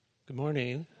Good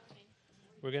morning.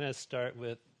 We're going to start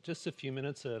with just a few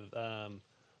minutes of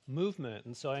movement.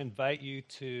 And so I invite you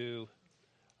to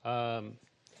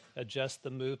adjust the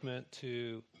movement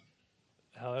to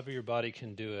however your body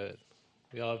can do it.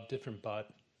 We all have different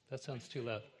That sounds too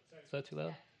loud. Is that too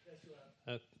loud?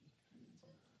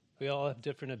 We all have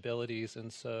different abilities,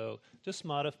 and so just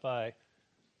modify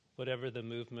whatever the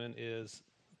movement is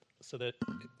so that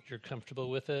you're comfortable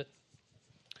with it.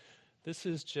 This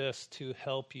is just to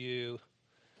help you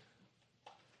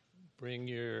bring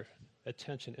your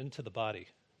attention into the body.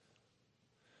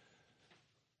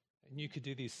 And you could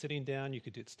do these sitting down, you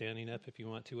could do it standing up if you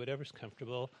want to, whatever's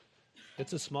comfortable.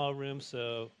 It's a small room,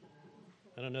 so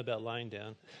I don't know about lying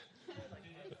down.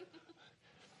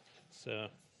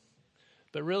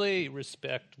 But really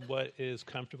respect what is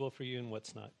comfortable for you and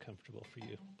what's not comfortable for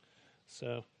you.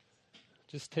 So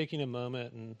just taking a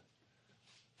moment and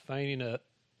finding a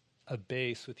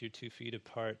base with your 2 feet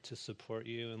apart to support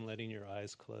you and letting your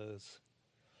eyes close.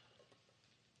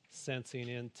 Sensing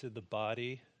into the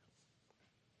body.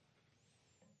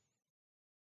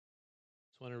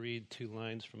 Just want to read 2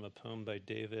 lines from a poem by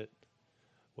David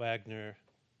Wagner.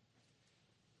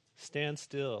 Stand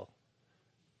still.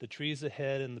 The trees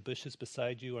ahead and the bushes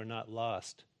beside you are not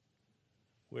lost.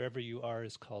 Wherever you are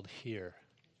is called here.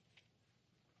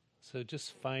 So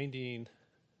just finding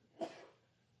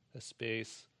a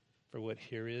space for what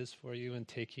here is for you and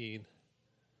taking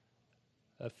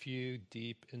a few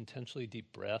intentionally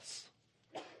deep breaths,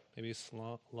 maybe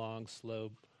long,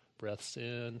 slow breaths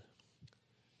in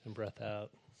and breath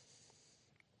out.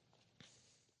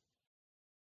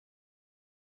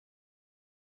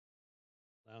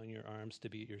 Allowing your arms to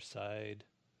be at your side,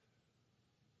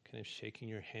 kind of shaking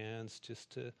your hands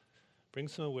just to bring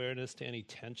some awareness to any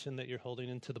tension that you're holding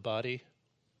into the body.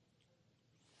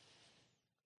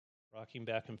 Rocking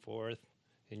back and forth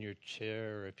in your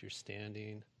chair or if you're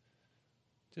standing,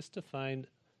 just to find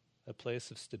a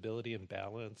place of stability and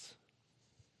balance.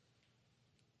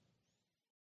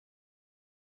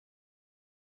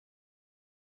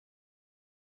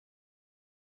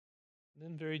 And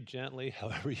then very gently,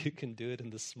 however you can do it in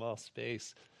this small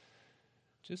space,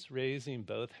 just raising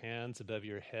both hands above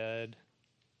your head.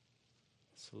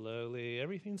 Slowly,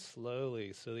 everything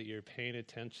slowly, so that you're paying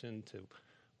attention to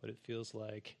what it feels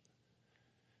like.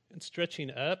 And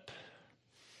stretching up,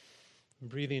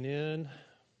 breathing in,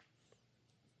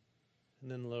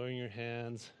 and then lowering your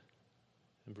hands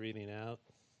and breathing out.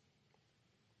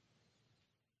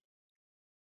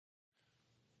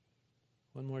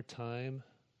 One more time,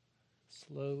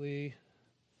 slowly,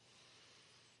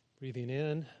 breathing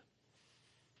in,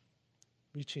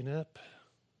 reaching up,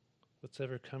 what's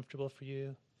ever comfortable for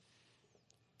you,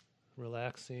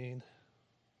 relaxing.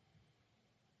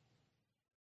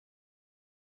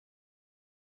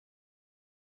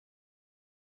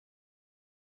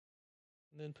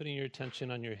 And then putting your attention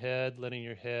on your head, letting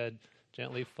your head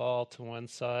gently fall to one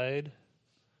side.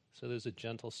 So there's a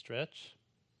gentle stretch.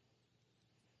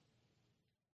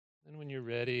 And when you're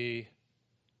ready,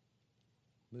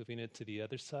 moving it to the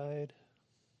other side.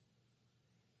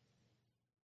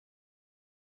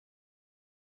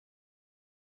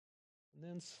 And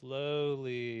then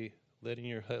slowly letting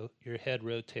your head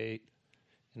rotate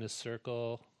in a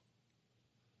circle,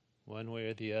 one way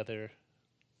or the other.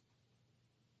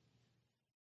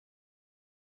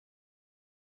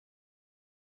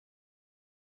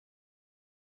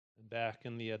 Back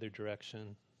in the other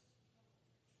direction.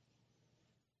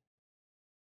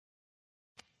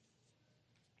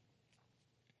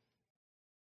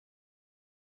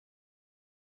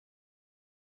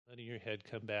 Letting your head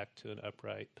come back to an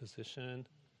upright position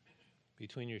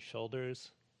between your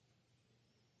shoulders.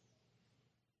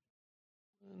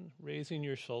 And raising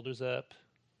your shoulders up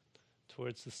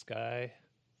towards the sky.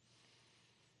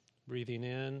 Breathing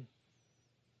in.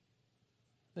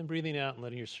 Then breathing out and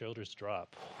letting your shoulders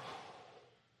drop.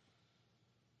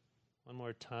 One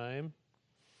more time.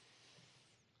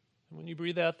 And when you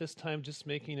breathe out this time, just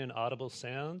making an audible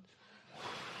sound.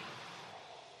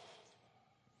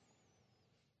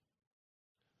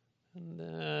 And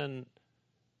then,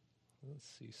 let's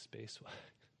see, space-wise.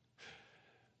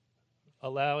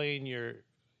 Allowing your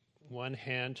one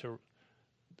hand to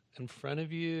in front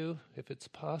of you, if it's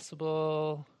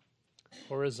possible,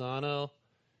 horizontal.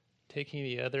 Taking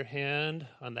the other hand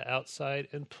on the outside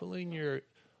and pulling your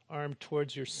arm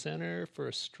towards your center for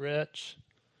a stretch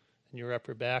in your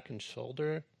upper back and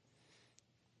shoulder.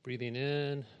 Breathing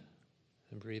in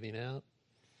and breathing out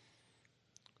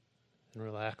and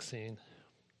relaxing.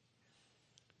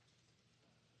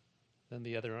 Then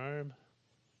the other arm,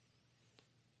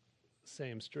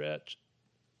 same stretch.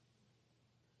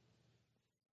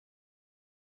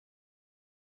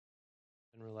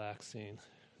 relaxing.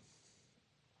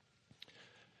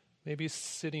 Maybe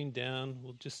sitting down,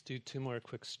 we'll just do 2 more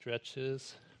quick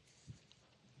stretches.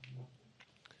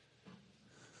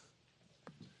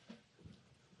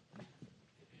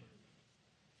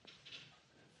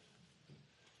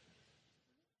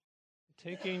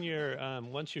 Taking your,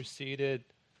 once you're seated,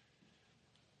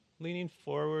 leaning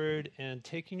forward and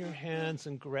taking your hands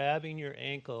and grabbing your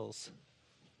ankles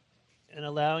and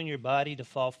allowing your body to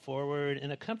fall forward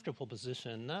in a comfortable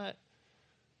position, not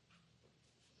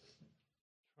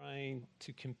trying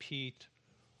to compete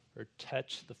or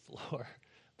touch the floor,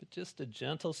 but just a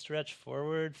gentle stretch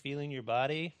forward, feeling your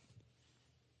body,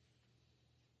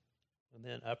 and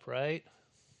then upright.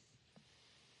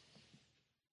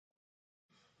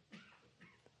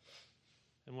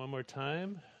 And one more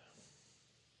time.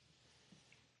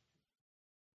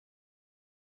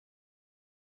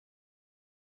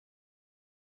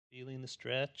 Feeling the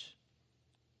stretch,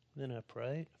 then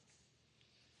upright.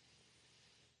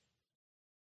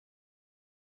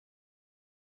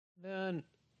 Then,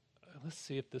 let's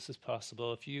see if this is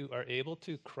possible. If you are able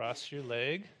to cross your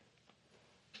leg,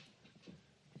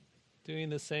 doing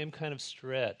the same kind of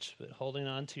stretch, but holding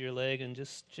on to your leg and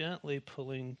just gently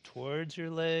pulling towards your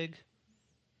leg,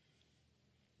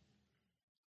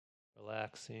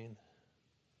 relaxing.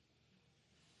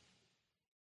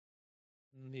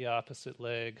 And the opposite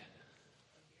leg.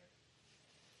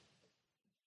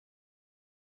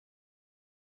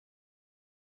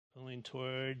 Pulling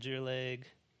towards your leg.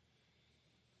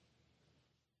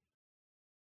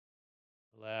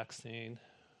 Relaxing.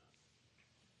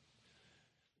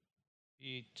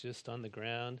 Feet just on the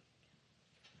ground.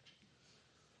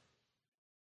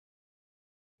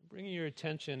 Bringing your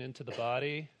attention into the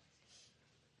body.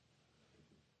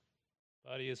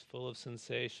 Body is full of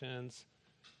sensations.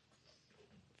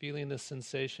 Feeling the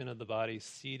sensation of the body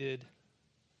seated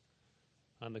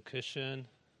on the cushion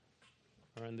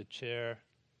or in the chair.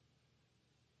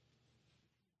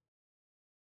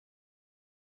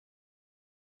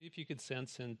 See if you could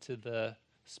sense into the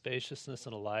spaciousness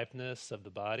and aliveness of the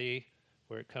body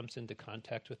where it comes into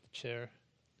contact with the chair,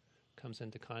 comes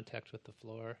into contact with the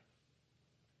floor.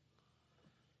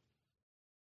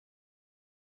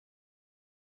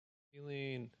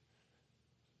 Feeling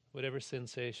whatever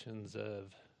sensations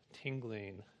of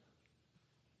tingling,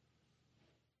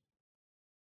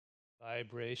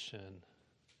 vibration,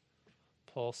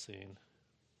 pulsing.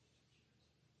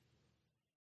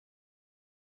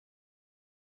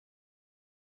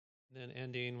 Then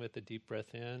ending with a deep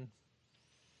breath in,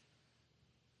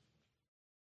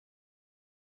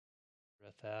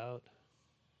 breath out.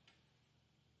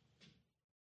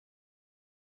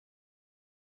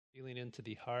 Feeling into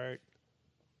the heart,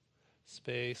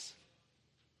 space.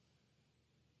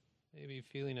 Maybe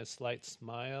feeling a slight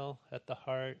smile at the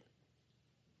heart.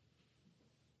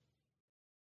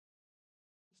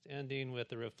 Just ending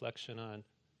with a reflection on,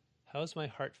 how's my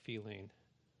heart feeling?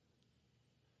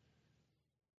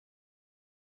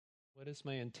 What is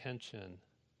my intention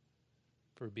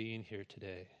for being here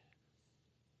today?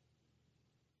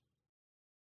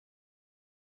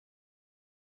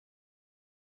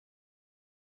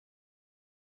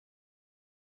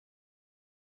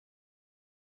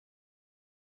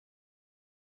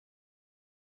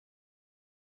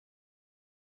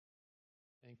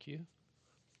 Thank you.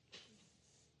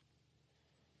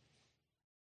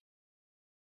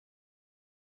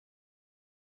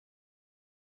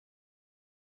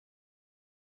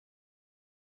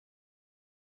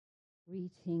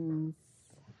 Greetings.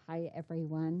 Hi,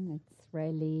 everyone. It's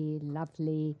really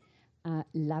lovely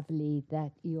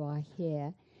that you are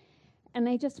here. And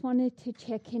I just wanted to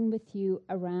check in with you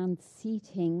around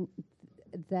seating,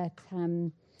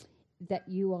 that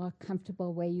you are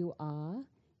comfortable where you are.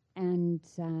 And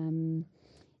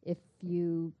if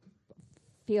you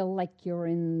feel like you're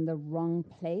in the wrong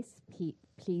place,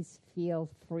 please feel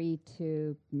free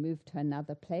to move to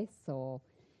another place, or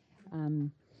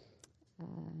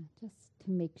just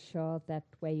to make sure that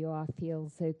where you are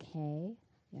feels okay.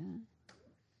 Yeah.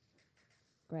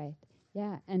 Great.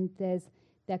 Yeah, and there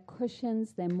are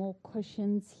cushions, there are more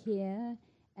cushions here,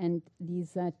 and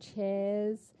these are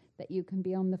chairs that you can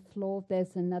be on the floor.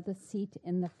 There's another seat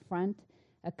in the front,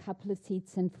 a couple of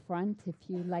seats in front if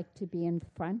you like to be in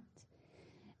front.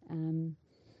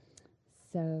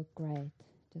 So great.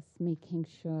 Just making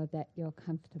sure that you're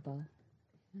comfortable.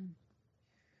 Yeah.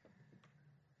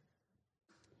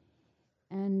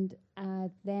 And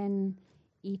then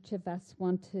each of us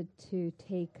wanted to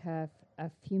take a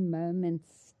few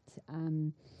moments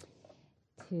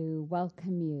to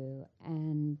welcome you.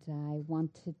 And I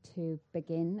wanted to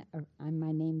begin.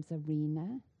 My name's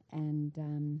Arinna,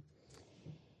 and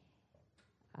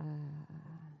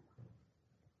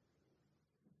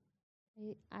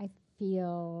I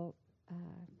feel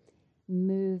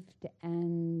moved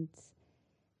and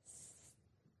just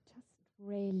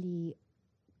really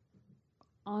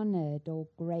honored or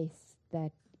graced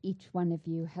that each one of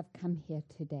you have come here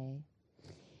today,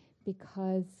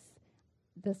 because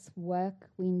this work,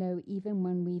 we know even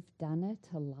when we've done it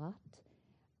a lot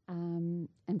and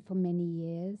for many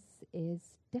years,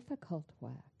 is difficult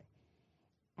work.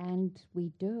 And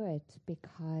we do it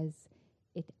because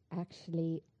it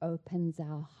actually opens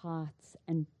our hearts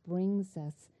and brings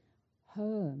us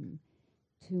home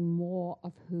to more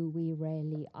of who we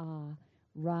really are,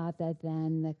 rather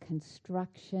than the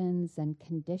constructions and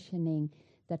conditioning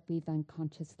that we've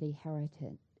unconsciously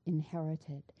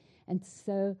inherited. And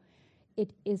so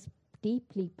it is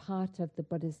deeply part of the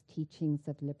Buddha's teachings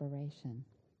of liberation.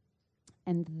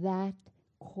 And that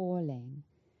calling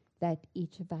that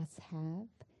each of us have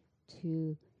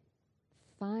to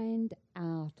find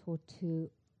out or to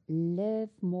live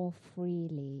more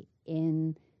freely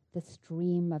in the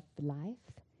stream of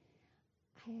life,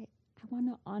 I want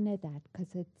to honor that,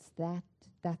 because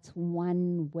that's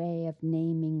one way of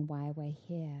naming why we're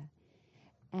here,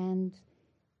 and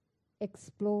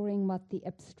exploring what the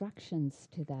obstructions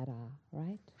to that are,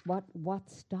 right?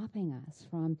 What's stopping us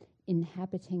from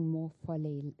inhabiting more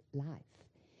fully life?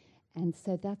 And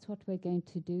so that's what we're going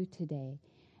to do today,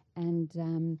 and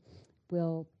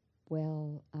we'll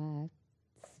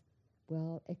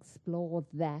explore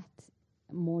that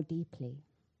more deeply.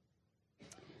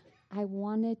 I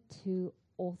wanted to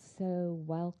also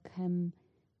welcome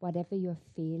whatever you're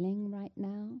feeling right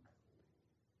now.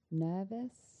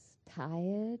 Nervous,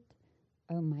 tired,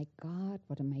 oh my God,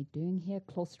 what am I doing here?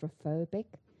 Claustrophobic,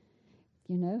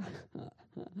 you know.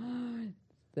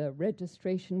 The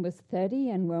registration was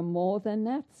 30 and we're more than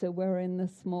that, so we're in the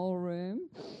small room.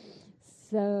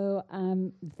 So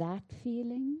that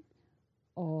feeling,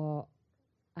 or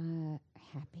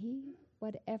happy,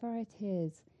 whatever it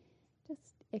is,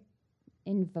 just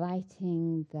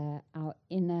inviting our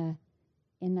inner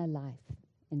life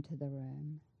into the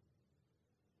room.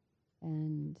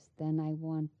 And then I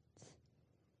want,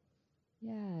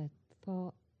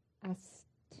 for us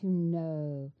to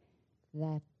know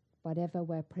that whatever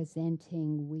we're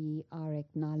presenting, we are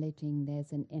acknowledging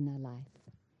there's an inner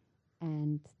life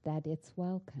and that it's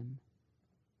welcome.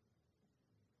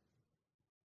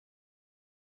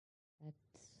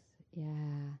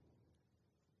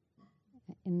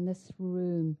 In this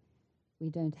room, we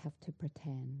don't have to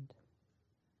pretend.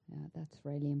 Yeah, that's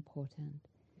really important.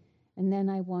 And then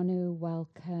I want to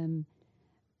welcome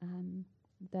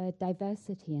the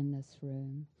diversity in this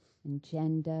room, and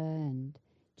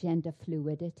gender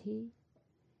fluidity,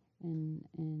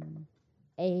 and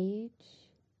age,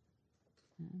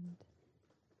 and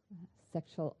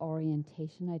sexual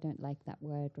orientation. I don't like that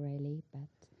word really, but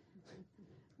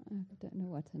I don't know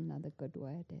what another good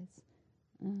word is.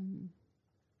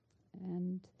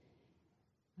 And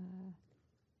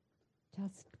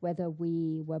just whether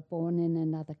we were born in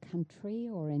another country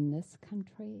or in this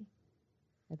country,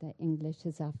 whether English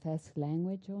is our first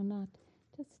language or not,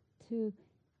 just to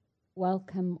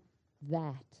welcome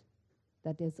that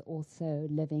is also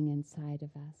living inside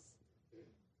of us.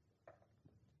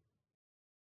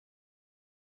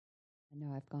 I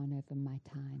know I've gone over my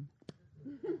time.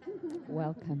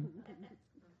 Welcome.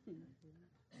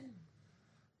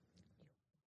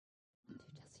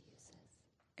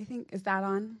 I think, is that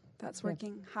on? That's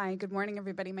working? Yes. Hi, good morning,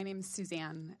 everybody. My name is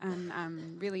Suzanne,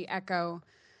 and really echo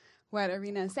what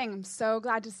Arinna is saying. I'm so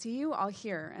glad to see you all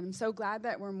here, and I'm so glad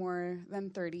that we're more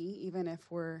than 30, even if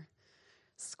we're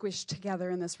squished together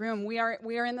in this room. We are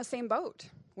in the same boat.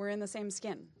 We're in the same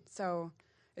skin. So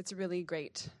it's really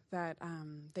great that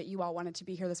that you all wanted to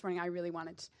be here this morning. I really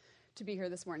wanted to be here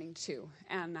this morning, too.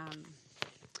 And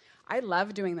I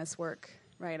love doing this work,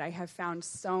 right? I have found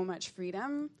so much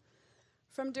freedom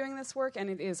from doing this work, and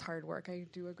it is hard work. I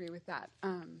do agree with that.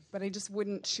 But I just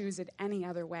wouldn't choose it any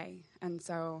other way. And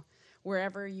so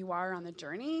wherever you are on the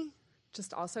journey,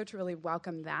 just also to really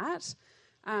welcome that.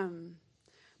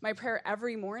 My prayer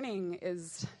every morning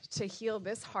is to heal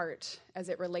this heart as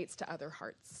it relates to other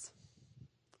hearts,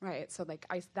 right? So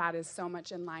that is so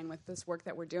much in line with this work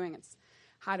that we're doing. It's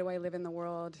how do I live in the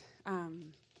world,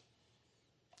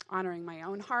 honoring my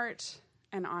own heart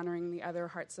and honoring the other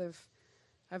hearts of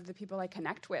the people I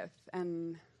connect with,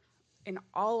 and in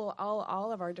all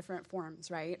of our different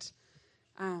forms, right?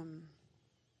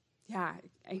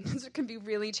 It can be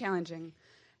really challenging.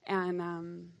 And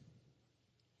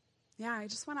I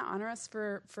just want to honor us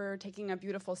for taking a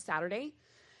beautiful Saturday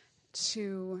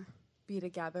to be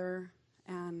together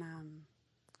and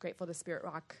grateful to Spirit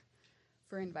Rock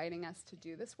for inviting us to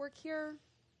do this work here.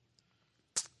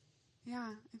 Yeah,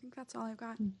 I think that's all I've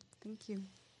got. Thank you.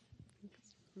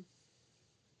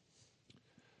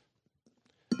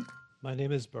 My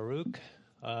name is Baruch.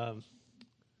 It's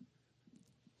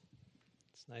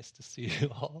nice to see you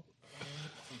all.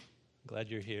 I'm glad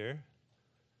you're here.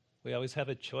 We always have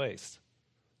a choice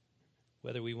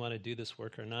whether we want to do this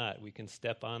work or not. We can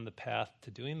step on the path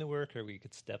to doing the work, or we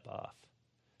could step off.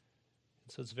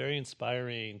 And so it's very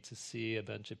inspiring to see a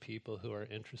bunch of people who are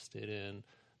interested in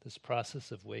this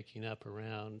process of waking up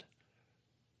around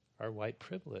our white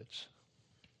privilege.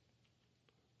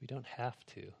 We don't have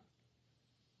to.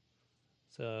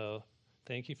 So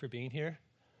thank you for being here.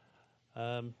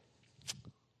 I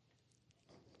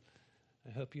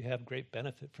hope you have great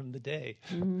benefit from the day.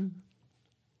 Mm-hmm.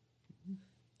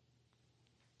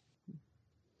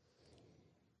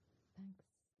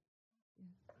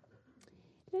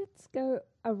 Let's go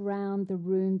around the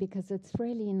room because it's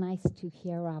really nice to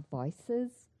hear our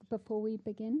voices before we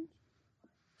begin.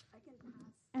 I can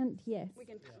pass. And yes. We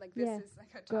can, like, this is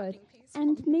like a good. talking piece.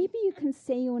 And maybe you can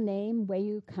say your name, where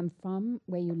you come from,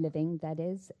 where you're living, that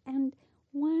is, and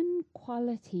one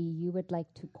quality you would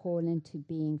like to call into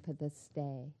being for this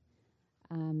day.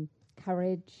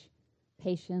 Courage,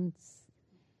 patience,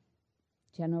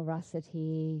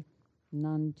 generosity,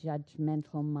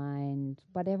 non-judgmental mind,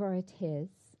 whatever it is.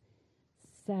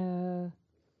 So, I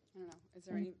don't know. Is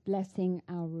there any blessing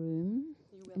our room.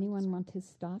 Anyone want to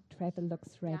start? Trevor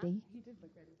looks ready. Yeah, he did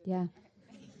look ready. Yeah.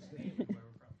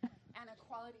 And a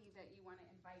quality that you want to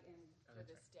invite in for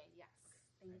this day. Yes.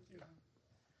 Thank you.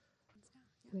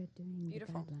 We're doing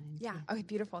Beautiful. the guidelines. Yeah. Okay,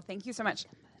 beautiful. Thank you so much.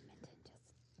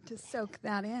 To soak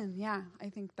that in. Yeah, I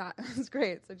think that was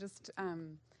great. So just,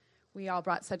 we all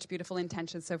brought such beautiful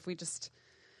intentions. So if we just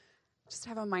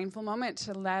have a mindful moment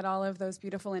to let all of those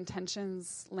beautiful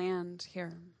intentions land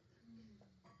here.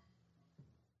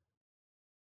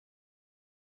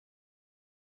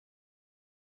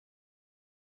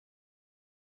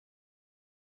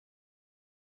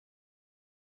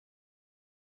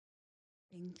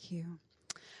 Thank you.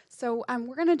 So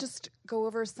we're going to just go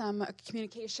over some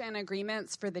communication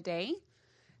agreements for the day.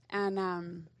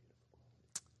 And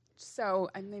so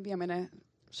maybe I'm going to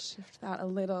shift that a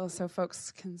little so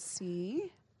folks can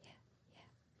see.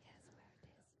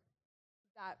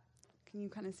 That, can you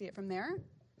kind of see it from there?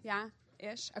 Yeah,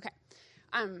 ish. Okay.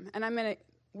 And I'm going to,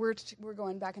 we're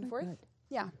going back and forth. Good.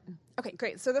 Yeah. Okay,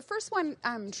 great. So the first one,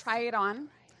 try it on.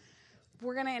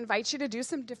 We're going to invite you to do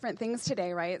some different things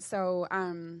today, right? So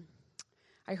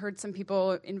I heard some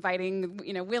people inviting,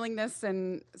 willingness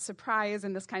and surprise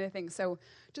and this kind of thing. So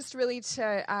just really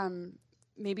to,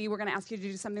 maybe we're going to ask you to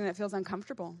do something that feels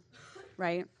uncomfortable,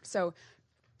 right? So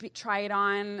try it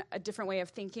on, a different way of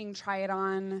thinking, try it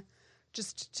on,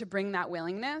 just to bring that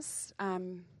willingness,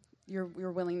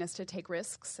 your willingness to take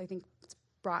risks. I think it's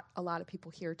brought a lot of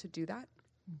people here to do that,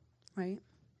 right?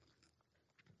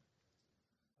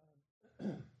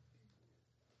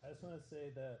 I just want to say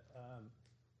that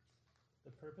the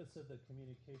purpose of the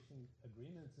communication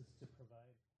agreements is to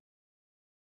provide.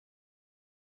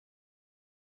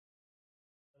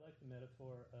 I like the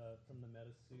metaphor from the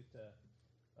Metta Sutta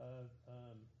of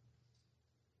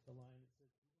the line that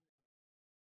says,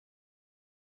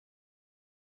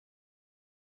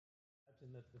 imagine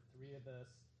that the three of us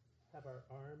have our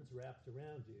arms wrapped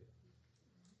around you.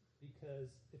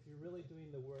 Because if you're really doing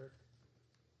the work,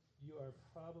 you are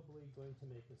probably going to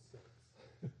make mistakes.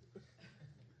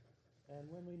 And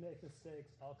when we make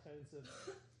mistakes, all kinds of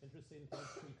interesting things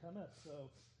can come up. So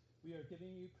we are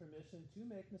giving you permission to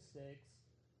make mistakes,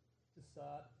 to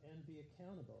stop and be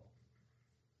accountable.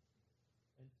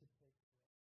 And to take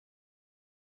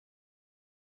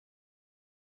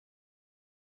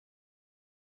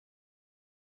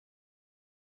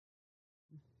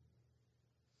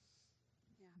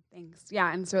Thanks.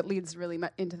 Yeah, and so it leads really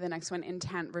into the next one,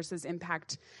 intent versus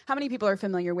impact. How many people are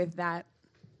familiar with that?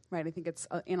 Right, I think it's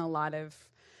in a lot of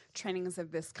trainings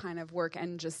of this kind of work,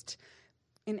 and just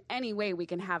in any way we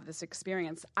can have this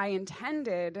experience. I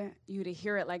intended you to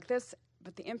hear it like this,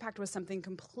 but the impact was something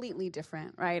completely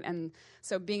different, right? And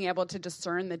so being able to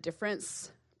discern the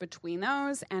difference between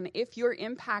those, and if your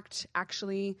impact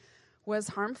actually was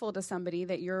harmful to somebody,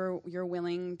 that you're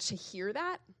willing to hear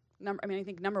that. I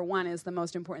think number one is the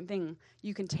most important thing.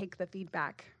 You can take the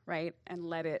feedback, right, and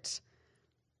let it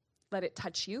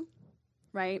touch you,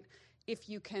 right? If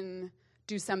you can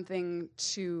do something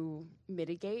to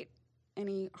mitigate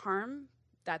any harm,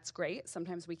 that's great.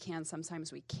 Sometimes we can,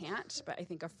 sometimes we can't. But I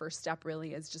think a first step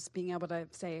really is just being able to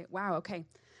say, wow, okay,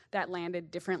 that landed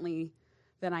differently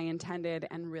than I intended,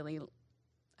 and really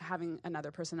having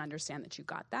another person understand that you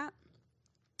got that.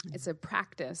 It's a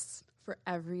practice for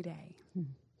every day.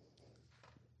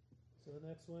 So the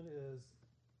next one is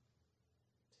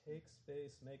take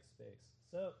space, make space.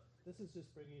 So this is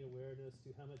just bringing awareness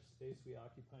to how much space we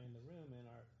occupy in the room and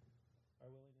our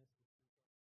willingness.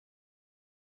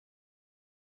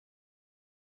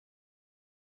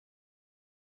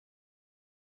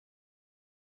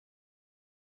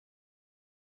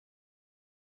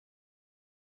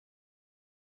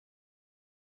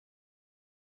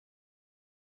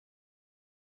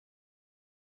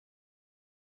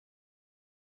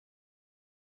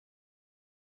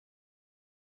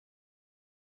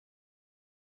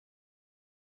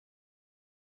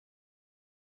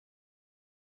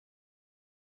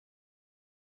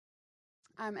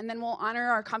 And then we'll honor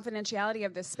our confidentiality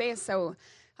of this space. So,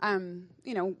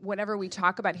 whatever we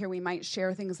talk about here, we might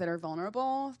share things that are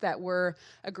vulnerable, that we're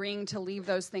agreeing to leave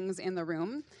those things in the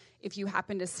room. If you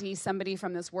happen to see somebody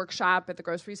from this workshop at the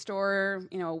grocery store,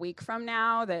 a week from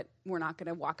now, that we're not going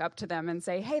to walk up to them and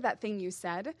say, hey, that thing you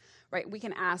said, right? We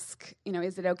can ask,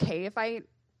 is it okay if I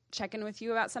check in with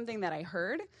you about something that I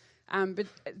heard? But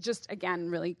just, again,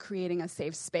 really creating a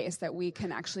safe space that we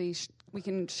can actually, we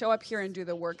can show up here and do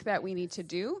the work that we need to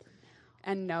do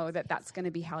and know that that's going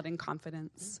to be held in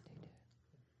confidence.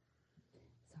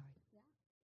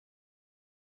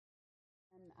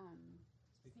 Sorry. And,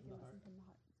 Speak from the heart. It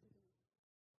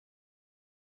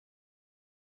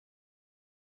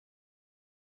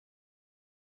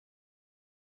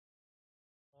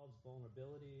involves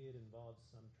vulnerability. It involves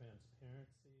some transparency.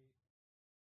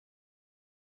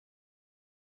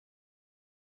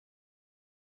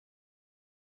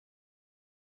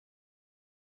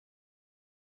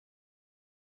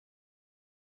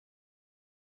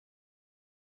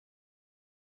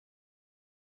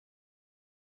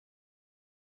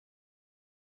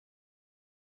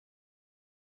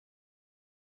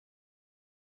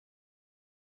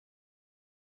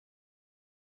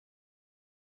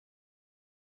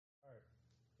 Heart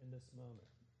in this moment.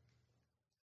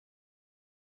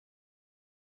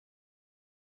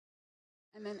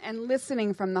 And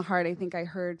listening from the heart, I think I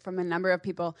heard from a number of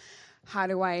people, how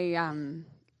do I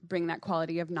bring that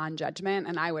quality of non-judgment?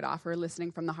 And I would offer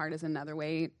listening from the heart is another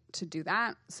way to do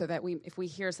that, so that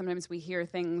sometimes we hear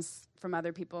things from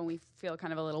other people and we feel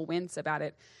kind of a little wince about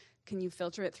it. Can you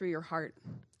filter it through your heart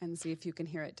and see if you can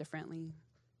hear it differently?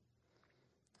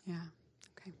 Yeah,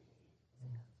 okay.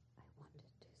 I wanted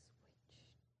to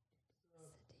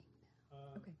switch sitting now.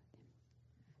 Okay.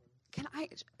 Can I,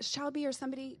 Shelby or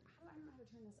somebody, I don't know how to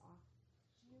turn this off.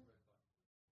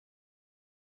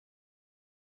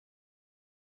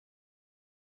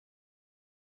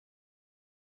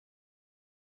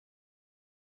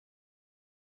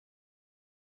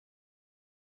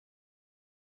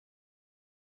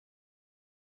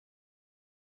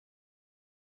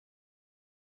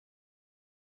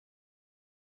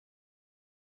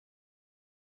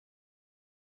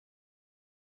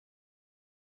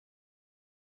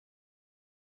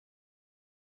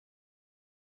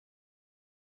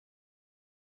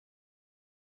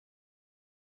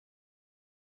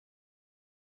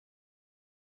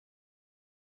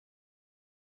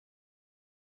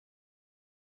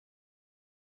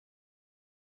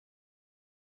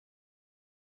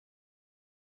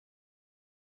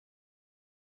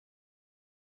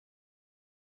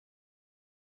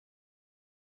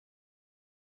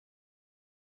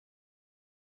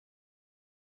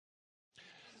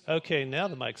 Okay, now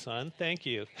the mic's on. Thank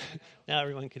you. Now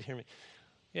everyone can hear me.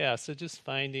 Yeah, so just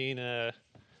finding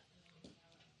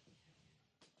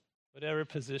whatever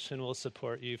position will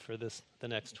support you for the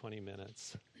next 20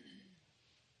 minutes.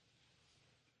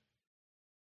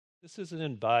 This is an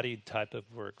embodied type of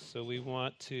work, so I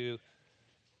want to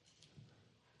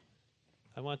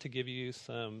give you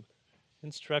some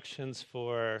instructions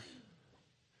for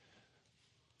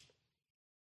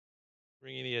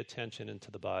bringing the attention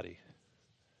into the body.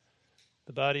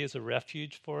 The body is a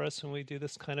refuge for us when we do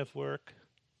this kind of work.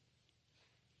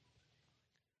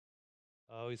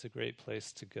 Always a great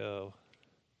place to go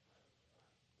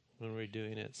when we're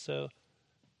doing it. So,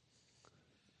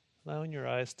 allowing your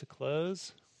eyes to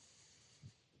close.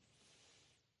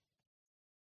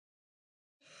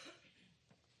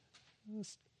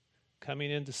 Just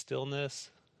coming into stillness.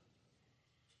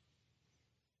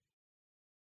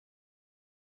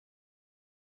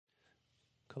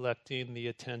 Collecting the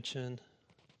attention.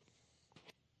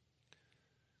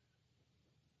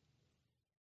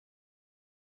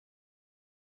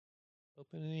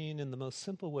 Opening in the most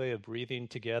simple way of breathing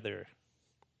together.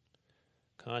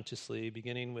 Consciously,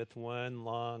 beginning with one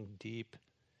long, deep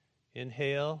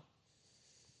inhale.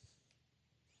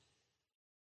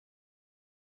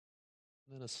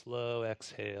 Then a slow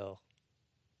exhale.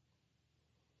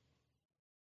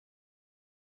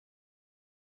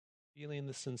 Feeling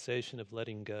the sensation of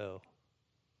letting go.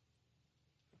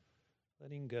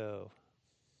 Letting go.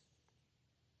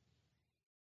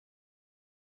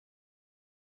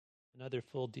 Another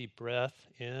full deep breath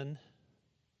in.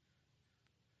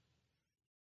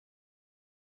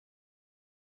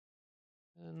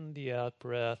 And the out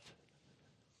breath.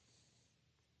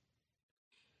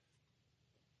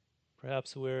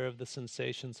 Perhaps aware of the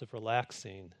sensations of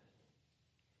relaxing,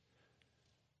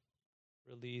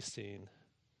 releasing,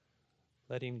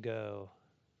 letting go.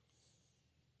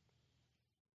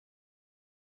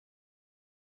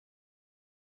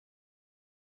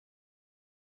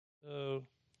 So,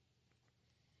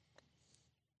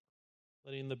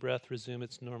 letting the breath resume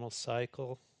its normal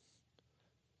cycle.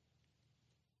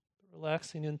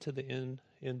 Relaxing into the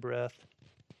in breath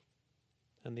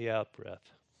and the out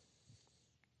breath.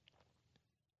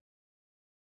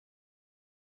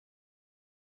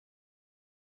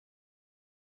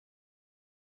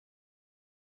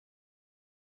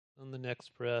 On the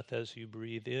next breath, as you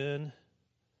breathe in,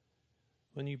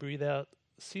 when you breathe out,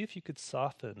 see if you could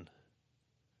soften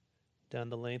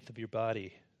down the length of your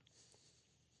body.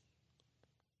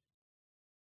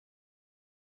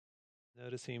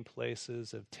 Noticing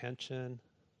places of tension.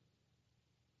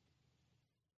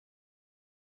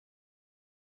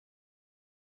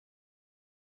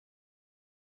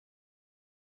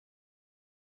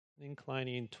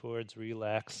 Inclining towards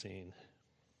relaxing.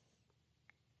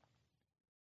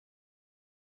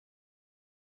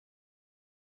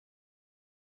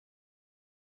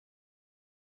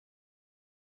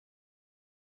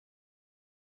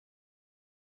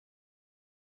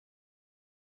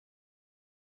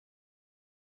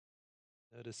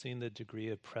 Noticing the degree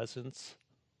of presence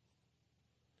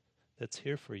that's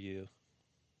here for you.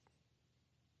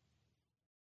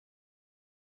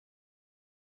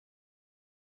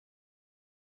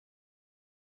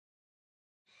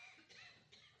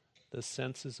 The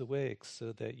senses awake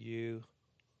so that you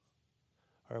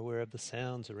are aware of the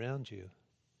sounds around you.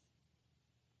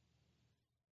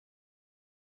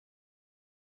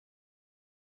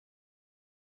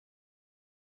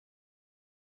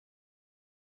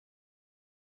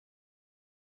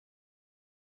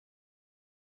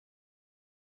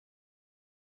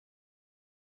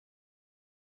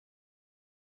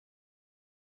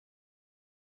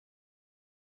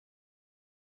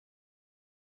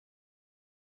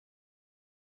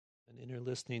 An inner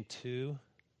listening to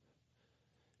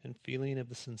and feeling of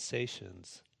the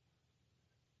sensations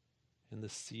in the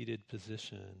seated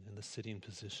position, in the sitting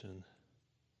position.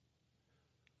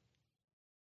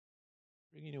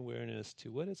 Bringing awareness to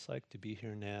what it's like to be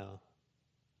here now.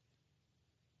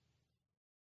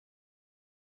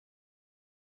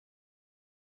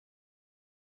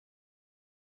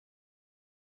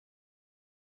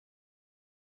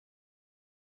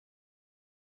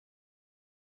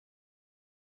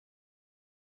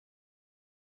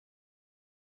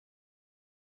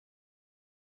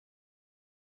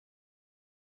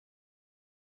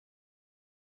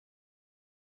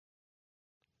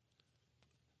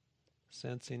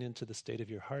 Sensing into the state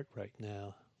of your heart right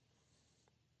now.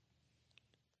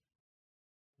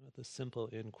 With the simple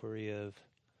inquiry of,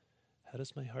 how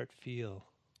does my heart feel?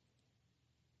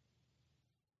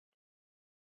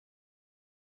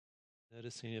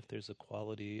 Noticing if there's a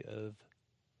quality of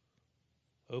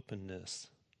openness,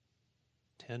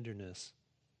 tenderness,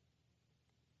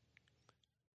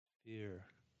 fear,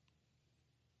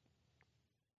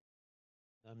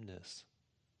 numbness,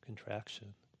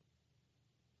 contraction,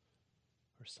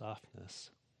 or softness.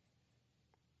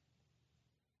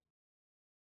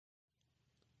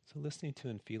 So listening to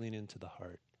and feeling into the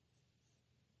heart.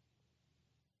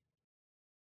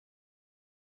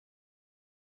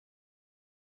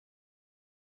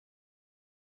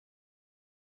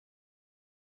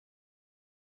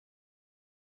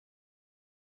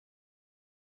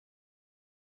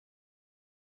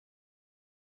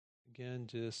 Again,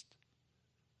 just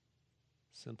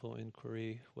simple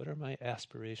inquiry. What are my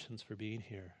aspirations for being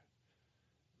here?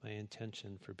 My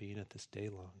intention for being at this day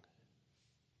long?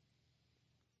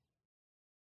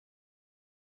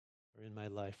 Or in my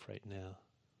life right now?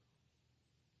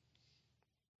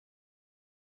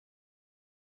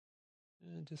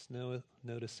 And just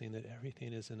noticing that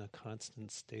everything is in a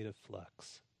constant state of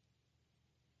flux.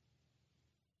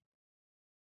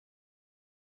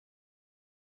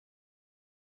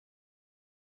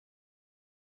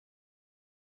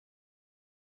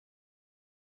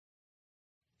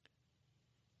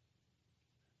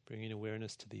 Bringing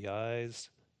awareness to the eyes,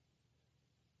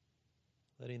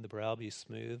 letting the brow be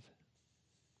smooth.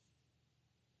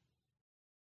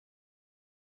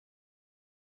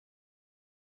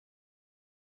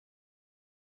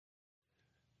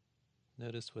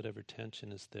 notice whatever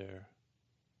tension is there.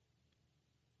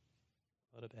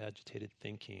 A lot of agitated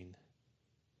thinking.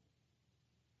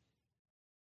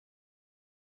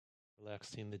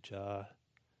 Relaxing the jaw,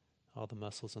 all the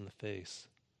muscles on the face.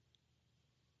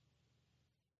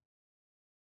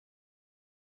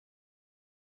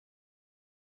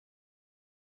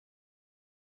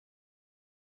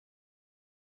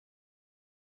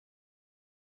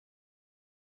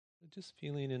 Just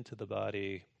feeling into the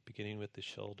body, beginning with the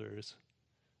shoulders.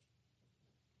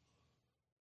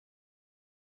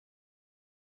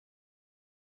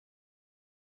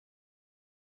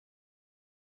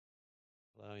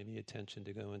 Allowing the attention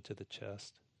to go into the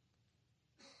chest.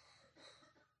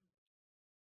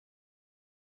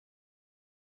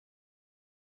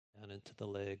 Down into the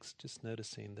legs, just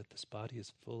noticing that this body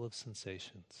is full of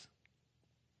sensations.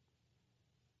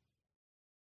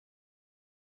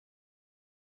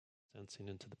 Sensing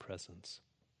into the presence.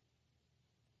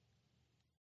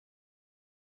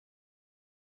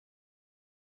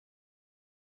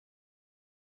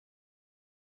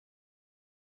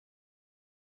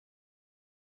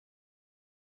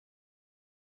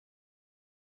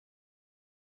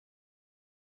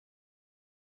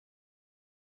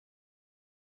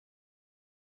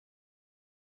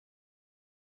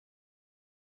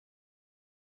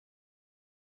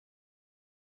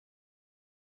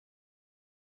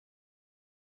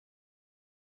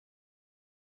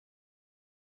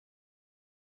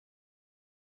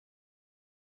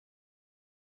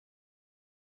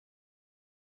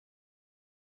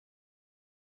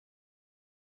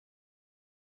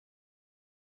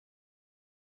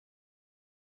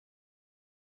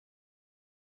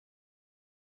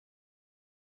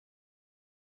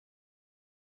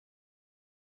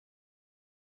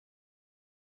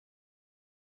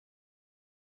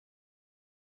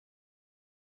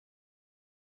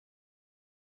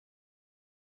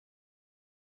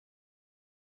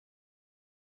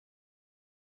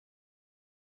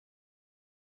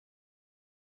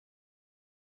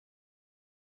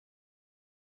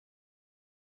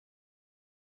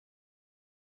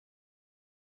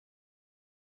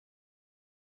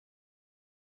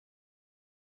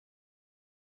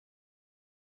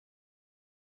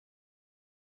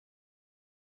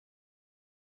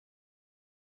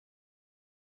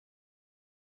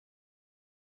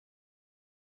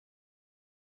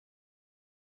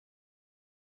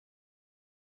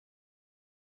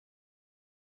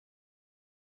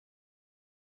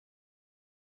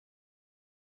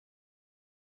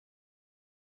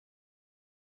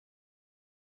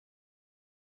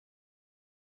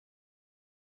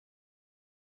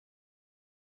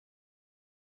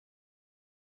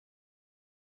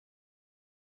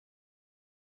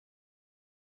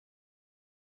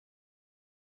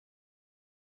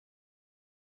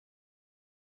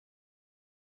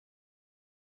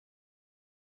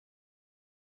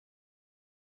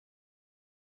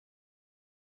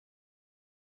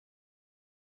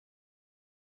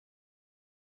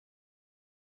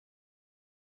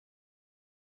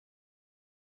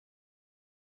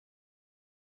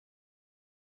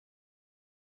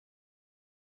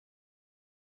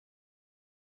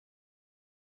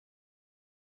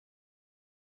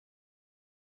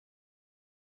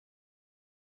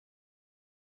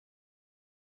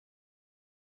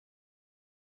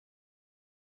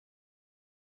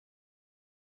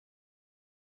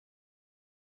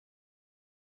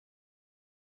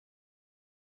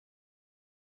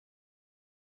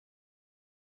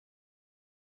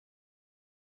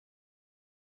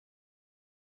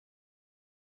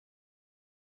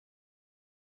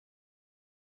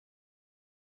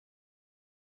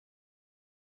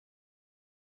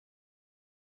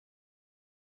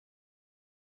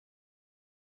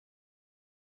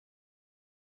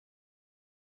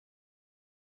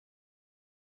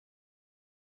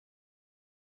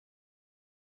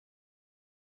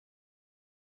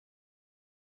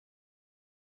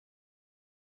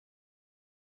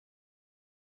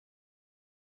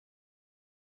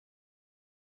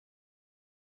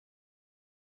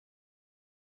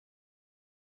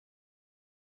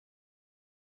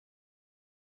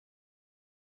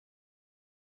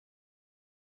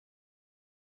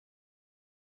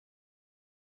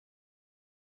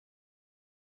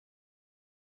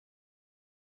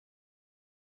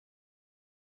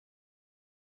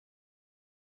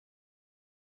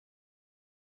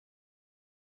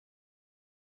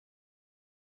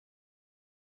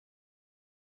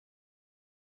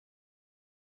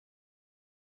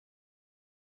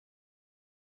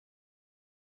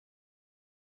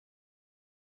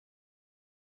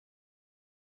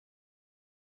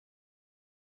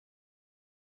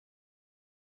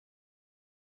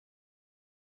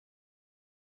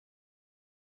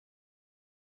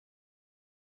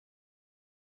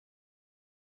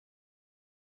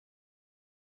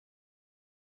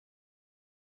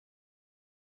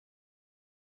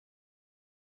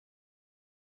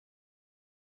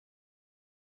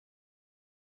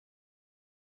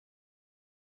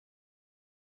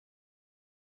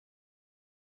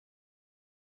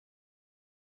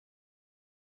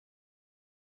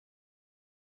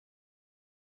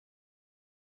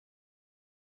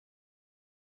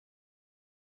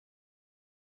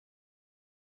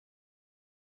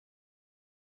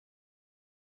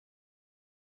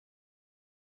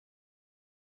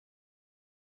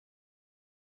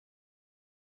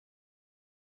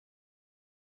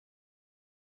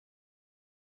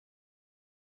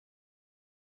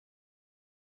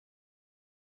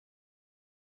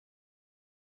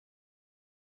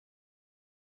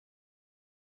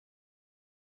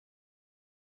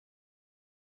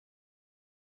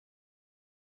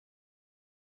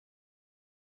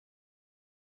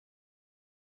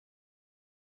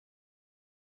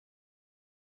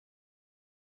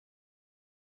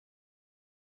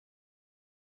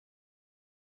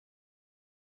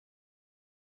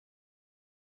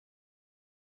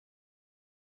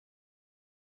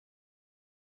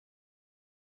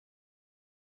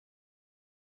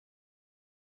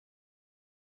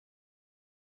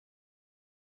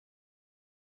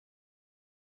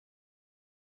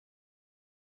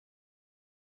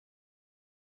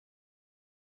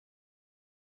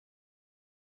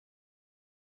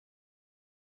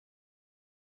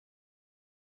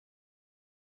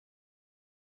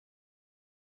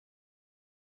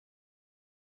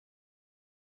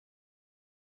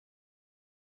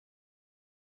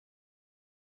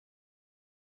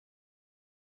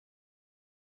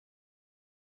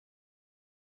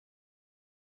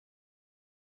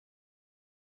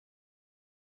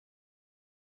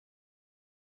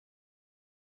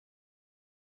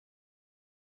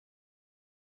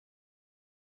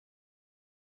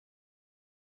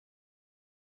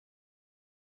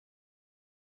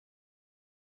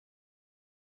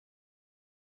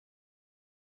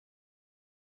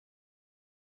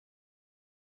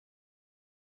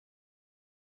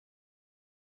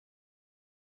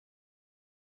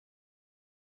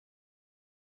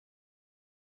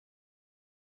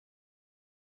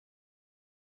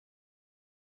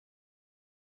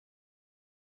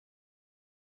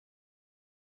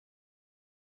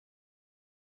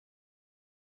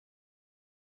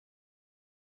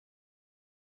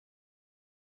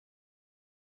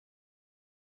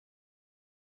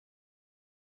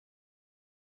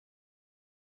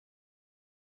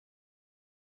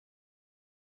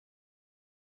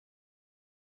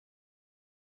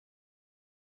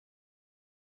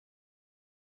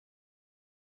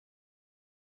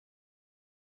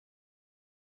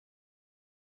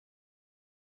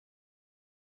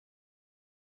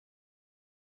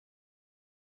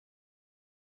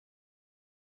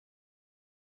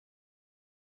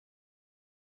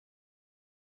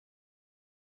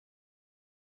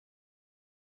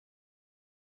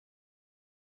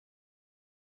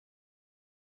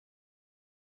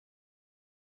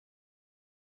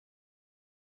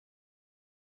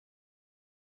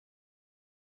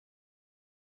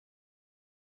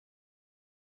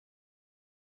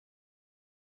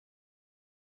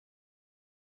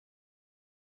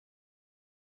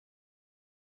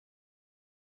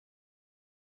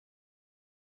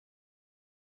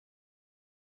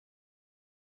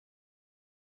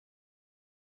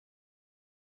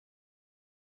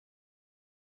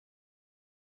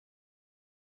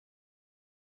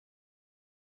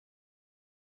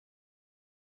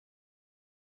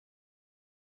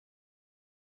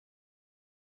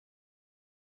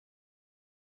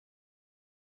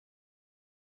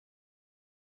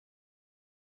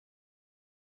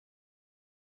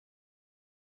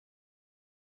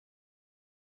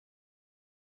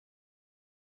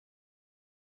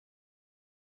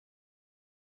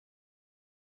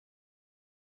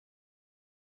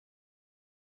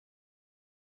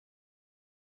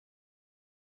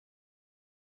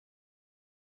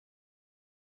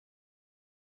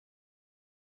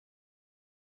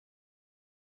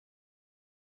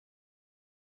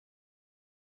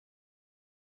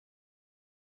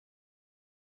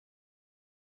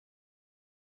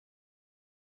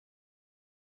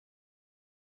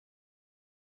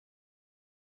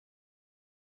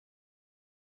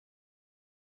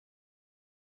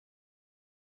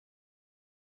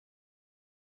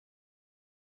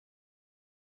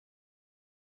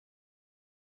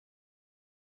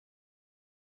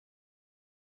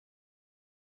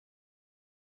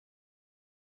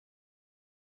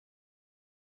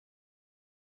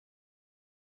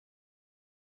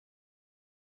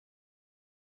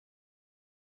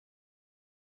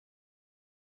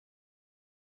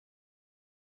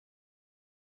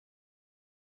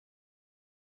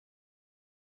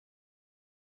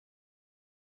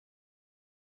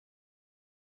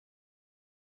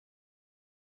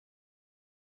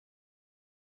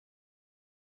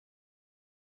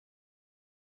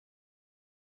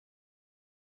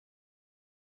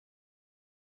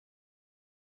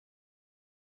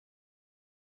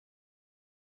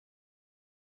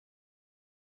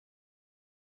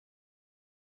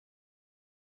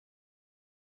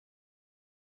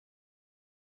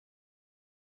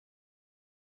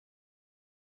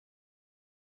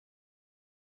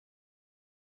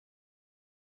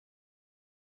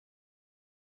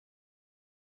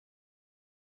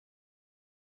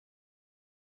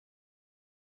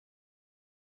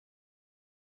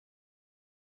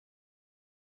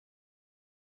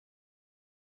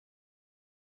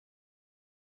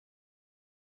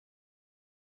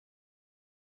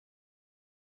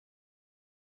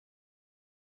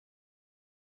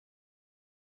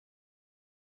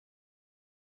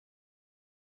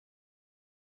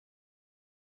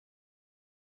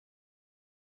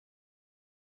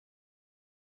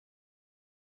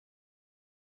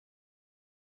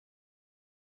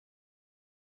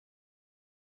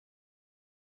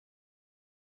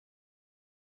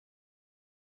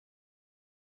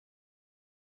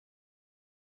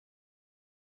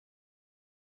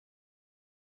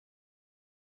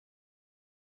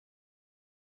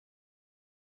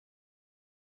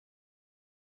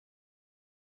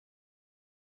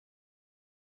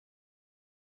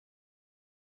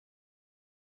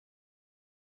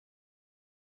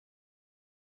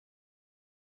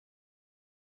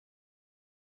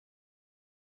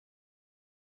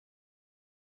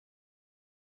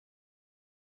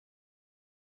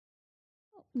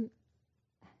 I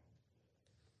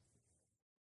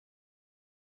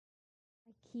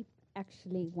keep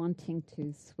actually wanting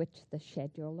to switch the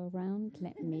schedule around.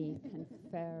 Let me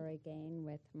confer again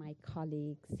with my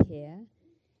colleagues here.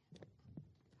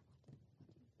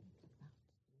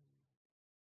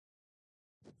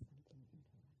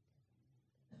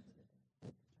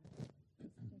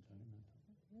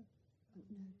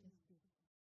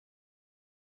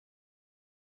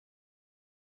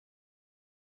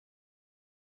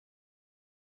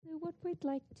 So what we'd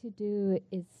like to do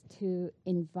is to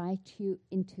invite you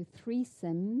into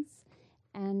threesomes,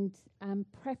 and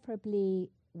preferably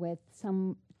with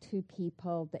two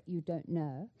people that you don't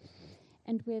know.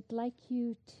 And we'd like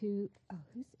you to,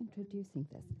 who's introducing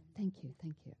this? Thank you.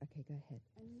 Okay, go ahead.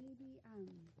 And maybe,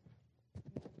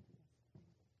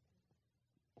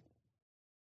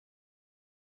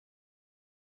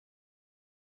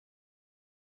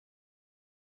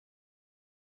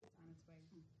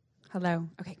 Hello.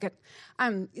 Okay, good.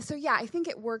 So yeah, I think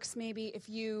it works maybe if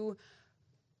you,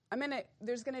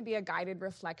 there's going to be a guided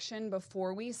reflection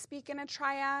before we speak in a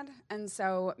triad. And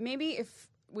so maybe if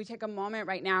we take a moment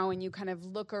right now and you kind of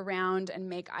look around and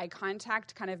make eye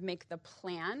contact, kind of make the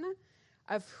plan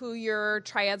of who your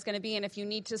triad's going to be, and if you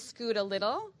need to scoot a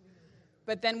little,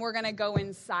 but then we're going to go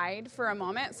inside for a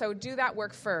moment. So do that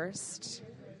work first.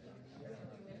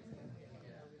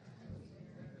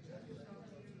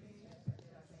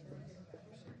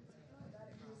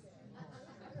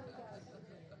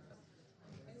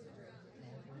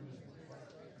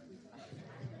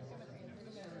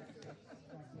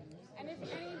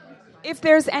 If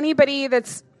there's anybody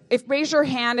raise your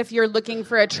hand if you're looking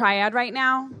for a triad right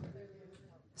now.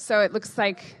 So it looks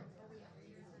like,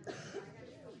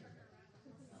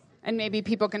 and maybe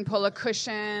people can pull a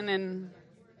cushion. And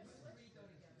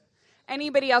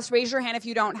anybody else, raise your hand if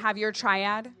you don't have your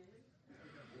triad.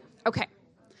 Okay.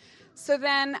 So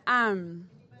then, are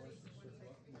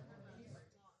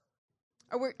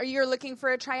you looking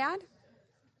for a triad?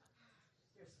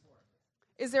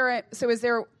 Is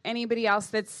there anybody else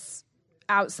that's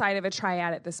outside of a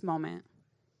triad at this moment?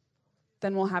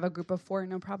 Then we'll have a group of 4,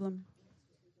 no problem.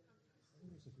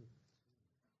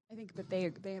 I think, but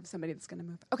they have somebody that's going to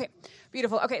move. Okay,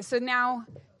 beautiful. Okay, so now,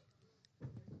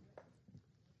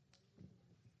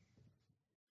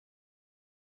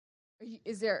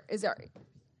 is there?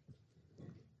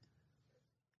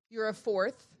 You're a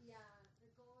 4th. Yeah, the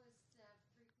goal is to have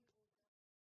 3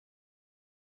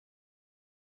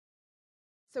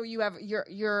 people. So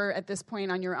you're at this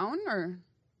point on your own, or?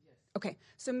 Yes. Okay,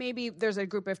 so maybe there's a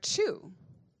group of 2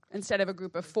 instead of a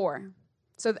group of 4.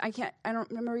 So I don't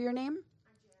remember your name? I'm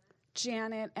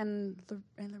Janet and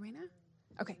Lorena?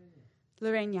 Okay,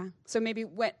 Lorena. So maybe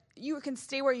you can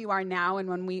stay where you are now, and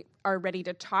when we are ready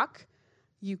to talk,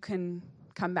 you can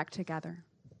come back together.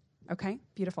 Okay,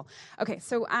 beautiful. Okay,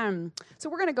 so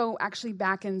we're going to go actually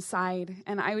back inside,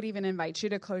 and I would even invite you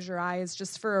to close your eyes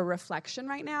just for a reflection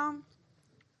right now,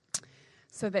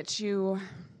 so that you,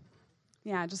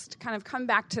 just kind of come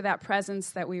back to that presence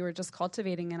that we were just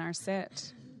cultivating in our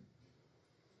sit.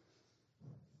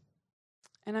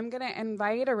 And I'm going to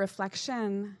invite a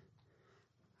reflection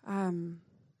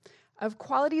of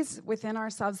qualities within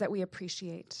ourselves that we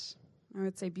appreciate. I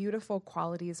would say beautiful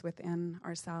qualities within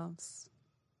ourselves.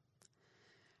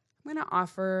 I'm going to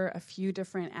offer a few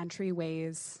different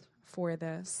entryways for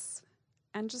this,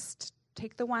 and just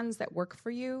take the ones that work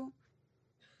for you.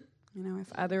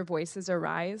 If other voices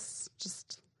arise,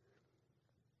 just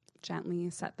gently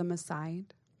set them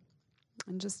aside,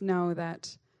 and just know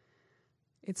that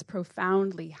it's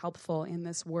profoundly helpful in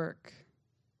this work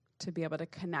to be able to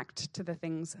connect to the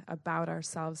things about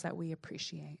ourselves that we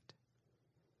appreciate.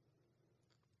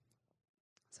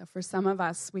 So for some of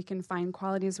us, we can find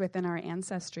qualities within our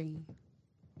ancestry: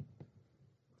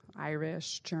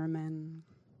 Irish, German,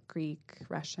 Greek,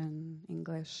 Russian,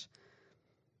 English.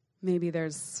 Maybe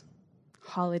there's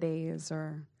holidays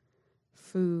or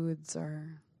foods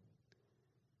or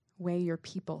way your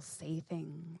people say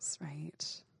things,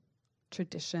 right?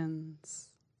 Traditions.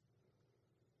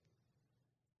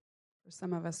 For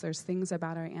some of us, there's things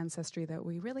about our ancestry that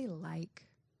we really like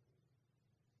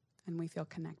and we feel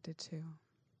connected to.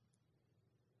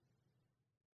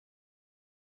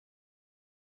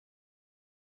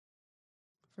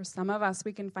 For some of us,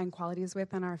 we can find qualities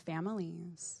within our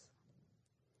families.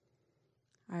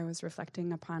 I was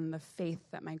reflecting upon the faith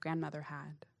that my grandmother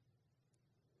had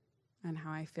and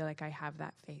how I feel like I have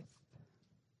that faith.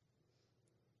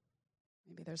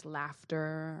 Maybe there's laughter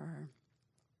or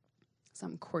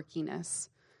some quirkiness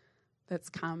that's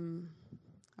come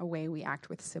a way we act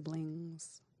with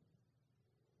siblings.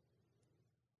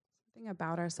 Something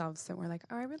about ourselves that we're like,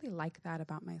 oh, I really like that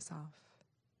about myself.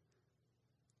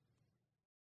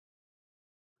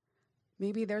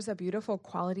 Maybe there's a beautiful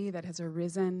quality that has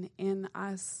arisen in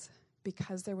us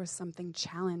because there was something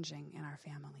challenging in our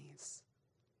families.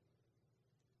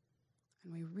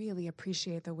 And we really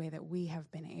appreciate the way that we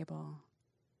have been able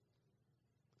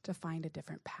to find a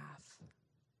different path.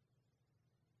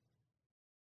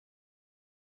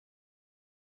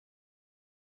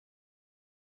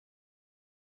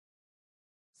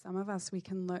 Some of us, we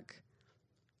can look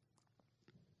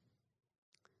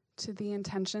to the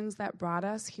intentions that brought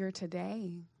us here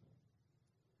today,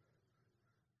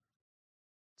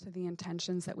 to the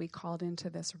intentions that we called into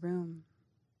this room,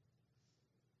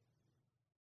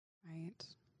 right?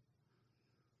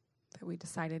 That we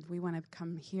decided we want to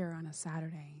come here on a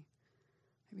Saturday.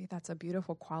 Maybe that's a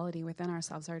beautiful quality within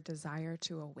ourselves, our desire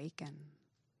to awaken,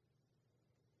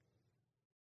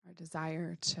 our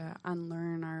desire to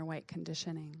unlearn our white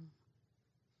conditioning.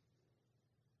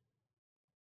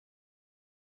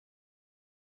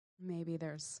 Maybe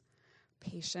there's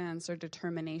patience or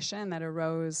determination that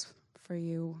arose for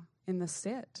you in the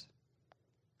sit,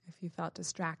 if you felt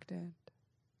distracted.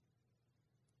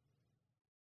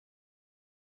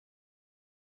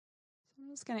 So I'm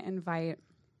just going to invite,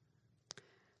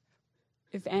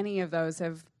 if any of those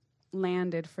have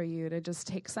landed for you, to just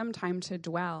take some time to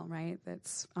dwell, right?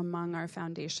 That's among our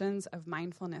foundations of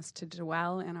mindfulness, to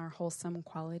dwell in our wholesome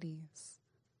qualities.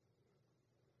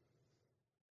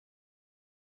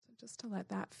 So just to let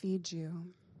that feed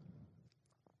you.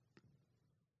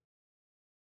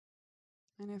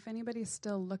 And if anybody's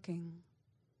still looking,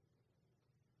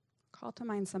 call to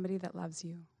mind somebody that loves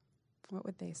you. What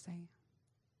would they say?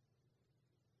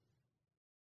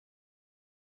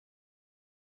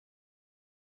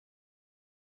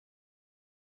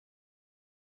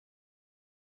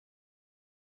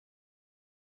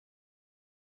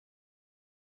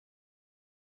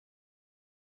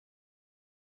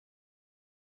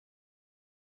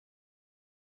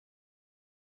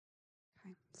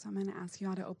 Okay, so I'm going to ask you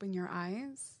all to open your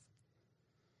eyes.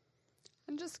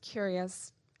 I'm just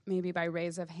curious, maybe by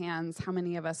raise of hands, how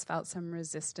many of us felt some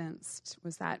resistance?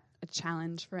 Was that a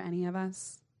challenge for any of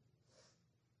us?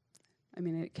 I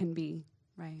mean, it can be,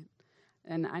 right?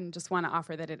 And I just want to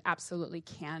offer that it absolutely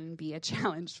can be a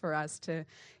challenge for us to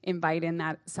invite in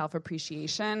that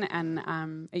self-appreciation.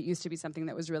 And it used to be something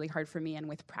that was really hard for me, and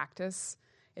with practice,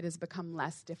 it has become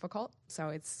less difficult. So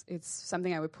it's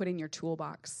something I would put in your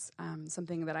toolbox,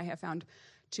 something that I have found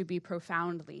to be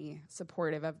profoundly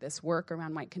supportive of this work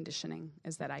around white conditioning,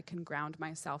 is that I can ground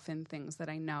myself in things that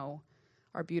I know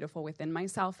are beautiful within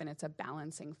myself, and it's a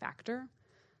balancing factor,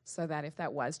 so that if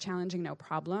that was challenging, no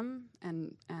problem,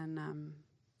 and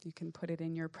you can put it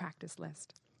in your practice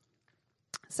list.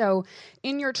 So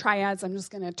in your triads, I'm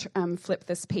just going to flip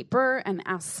this paper and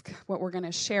ask what we're going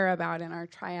to share about in our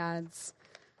triads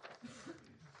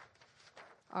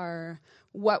are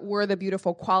what were the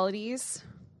beautiful qualities,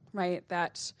 right,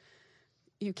 that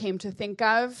you came to think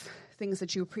of, things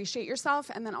that you appreciate yourself,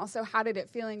 and then also how did it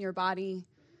feel in your body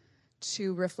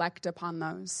to reflect upon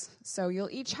those. So you'll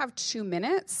each have 2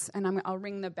 minutes, and I'll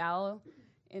ring the bell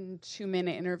in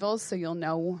 2-minute intervals so you'll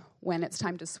know when it's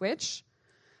time to switch.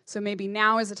 So maybe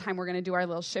now is the time we're going to do our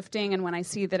little shifting, and when I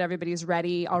see that everybody's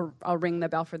ready, I'll ring the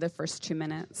bell for the first 2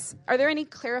 minutes. Are there any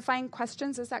clarifying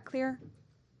questions? Is that clear?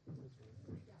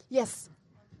 Yes.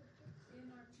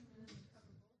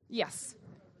 Yes.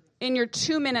 In your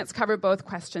 2 minutes, cover both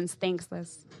questions. Thanks,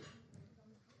 Liz.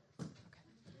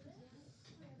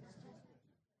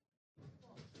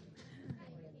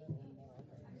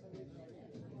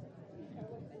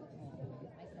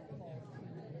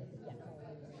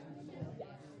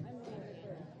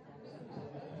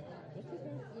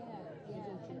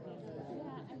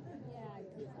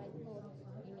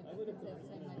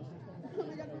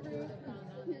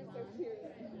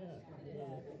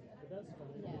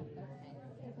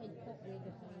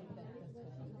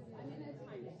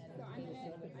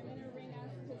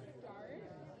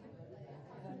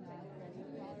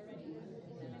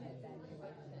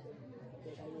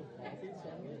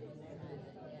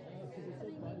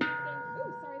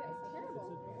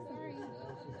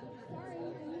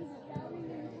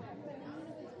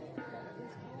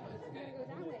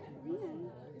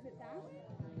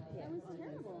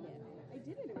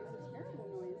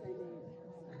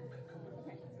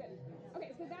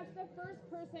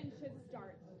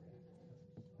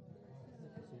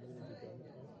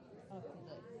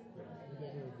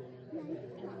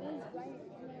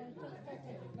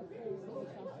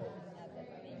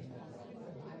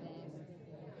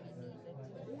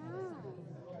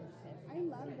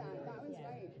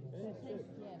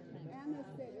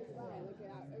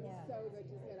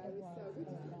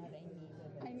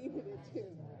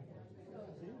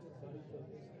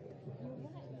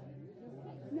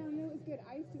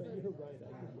 But you're right.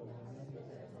 I could go on.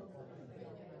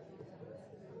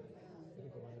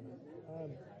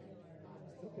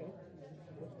 Okay.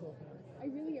 That's cool. I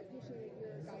really appreciate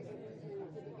your guidance at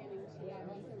the beginning too. Yeah,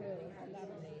 me too.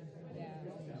 Lovely. Yeah.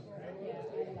 Yeah,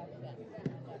 I love them.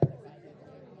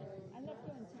 I love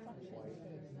the instruction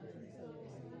too.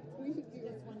 We should do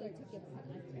Just wanted to give some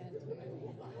turn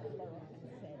to Baruch and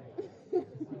say.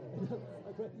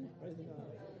 Okay.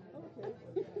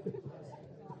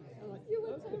 You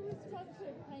were so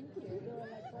responsive, thank you. You were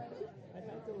like, great. I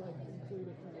had to include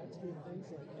a few extra things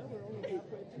we're only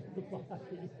halfway through the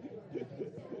body.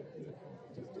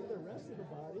 Just do the rest of the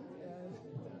body.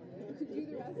 to do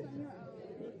the rest on your own.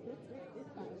 It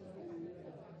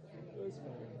was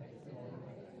fun.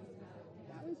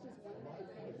 That was just one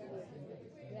thing.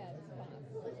 Yeah, it's fast.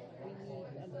 We need a little more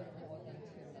than 2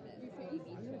 minutes. You We think?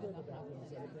 need 2.5 minutes.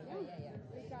 Yeah.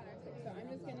 We've got our 6, so I'm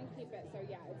just going to keep it. So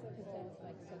yeah, it's a Because it's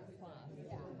like so fast.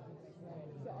 Yeah.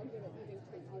 So I'll give it, you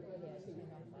think, I'll give it 2.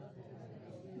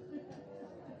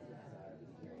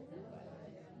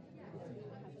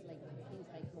 Things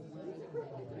like Hawaii.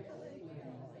 Well,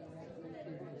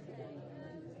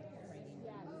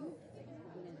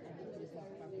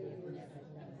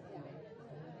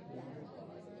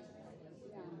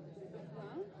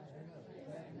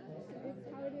 it's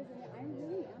how it is, and I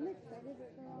really am excited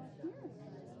that they're all here.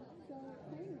 So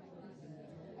excited.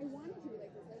 I want to do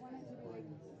like this. I want it to be like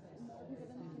more people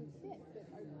than can fit that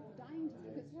are dying to do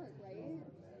this work, right?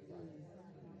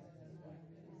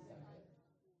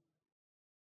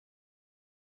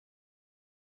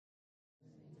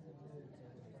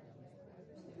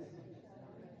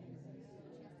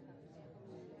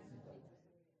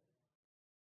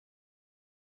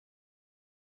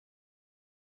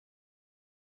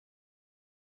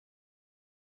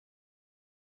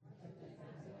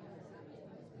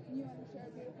 You want to share a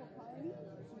beautiful quality?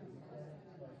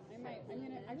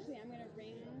 I'm gonna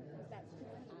ring, because that's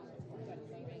 2.5. I'm gonna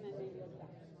ring and then maybe look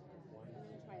back. I'm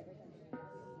gonna try it again.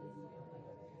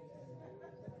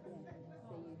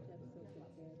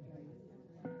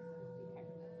 Okay.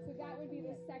 So that would be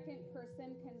the second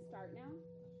person can start now.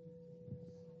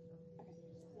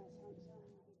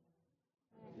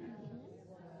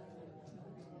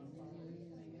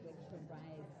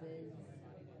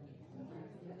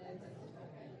 Which arises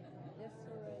most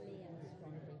viscerally and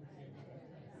strongly.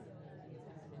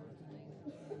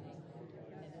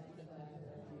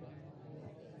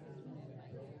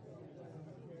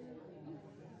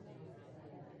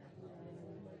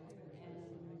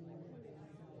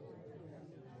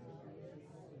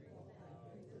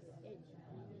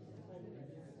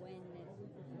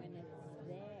 When it's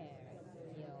there, it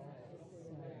feels integral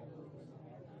to us.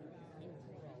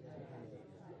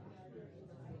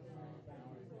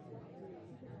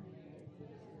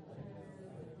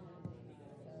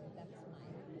 So that's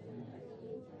mine.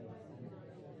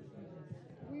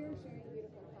 We are sharing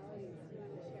beautiful qualities. Do you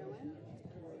want to share one?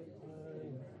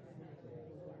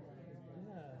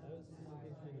 Yeah, I was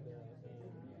thinking about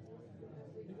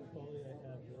the biggest quality I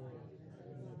have really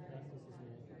in my practice is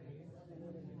now. I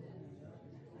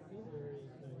feel very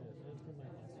kind of, and from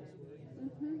my hospice work,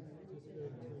 just very tuned into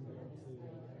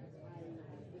kind of how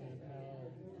whatever I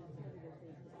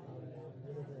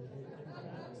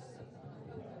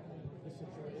do impacts the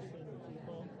situation or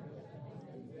people.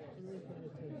 I'm really paying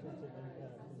attention to impact and just kind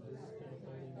of finding that from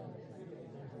my quality.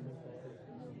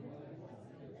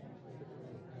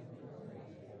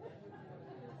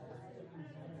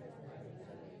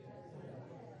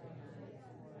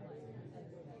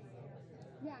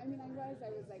 Yeah, I mean, I was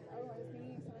like, I was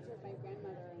thinking so much of my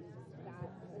grandmother and just that.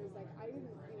 I was like, I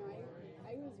didn't,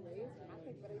 I was raised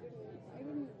Catholic, but it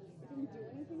didn't do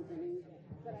anything for me.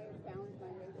 But I found my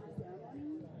way through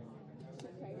ceremony to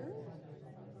prayer.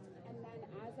 And then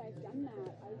as I've done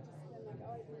that, I've just been like,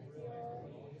 oh, I can feel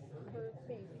her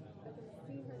faith. I can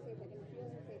see her faith. I can feel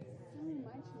her faith so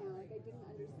much now. Like I didn't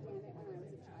understand it when I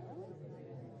was a child,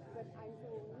 but I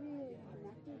feel really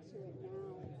connected to it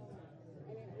now.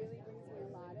 And it really brings me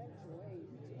a lot of joy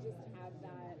to just have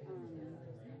that,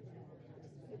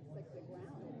 it's like the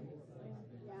ground.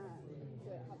 Yeah,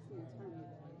 so it helps me a ton.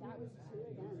 That was 2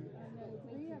 again. The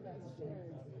 3 of us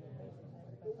shared.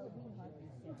 This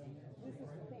is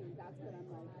the thing, that's what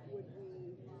I'm like, would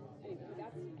we, anyway,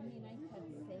 that's... I mean, I could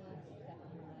say that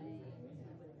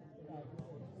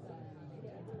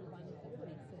one of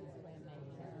the places where my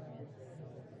parents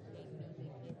gave me the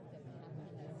gift of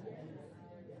happiness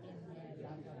was in their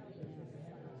love of being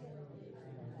outside. I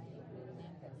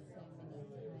remember so many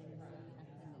times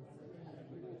of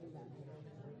happiness being outside.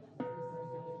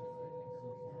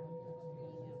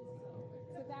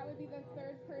 So that would be the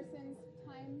third person's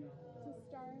time to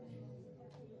start?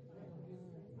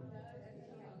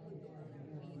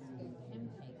 We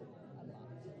used to go camping a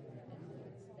lot and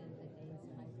would spend the days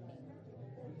hiking.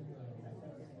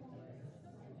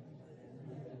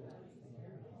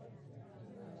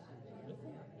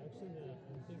 Actually,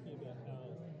 I'm thinking about how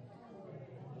I got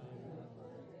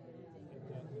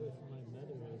really from my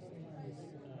mother is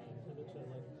how much I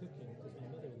love cooking, because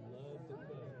my mother loved to cook,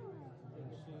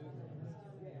 and she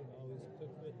would always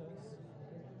cook with us.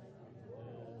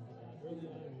 And early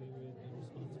on, we would be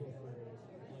responsible for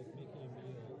like making a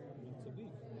meal once a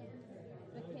week.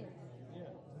 The kids. Yeah.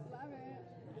 Love it.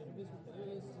 And it was just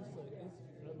like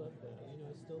I love that. You know,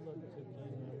 I still love cooking.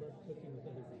 I love cooking with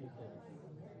other people.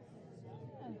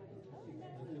 I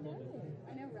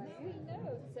know, right? We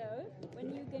know. So,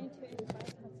 when you're going to invite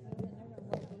us for dinner, and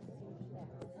we'll be sous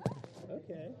chefs.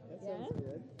 Okay, that Yeah? sounds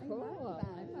good. Cool.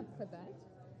 I'm up for that.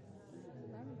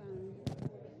 Love that.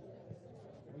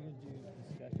 Are we gonna do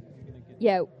discussion? You're gonna get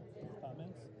Yeah.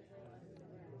 comments.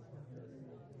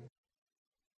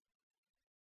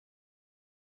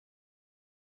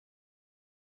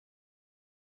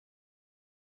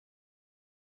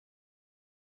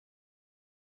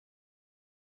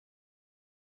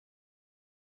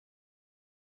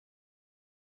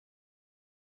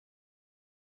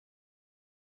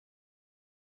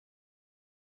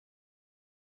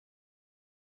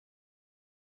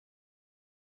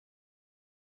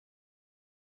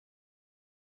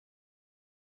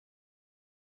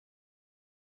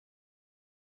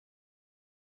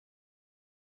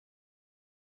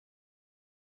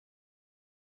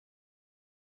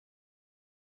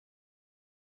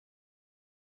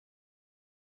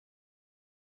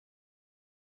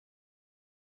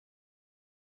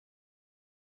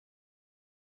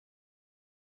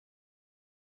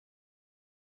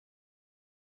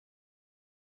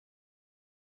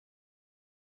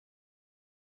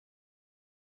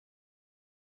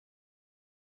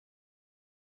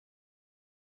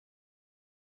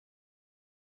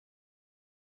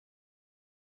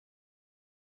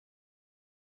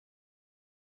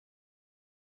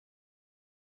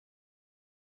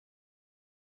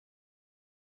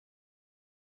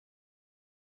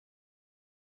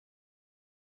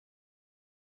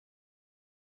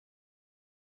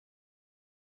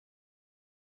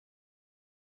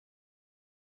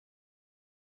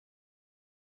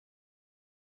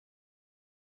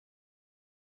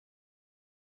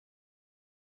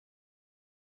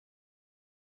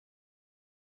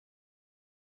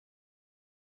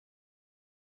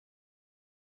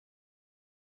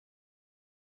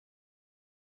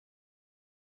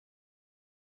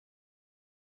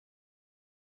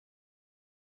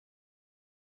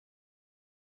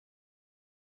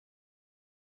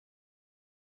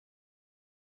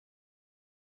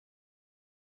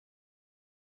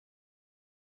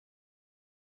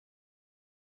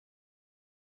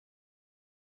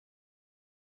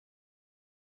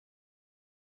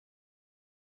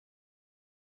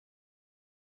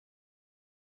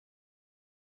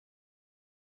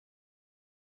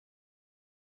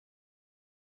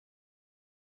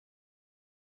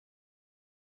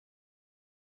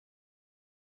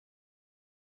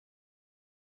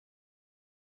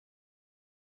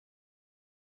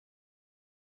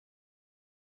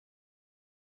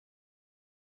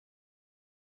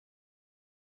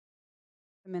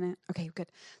 A minute. Okay,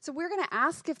 good. So we're going to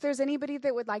ask if there's anybody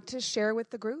that would like to share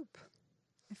with the group.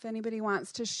 If anybody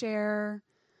wants to share,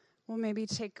 we'll maybe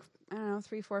take,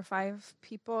 3, 4, 5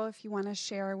 people if you want to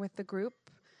share with the group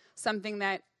something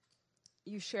that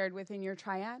you shared within your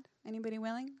triad. Anybody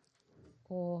willing?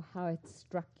 Or how it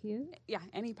struck you. Yeah,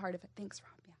 any part of it. Thanks,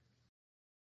 Rob.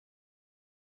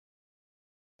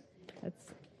 Yeah.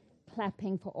 That's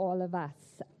clapping for all of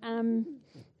us.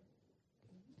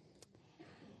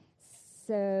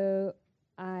 So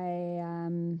I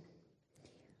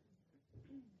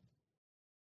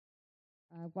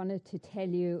wanted to tell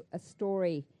you a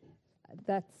story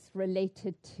that's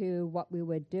related to what we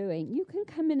were doing. You can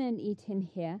come in and eat in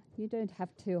here. You don't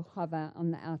have to hover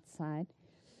on the outside.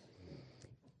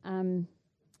 In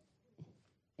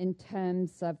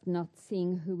terms of not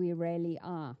seeing who we really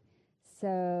are.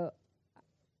 So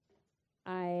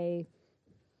I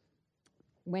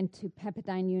went to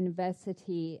Pepperdine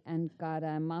University and got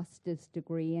a master's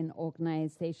degree in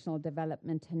organizational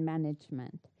development and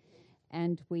management.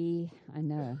 And I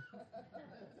know.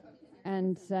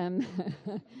 And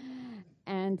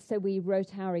and so we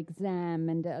wrote our exam,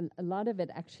 and a lot of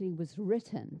it actually was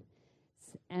written.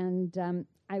 And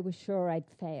I was sure I'd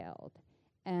failed.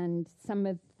 And some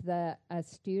of the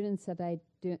students that I'd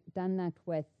done that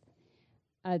with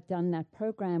I'd done that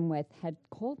program with had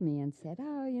called me and said,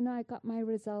 "Oh, I got my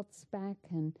results back,"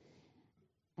 and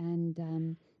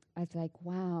I was like,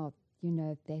 "Wow,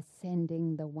 they're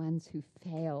sending the ones who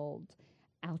failed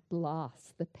out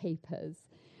last the papers."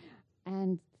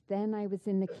 And then I was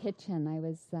in the kitchen. I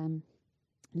was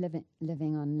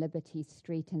living on Liberty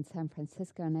Street in San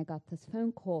Francisco, and I got this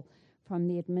phone call from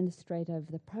the administrator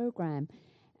of the program,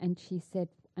 and she said,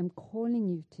 "I'm calling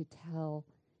you to tell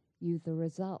you the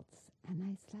results." And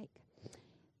I was like,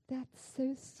 "That's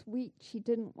so sweet. She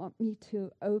didn't want me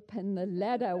to open the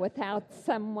letter without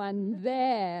someone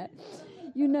there."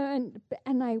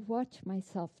 And I watched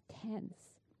myself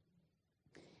tense.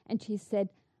 And she said,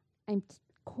 "I'm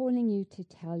calling you to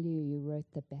tell you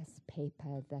wrote the best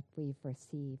paper that we've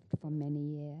received for many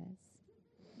years.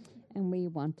 And we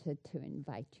wanted to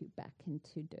invite you back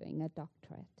into doing a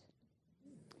doctorate."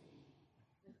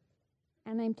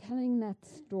 And I'm telling that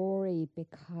story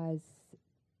because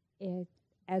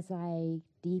as I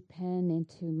deepen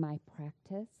into my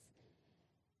practice,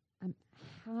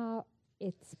 how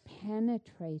it's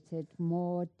penetrated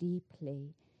more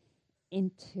deeply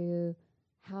into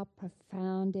how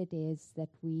profound it is that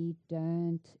we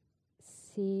don't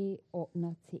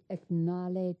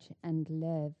acknowledge and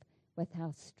live with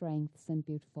our strengths and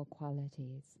beautiful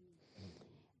qualities.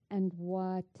 And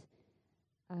what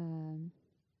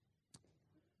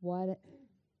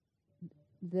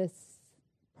this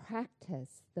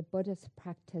practice, the Buddhist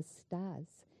practice,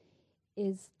 does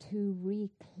is to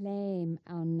reclaim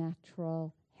our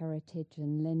natural heritage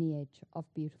and lineage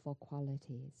of beautiful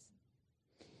qualities.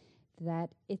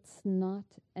 That it's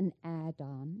not an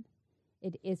add-on.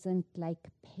 It isn't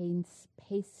like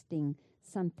pasting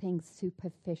something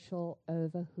superficial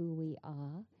over who we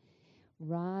are.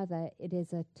 Rather, it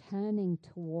is a turning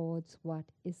towards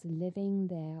what is living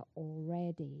there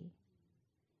already.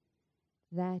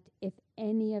 That if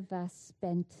any of us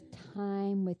spent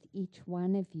time with each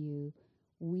one of you,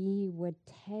 we would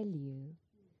tell you,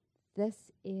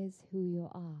 this is who you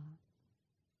are.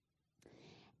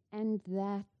 And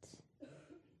that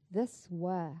this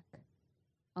work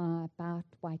about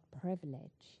white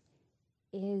privilege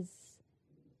is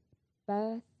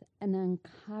both an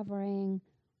uncovering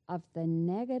of the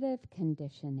negative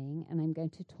conditioning, and I'm going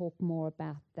to talk more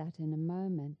about that in a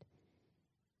moment,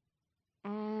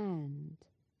 and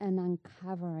an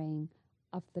uncovering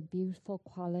of the beautiful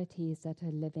qualities that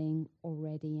are living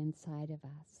already inside of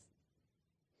us.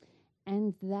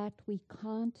 And that we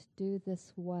can't do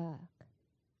this work.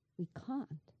 We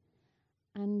can't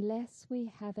unless we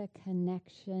have a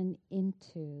connection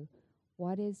into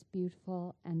what is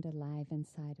beautiful and alive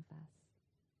inside of us.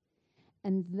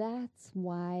 And that's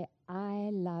why I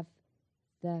love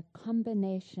the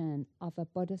combination of a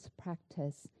Buddhist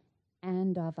practice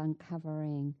and of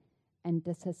uncovering and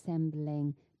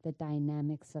disassembling the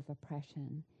dynamics of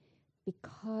oppression.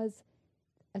 Because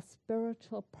a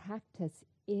spiritual practice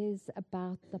is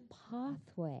about the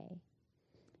pathway,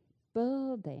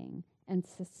 building and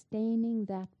sustaining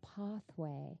that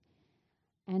pathway,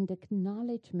 and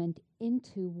acknowledgement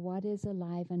into what is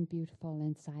alive and beautiful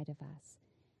inside of us.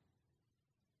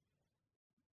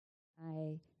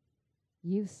 I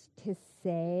used to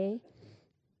say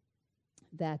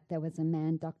that there was a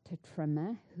man, Dr.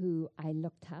 Trimmer, who I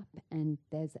looked up, and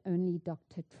there's only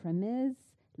Dr. Trimmer's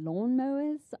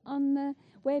lawnmowers on the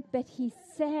web, but he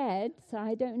said, so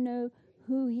I don't know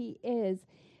who he is,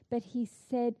 but he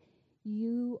said,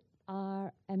 "You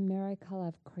are a miracle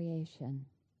of creation.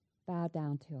 Bow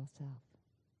down to yourself."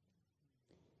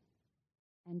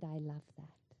 And I love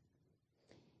that,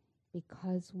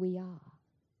 because we are,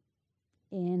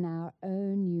 in our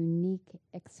own unique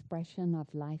expression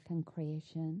of life and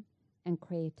creation and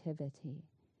creativity,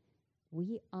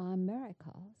 we are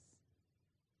miracles.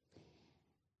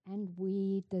 And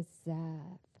we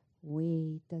deserve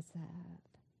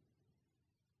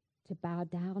to bow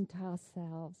down to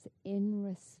ourselves in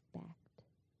respect,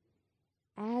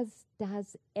 as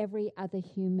does every other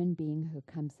human being who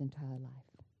comes into our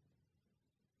life.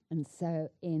 And so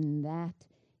in that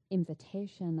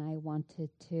invitation, I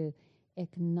wanted to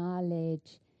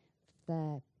acknowledge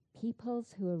the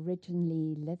peoples who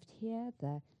originally lived here,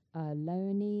 the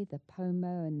Ohlone, the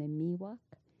Pomo, and the Miwok.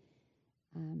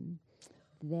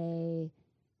 They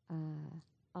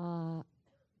are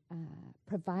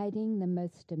providing the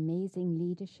most amazing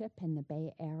leadership in the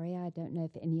Bay Area. I don't know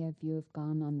if any of you have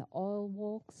gone on the oil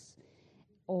walks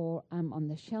or on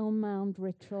the Shell Mound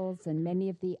rituals and many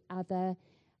of the other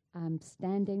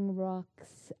Standing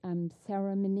Rocks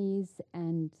ceremonies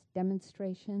and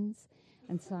demonstrations.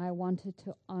 And so I wanted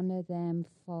to honor them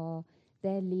for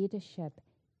their leadership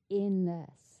in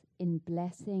this, in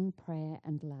blessing, prayer,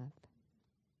 and love.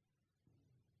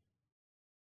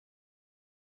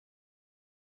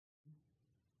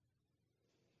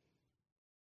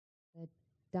 The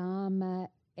Dharma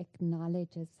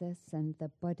acknowledges this, and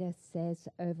the Buddha says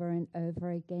over and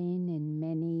over again in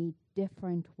many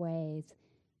different ways,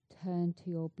 turn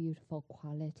to your beautiful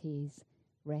qualities,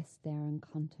 rest there and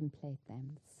contemplate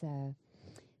them. So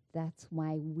that's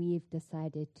why we've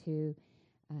decided to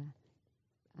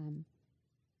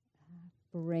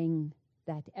bring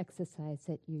that exercise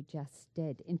that you just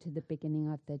did into the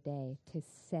beginning of the day, to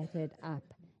set it up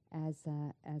as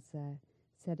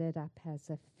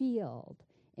a field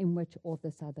in which all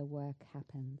this other work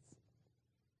happens.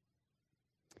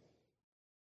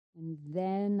 And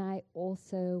then I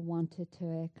also wanted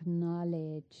to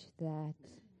acknowledge that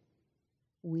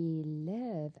we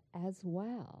live as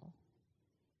well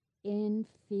in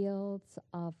fields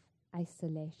of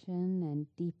isolation and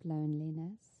deep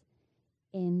loneliness,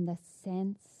 in the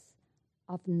sense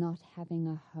of not having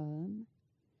a home.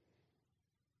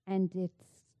 And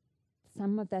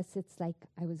some of us, it's like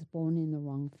I was born in the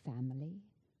wrong family,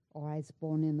 or I was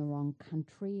born in the wrong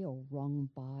country or wrong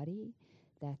body.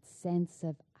 That sense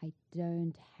of I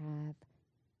don't have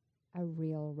a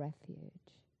real refuge.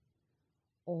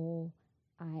 Or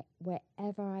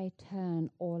wherever I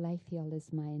turn, all I feel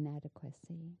is my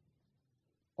inadequacy,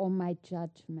 or my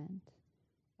judgment,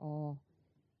 or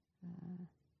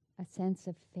a sense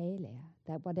of failure,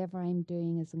 that whatever I'm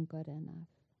doing isn't good enough.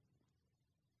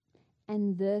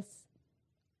 And this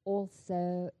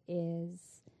also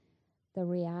is the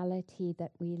reality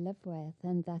that we live with,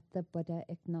 and that the Buddha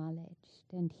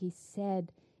acknowledged. And he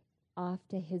said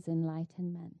after his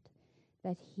enlightenment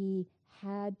that he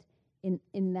had in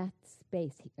that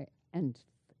space and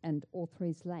all through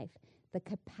his life the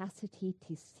capacity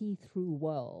to see through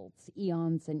worlds,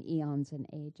 eons and eons and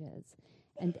ages.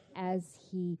 And as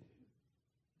he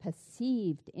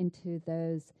perceived into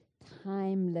those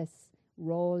timeless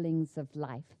rollings of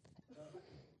life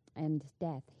and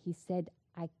death, he said,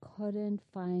 I couldn't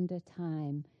find a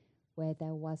time where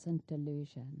there wasn't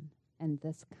delusion and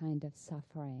this kind of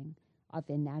suffering, of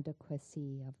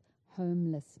inadequacy, of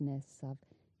homelessness, of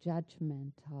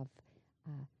judgment, of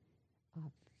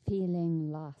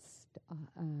feeling lost.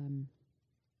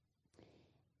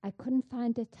 I couldn't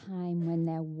find a time when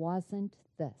there wasn't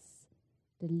this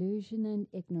delusion and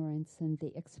ignorance and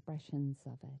the expressions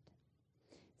of it.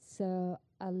 So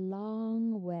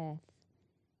along with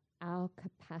our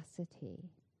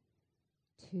capacity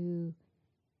to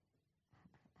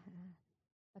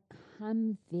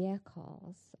become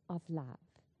vehicles of love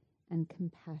and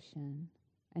compassion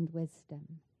and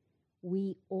wisdom,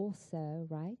 we also,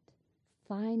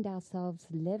 find ourselves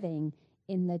living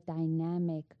in the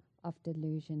dynamic of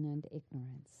delusion and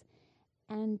ignorance.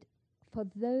 And for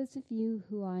those of you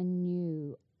who are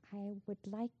new, I would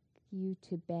like you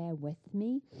to bear with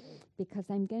me, because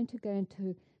I'm going to go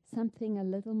into something a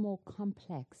little more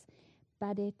complex,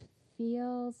 but it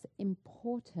feels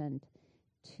important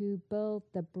to build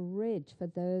the bridge for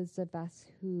those of us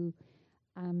who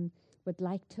would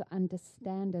like to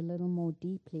understand a little more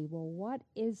deeply, well, what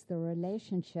is the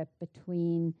relationship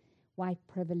between white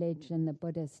privilege and the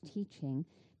Buddha's teaching?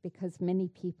 Because many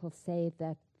people say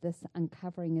that this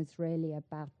uncovering is really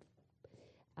about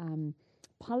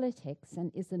politics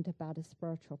and isn't about a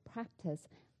spiritual practice.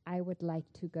 I would like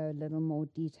to go a little more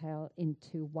detail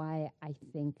into why I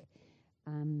think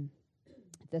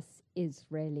this is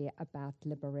really about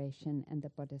liberation and the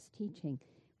Buddha's teaching,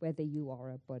 whether you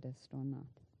are a Buddhist or not.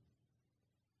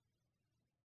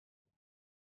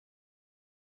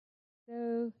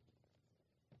 So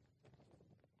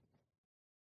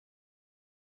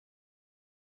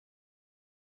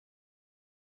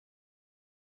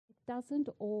it doesn't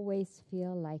always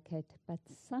feel like it, but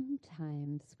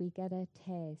sometimes we get a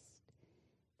taste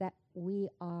that we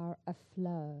are a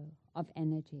flow of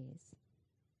energies.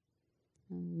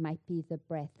 Might be the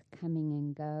breath coming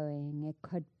and going. It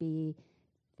could be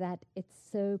that it's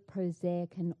so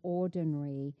prosaic and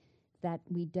ordinary that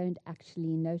we don't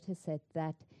actually notice it,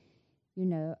 that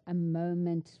a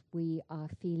moment we are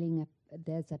feeling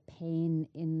there's a pain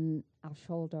in our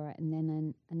shoulder, and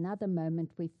then another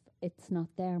moment it's not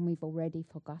there and we've already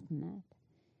forgotten it.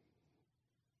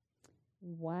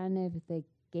 One of the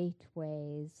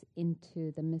gateways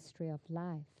into the mystery of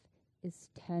life is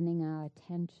turning our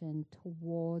attention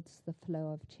towards the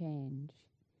flow of change.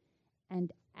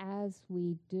 And as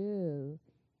we do,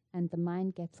 and the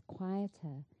mind gets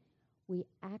quieter, we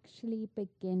actually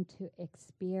begin to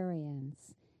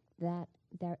experience that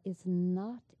there is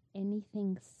not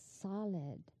anything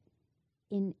solid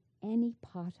in any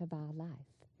part of our life,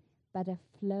 but a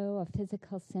flow of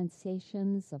physical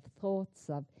sensations, of thoughts,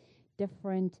 of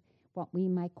different, what we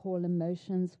might call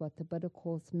emotions, what the Buddha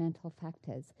calls mental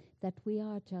factors, that we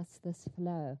are just this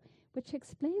flow, which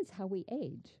explains how we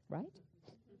age, right?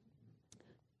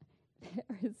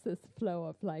 There is this flow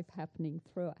of life happening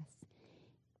through us.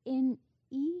 In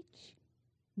each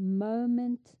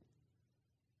moment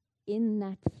in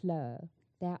that flow,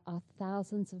 there are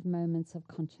thousands of moments of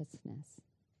consciousness.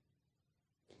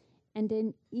 And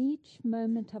in each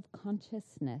moment of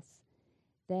consciousness,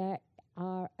 there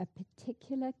are a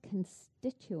particular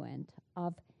constituent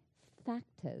of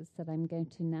factors that I'm going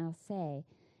to now say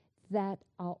that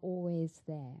are always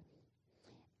there.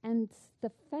 And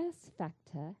the first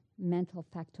factor, mental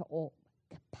factor or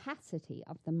capacity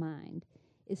of the mind,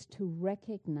 is to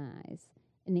recognize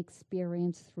an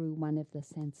experience through one of the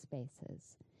sense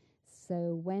spaces.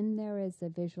 So when there is a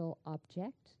visual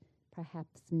object,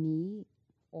 perhaps me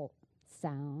or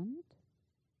sound,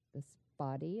 this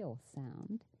body or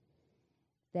sound,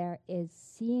 there is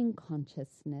seeing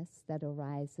consciousness that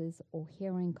arises or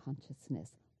hearing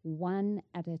consciousness, one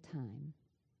at a time.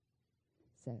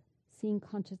 So seeing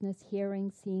consciousness,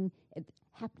 hearing, seeing, it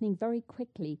happening very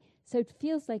quickly. So it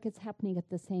feels like it's happening at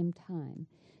the same time.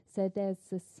 So there's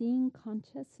the seeing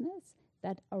consciousness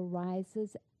that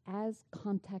arises as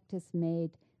contact is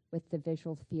made with the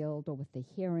visual field or with the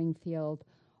hearing field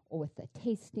or with the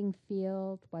tasting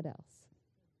field. What else?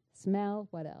 Smell.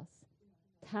 What else?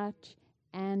 Touch.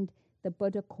 And the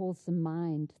Buddha calls the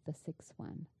mind the sixth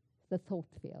one, the thought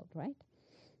field, right?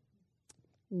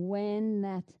 When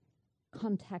that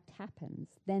contact happens,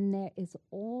 then there is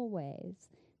always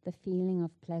the feeling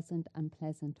of pleasant,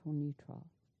 unpleasant, or neutral.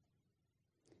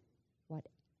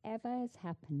 Whatever is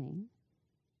happening,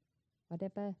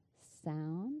 whatever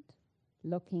sound,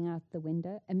 looking out the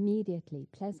window, immediately,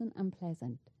 pleasant,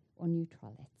 unpleasant, or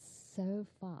neutral. It's so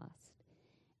fast.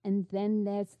 And then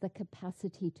there's the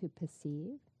capacity to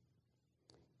perceive.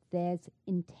 There's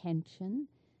intention.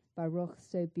 Baruch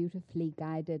so beautifully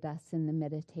guided us in the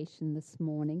meditation this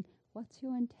morning. What's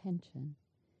your intention?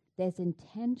 There's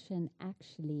intention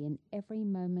actually in every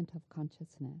moment of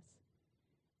consciousness.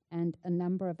 And a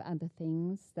number of other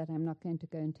things that I'm not going to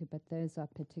go into, but those are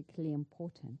particularly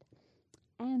important.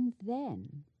 And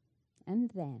then,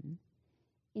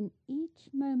 in each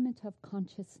moment of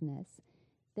consciousness,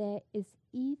 there is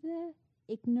either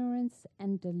ignorance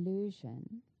and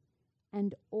delusion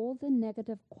and all the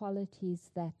negative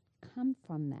qualities that come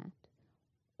from that,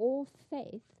 or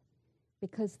faith,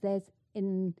 because there's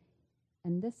and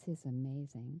this is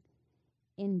amazing,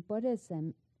 in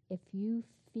Buddhism, if you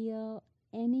feel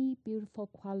any beautiful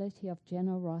quality of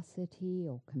generosity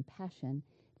or compassion,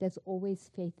 there's always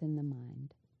faith in the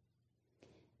mind.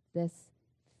 This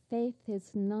faith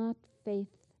is not faith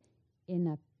in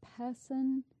a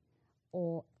person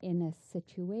or in a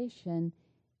situation.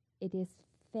 It is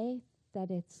faith that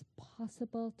it's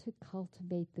possible to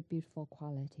cultivate the beautiful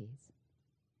qualities.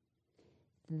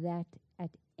 That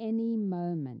at any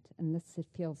moment, and this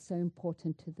feels so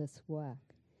important to this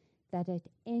work, that at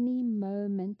any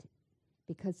moment,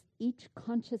 because each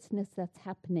consciousness that's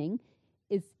happening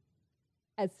is,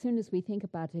 as soon as we think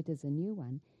about it, is a new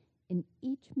one. In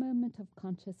each moment of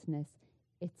consciousness,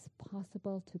 it's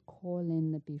possible to call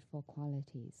in the beautiful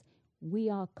qualities. We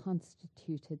are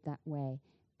constituted that way.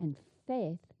 And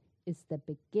faith is the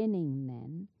beginning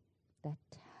then, the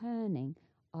turning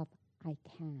of I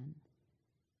can.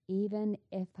 Even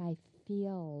if I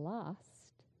feel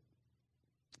lost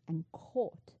and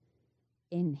caught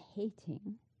in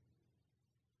hating,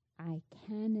 I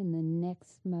can in the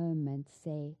next moment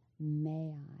say,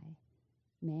 may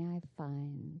I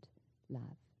find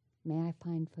love. May I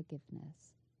find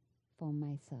forgiveness for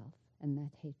myself and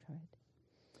that hatred.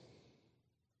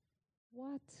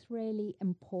 What's really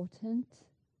important,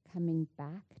 coming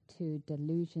back to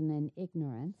delusion and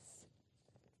ignorance,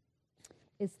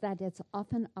 is that it's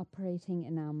often operating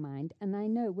in our mind. And I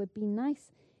know it would be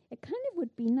nice, it kind of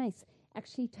would be nice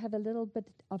actually to have a little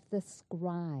bit of the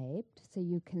scribed so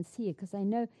you can see it, because I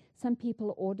know some people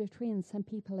are auditory and some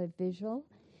people are visual.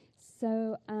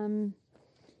 So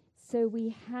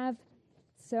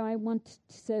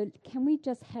can we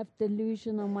just have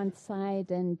delusion on one side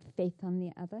and faith on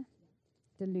the other?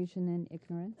 Delusion and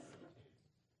ignorance.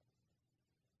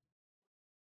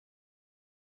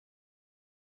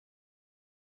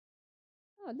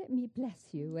 Oh, let me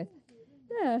bless you with.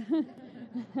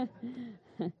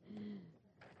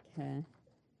 Okay.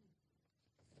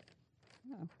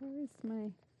 Oh, where is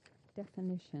my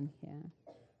definition here?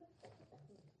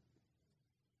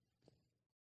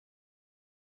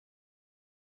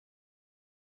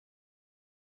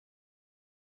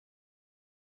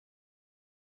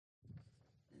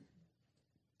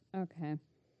 Okay.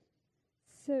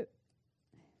 So,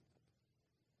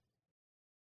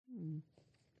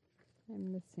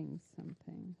 I'm missing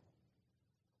something.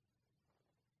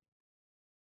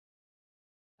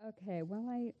 Okay, well,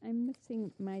 I'm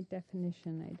missing my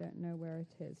definition. I don't know where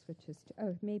it is, which is,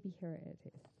 maybe here it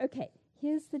is. Okay,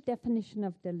 here's the definition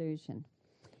of delusion.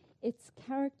 Its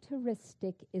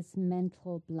characteristic is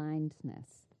mental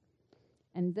blindness.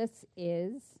 And this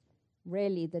is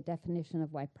really the definition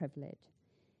of white privilege.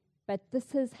 But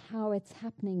this is how it's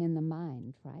happening in the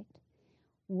mind, right?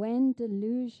 When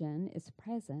delusion is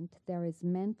present, there is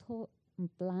mental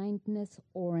blindness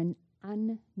or an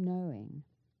unknowing.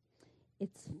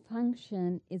 Its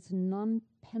function is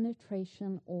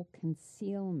non-penetration or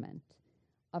concealment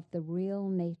of the real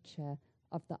nature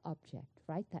of the object,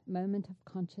 right? That moment of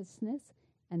consciousness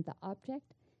and the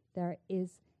object, there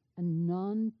is a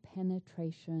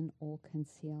non-penetration or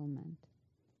concealment.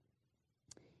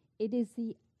 It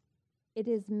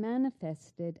is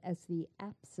manifested as the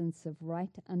absence of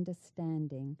right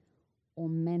understanding or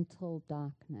mental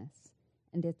darkness,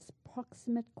 and its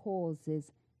proximate cause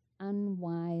is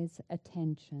unwise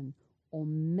attention or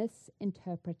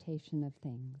misinterpretation of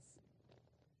things.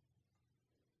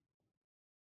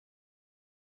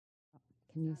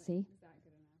 Can you see? Is that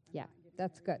good enough? Yeah,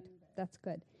 that's good. That's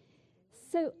good.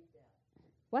 So,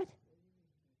 what?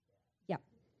 Yeah.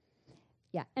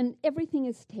 Yeah, and everything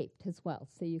is taped as well,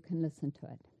 so you can listen to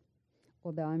it.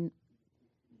 Although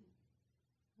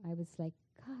I was like,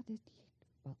 God,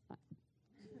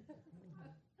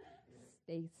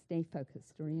 stay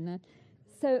focused, Arinna.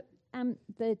 So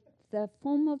the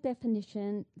formal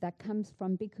definition that comes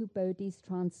from Bhikkhu Bodhi's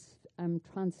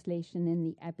translation in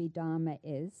the Abhidharma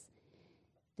is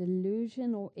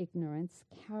delusion or ignorance,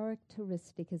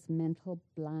 characteristic is mental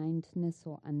blindness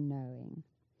or unknowing.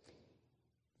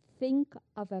 Think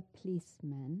of a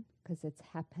policeman, because it's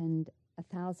happened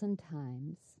 1,000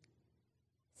 times,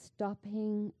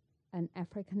 stopping an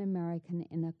African American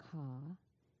in a car.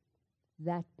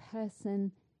 That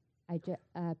person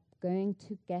going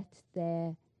to get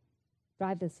their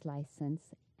driver's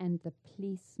license, and the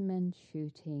policeman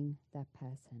shooting that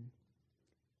person.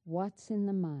 What's in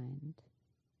the mind?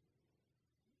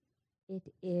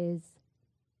 It is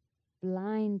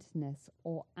blindness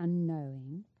or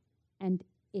unknowing, and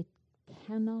it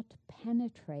cannot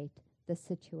penetrate the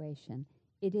situation.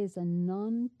 It is a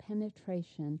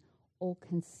non-penetration or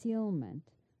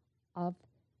concealment of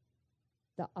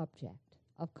the object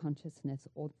of consciousness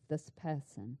or this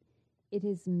person. It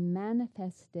is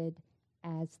manifested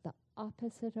as the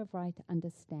opposite of right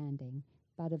understanding,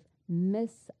 but of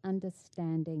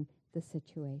misunderstanding the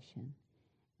situation.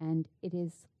 And it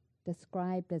is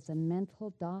described as a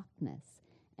mental darkness,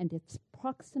 and its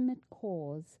proximate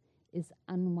cause is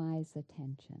unwise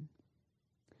attention.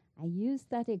 I use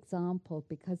that example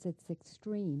because it's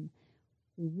extreme.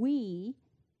 We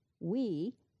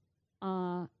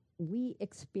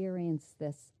experience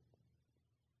this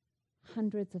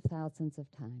hundreds of thousands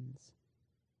of times,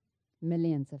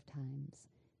 millions of times,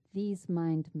 these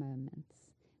mind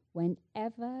moments.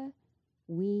 Whenever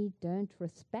we don't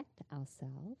respect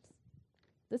ourselves,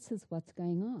 this is what's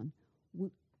going on.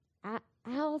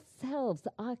 Ourselves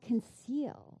are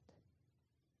concealed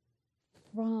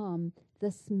from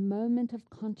this moment of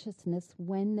consciousness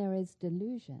when there is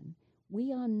delusion.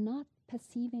 We are not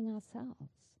perceiving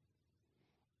ourselves.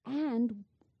 And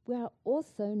we're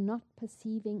also not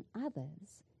perceiving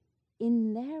others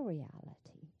in their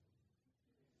reality.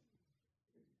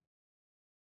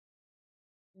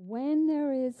 When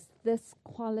there is this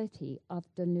quality of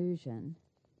delusion,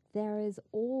 there is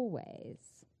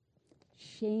always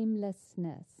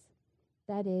shamelessness.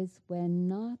 That is, we're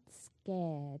not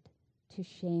scared to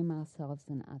shame ourselves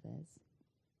and others.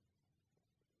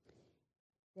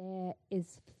 There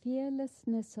is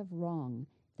fearlessness of wrong.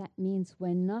 That means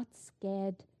we're not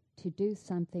scared to do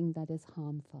something that is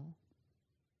harmful.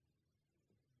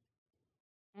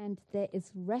 And there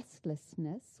is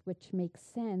restlessness, which makes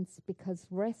sense because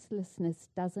restlessness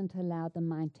doesn't allow the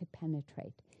mind to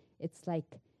penetrate. It's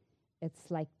like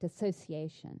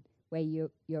dissociation, where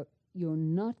you're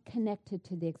not connected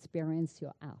to the experience,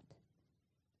 you're out.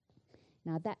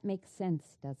 Now that makes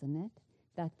sense, doesn't it?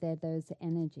 That they're those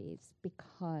energies,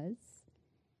 because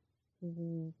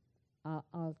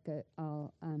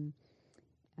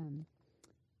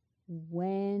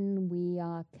when we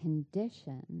are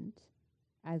conditioned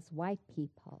as white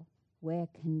people, we're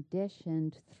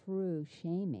conditioned through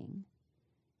shaming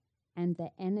and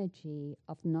the energy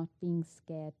of not being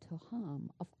scared to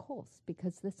harm, of course,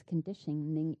 because this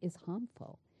conditioning is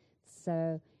harmful.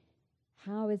 So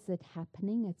how is it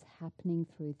happening? It's happening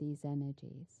through these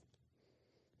energies.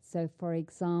 So, for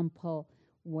example,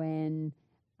 when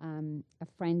a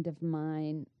friend of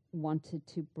mine wanted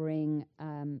to bring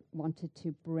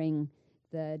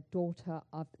the daughter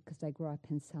of, because I grew up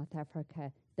in South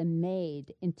Africa, the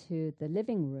maid into the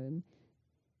living room,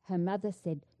 her mother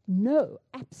said, "No,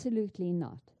 absolutely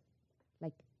not."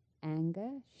 Like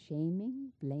anger,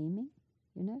 shaming, blaming,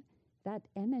 that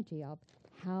energy of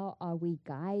how are we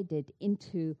guided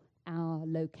into our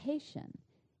location.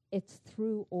 It's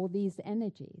through all these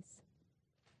energies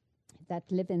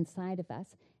that live inside of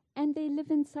us, and they live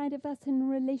inside of us in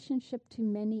relationship to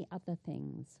many other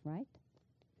things, right?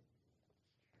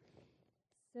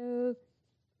 So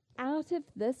out of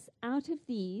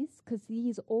these, because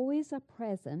these always are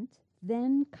present,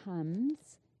 then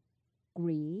comes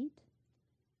greed,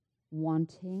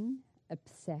 wanting,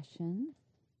 obsession,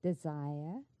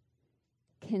 desire,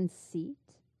 conceit,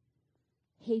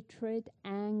 hatred,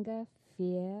 anger,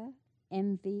 fear,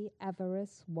 envy,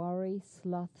 avarice, worry,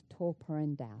 sloth, torpor,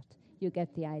 and doubt. You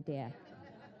get the idea.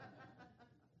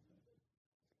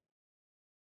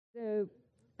 So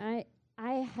I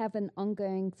have an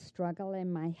ongoing struggle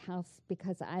in my house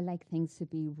because I like things to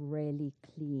be really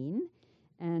clean,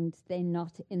 and they're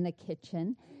not in the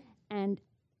kitchen. And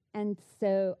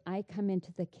so I come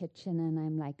into the kitchen and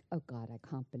I'm like, oh God, I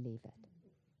can't believe it.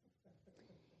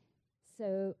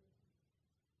 So,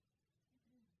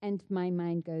 and my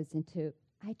mind goes into,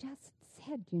 I just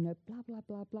said, blah, blah,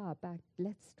 blah, blah, but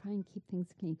let's try and keep things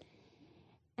clean.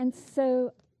 And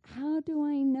so how do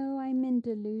I know I'm in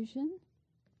delusion?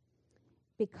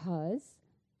 Because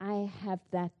I have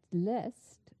that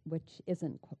list, which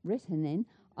isn't written in,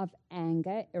 of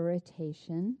anger,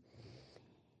 irritation.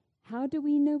 How do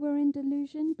we know we're in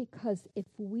delusion? Because if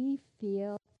we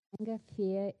feel anger,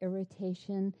 fear,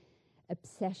 irritation,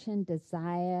 obsession,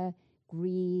 desire,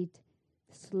 greed,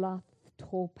 sloth,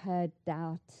 torpor,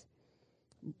 doubt,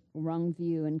 wrong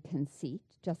view, and conceit,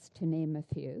 just to name a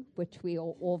few, which we are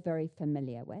all very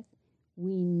familiar with,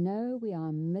 we know we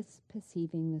are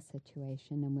misperceiving the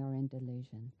situation and we're in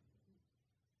delusion.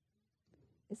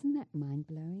 Isn't that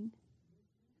mind-blowing?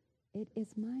 It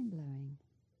is mind-blowing.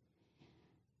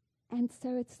 And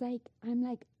so it's like, I'm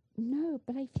like, no,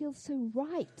 but I feel so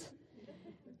right.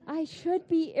 I should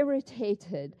be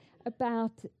irritated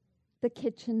about the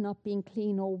kitchen not being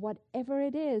clean or whatever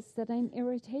it is that I'm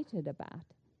irritated about.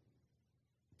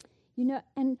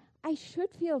 And I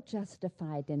should feel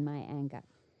justified in my anger.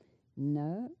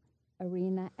 No,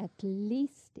 Arinna, at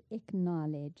least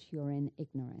acknowledge you're in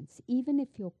ignorance. Even if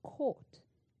you're caught,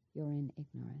 you're in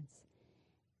ignorance.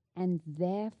 And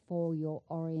therefore your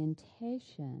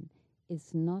orientation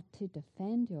is not to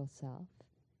defend yourself,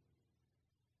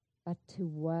 but to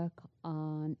work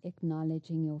on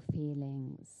acknowledging your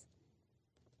feelings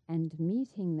and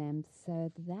meeting them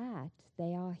so that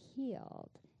they are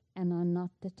healed and are not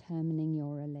determining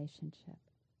your relationship.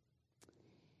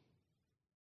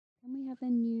 Can we have a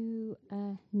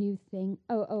new thing?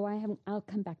 I'll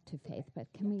come back to faith, but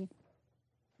can we?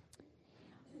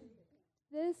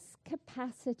 This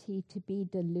capacity to be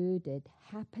deluded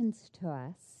happens to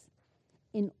us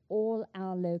in all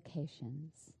our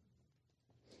locations.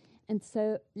 And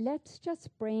so let's just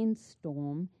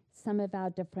brainstorm some of our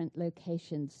different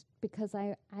locations, because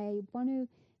I want to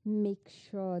make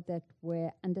sure that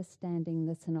we're understanding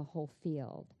this in a whole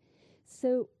field.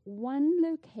 So one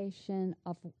location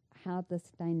of how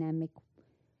this dynamic,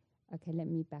 okay, let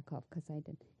me back off because I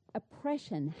did.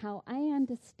 Oppression, how I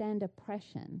understand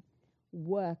oppression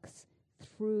works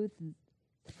through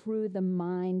the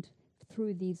mind,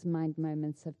 through these mind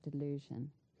moments of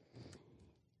delusion.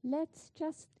 Let's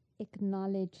just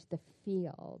acknowledge the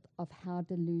field of how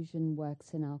delusion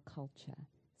works in our culture.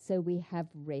 So we have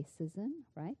racism,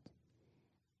 right?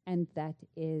 And that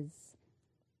is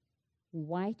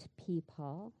white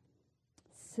people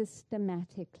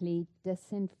systematically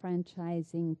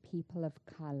disenfranchising people of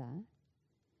color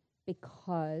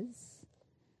because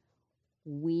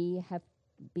we,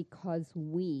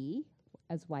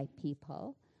 as white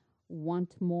people,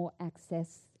 want more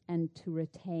access and to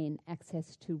retain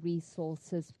access to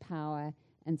resources, power,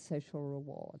 and social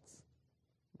rewards,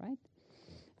 right?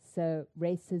 So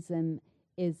racism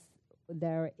is,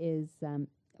 there is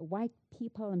white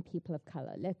people and people of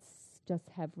color. Let's just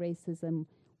have racism,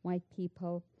 white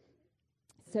people.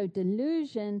 So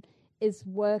delusion is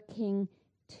working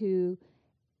to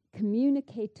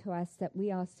communicate to us that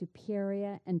we are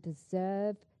superior and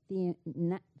deserve the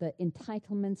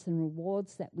entitlements and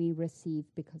rewards that we receive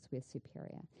because we're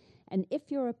superior. And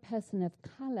if you're a person of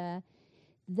color,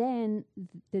 then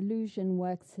delusion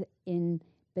works in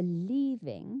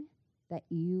believing that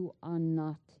you are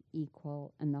not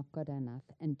equal and not good enough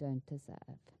and don't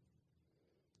deserve.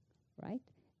 Right?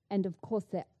 And of course,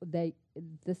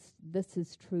 this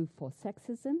is true for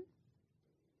sexism.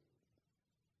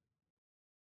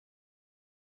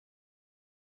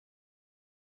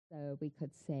 So we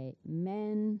could say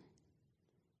men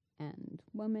and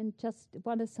women. Just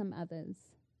what are some others?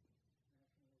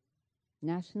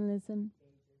 Nationalism,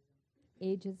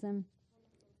 ageism,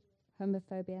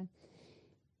 homophobia.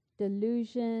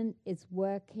 Delusion is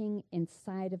working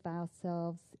inside of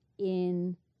ourselves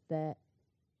in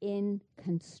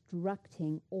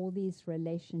constructing all these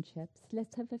relationships.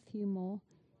 Let's have a few more.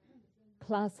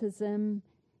 Classism,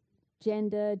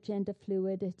 gender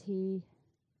fluidity,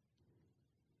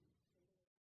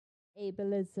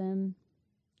 ableism,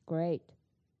 great.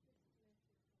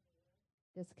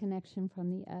 Disconnection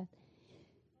from the earth.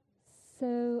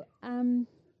 So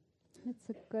it's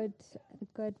a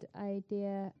good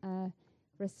idea.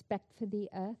 Respect for the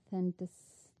earth and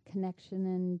disconnection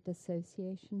and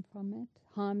dissociation from it,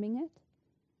 harming it.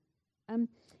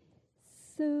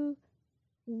 So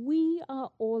we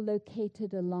are all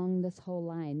located along this whole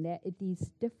line. There are these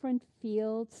different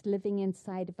fields living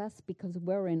inside of us because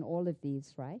we're in all of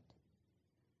these, right?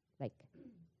 Like,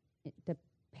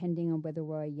 depending on whether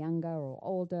we're younger or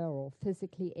older or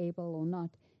physically able or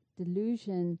not,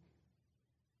 delusion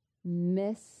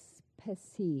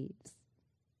misperceives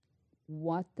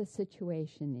what the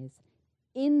situation is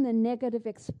in the negative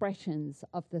expressions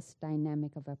of this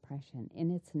dynamic of oppression,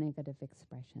 in its negative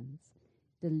expressions.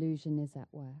 Delusion is at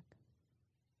work.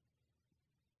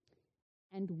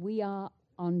 And we are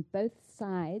on both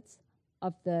sides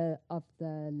of the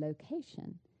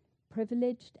location,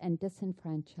 privileged and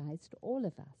disenfranchised, all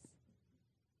of us.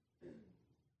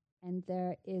 And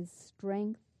there is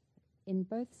strength in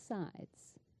both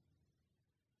sides.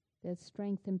 There's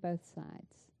strength in both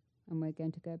sides. And we're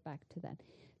going to go back to that.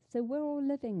 So we're all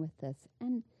living with this.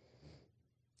 And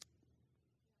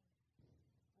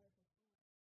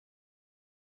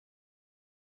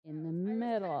in the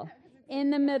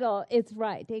middle, it's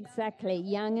right, exactly.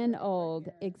 Young and old,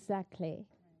 exactly.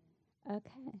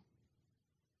 Okay.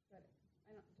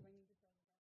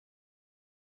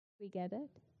 We get it?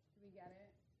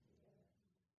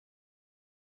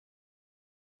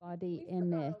 Body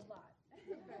image.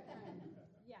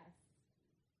 Yes.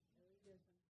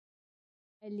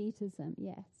 Elitism,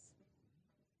 yes.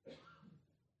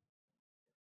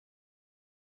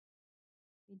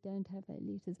 We don't have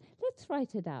elitism. Let's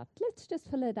write it out. Let's just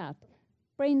fill it out.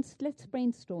 Let's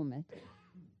brainstorm it.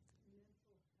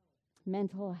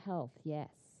 Mental health,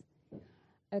 yes.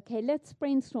 Okay, let's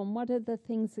brainstorm. What are the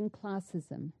things in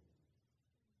classism?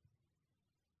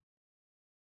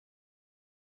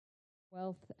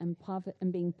 Wealth and poverty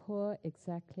and being poor,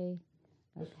 exactly.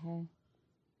 Okay.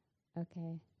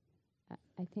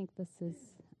 I think this is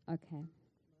okay.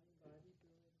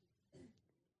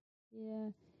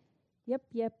 Yeah.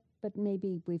 Yep. But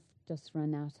maybe we've just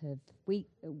run out of.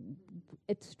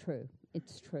 It's true.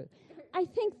 I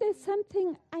think there's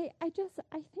something. I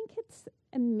think it's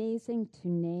amazing to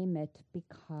name it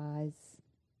because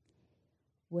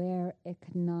we're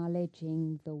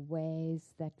acknowledging the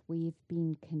ways that we've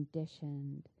been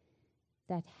conditioned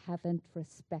that haven't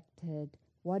respected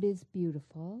what is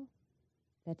beautiful,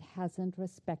 that hasn't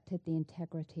respected the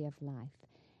integrity of life.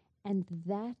 And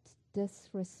that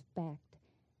disrespect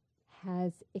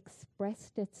has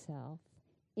expressed itself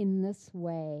in this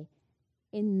way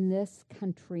in this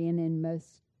country and in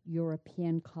most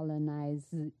European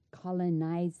colonizing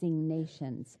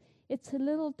nations. It's a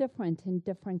little different in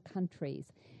different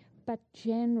countries, but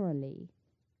generally,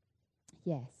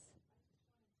 yes.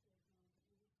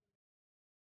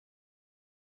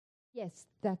 Yes,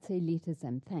 that's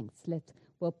elitism. Thanks.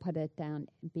 We'll put it down,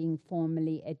 being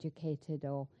formally educated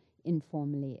or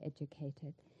informally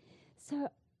educated. So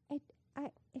it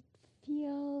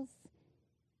feels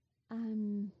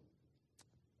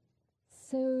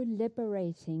so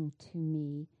liberating to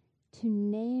me to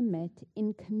name it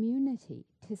in community,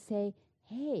 to say,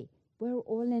 hey, we're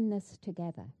all in this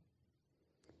together.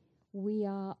 We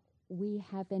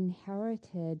have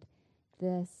inherited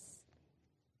this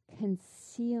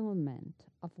concealment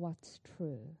of what's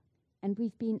true, and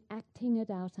we've been acting it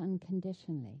out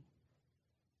unconditionally,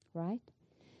 right?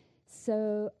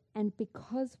 So, and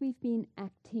because we've been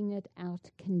acting it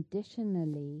out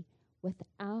conditionally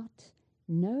without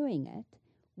knowing it,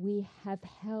 we have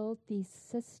held these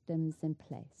systems in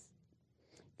place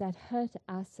that hurt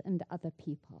us and other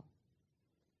people.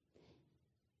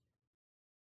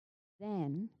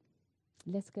 Then,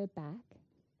 let's go back.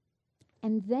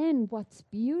 And then what's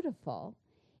beautiful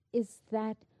is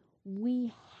that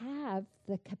we have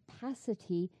the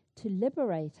capacity to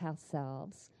liberate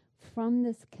ourselves from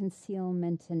this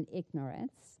concealment and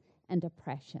ignorance and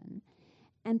oppression.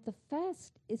 And the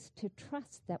first is to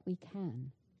trust that we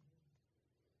can.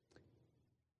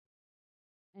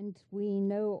 And we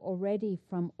know already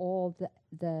from all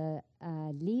the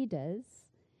leaders,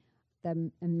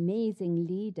 the amazing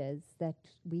leaders that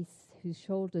whose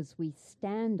shoulders we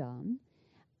stand on,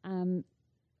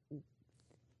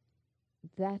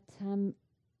 that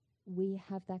we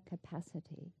have that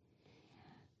capacity.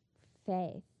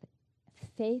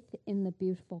 Faith in the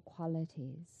beautiful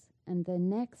qualities. And the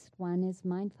next one is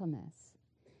mindfulness.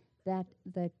 That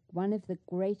one of the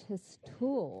greatest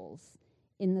tools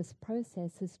in this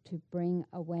process is to bring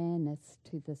awareness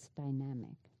to this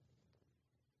dynamic.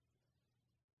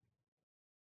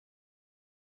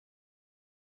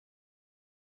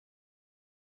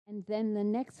 And then the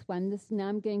next one, now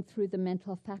I'm going through the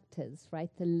mental factors, right?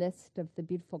 The list of the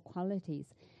beautiful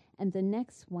qualities. And the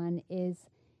next one is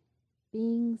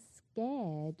being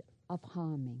scared of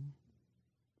harming.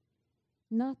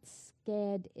 Not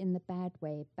scared in the bad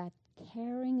way, but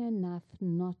caring enough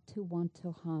not to want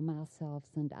to harm ourselves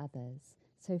and others.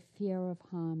 So fear of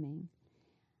harming.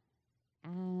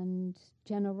 And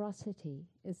generosity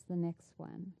is the next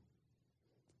one.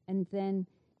 And then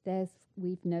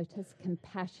we've noticed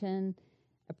compassion,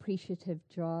 appreciative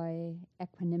joy,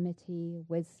 equanimity,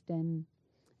 wisdom,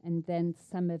 and then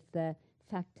some of the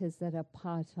factors that are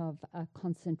part of a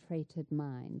concentrated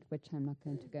mind, which I'm not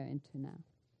going to go into now.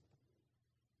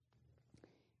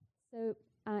 So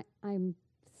I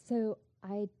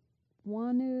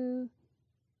want to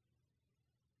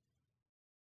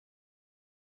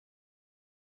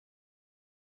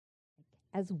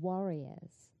as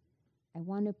warriors, I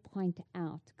want to point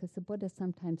out, because the Buddha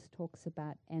sometimes talks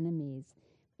about enemies,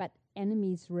 but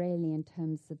enemies really in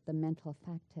terms of the mental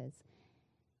factors.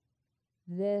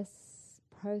 This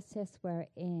process we're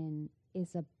in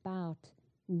is about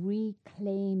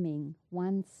reclaiming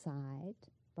one side,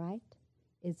 right?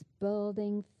 Is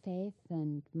building faith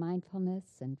and mindfulness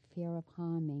and fear of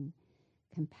harming,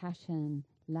 compassion,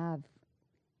 love,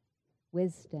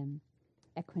 wisdom,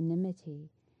 equanimity,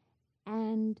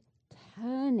 and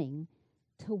turning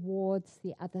towards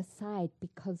the other side,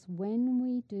 because when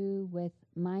we do with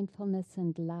mindfulness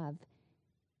and love,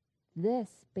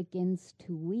 this begins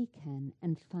to weaken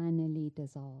and finally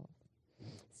dissolve.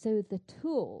 So the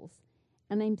tools,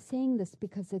 and I'm saying this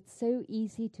because it's so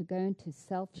easy to go into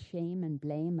self-shame and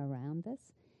blame around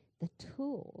this, the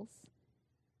tools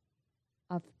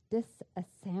of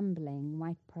disassembling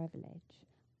white privilege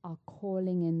are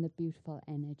calling in the beautiful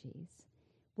energies,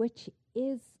 which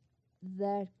is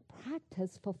the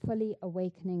practice for fully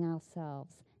awakening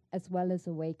ourselves as well as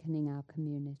awakening our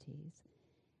communities.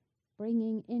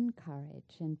 Bringing in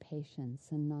courage and patience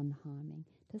and non-harming.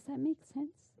 Does that make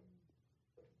sense?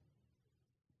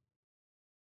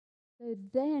 So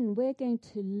then we're going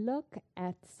to look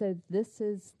at, so this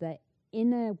is the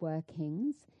inner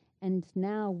workings, and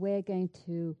now we're going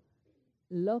to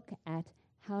look at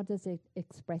how does it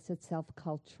express itself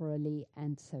culturally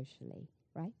and socially,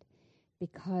 right?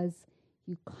 Because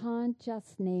you can't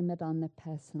just name it on the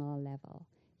personal level.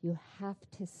 You have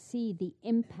to see the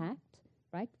impact,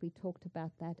 right? We talked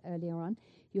about that earlier on.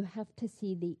 You have to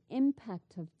see the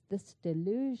impact of this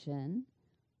delusion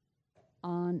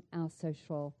on our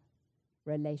social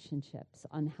relationships,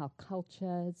 on how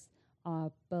cultures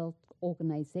are built,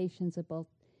 organizations are built,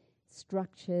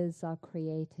 structures are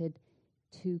created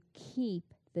to keep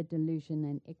the delusion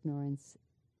and ignorance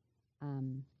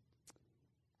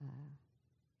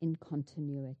in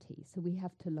continuity. So we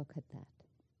have to look at that.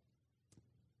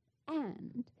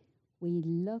 And we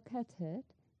look at it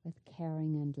with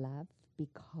caring and love,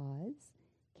 because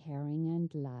caring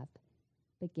and love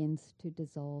begins to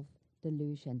dissolve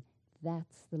delusion.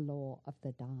 That's the law of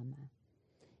the Dharma.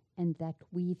 And that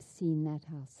we've seen that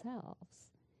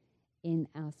ourselves in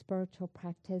our spiritual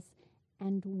practice.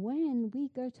 And when we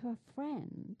go to a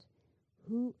friend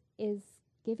who is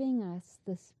giving us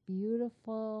this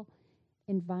beautiful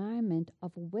environment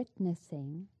of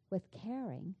witnessing with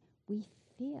caring, we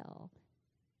feel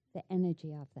the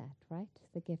energy of that, right?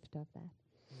 The gift of that.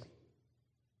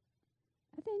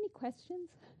 Are there any questions?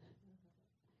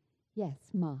 Yes,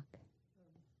 Mark.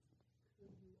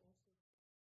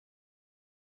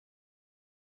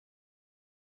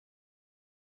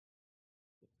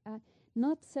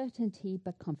 Not certainty,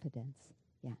 but confidence.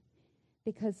 Yeah,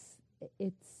 because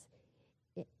it's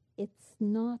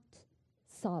not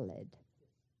solid.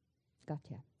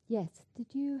 Gotcha. Yes.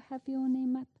 Did you have your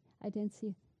name up? I didn't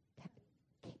see.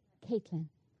 Caitlin.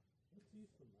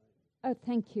 Oh,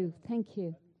 thank you. Thank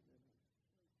you.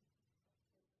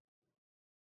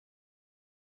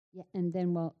 Yeah, and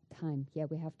then, well, time. Yeah,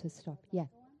 we have to stop. Yeah,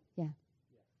 yeah.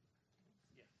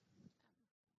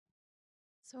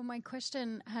 So my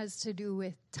question has to do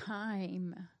with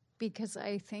time, because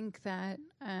I think that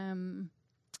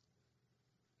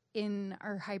in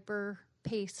our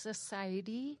hyper-paced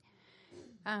society,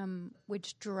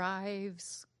 which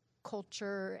drives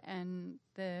culture and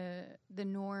the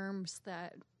norms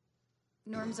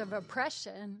of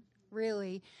oppression,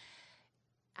 really,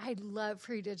 I'd love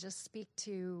for you to just speak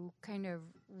to kind of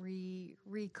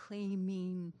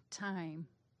reclaiming time.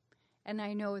 And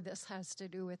I know this has to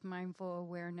do with mindful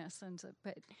awareness,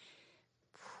 but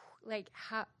like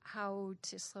how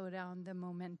to slow down the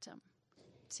momentum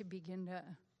to begin to...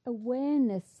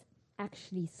 Awareness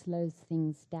actually slows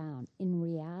things down. In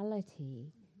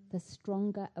reality, the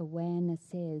stronger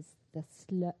awareness is,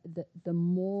 the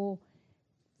more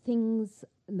things,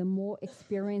 the more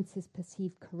experience is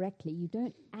perceived correctly. You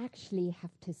don't actually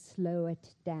have to slow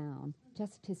it down,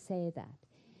 just to say that.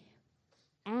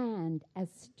 And as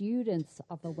students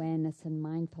of awareness and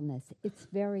mindfulness, it's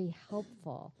very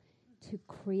helpful to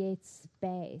create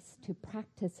space, to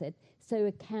practice it, so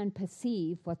it can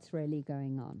perceive what's really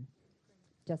going on.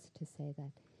 Just to say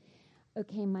that.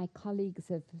 Okay, my colleagues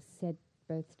have said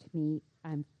both to me,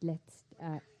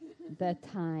 the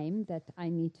time that I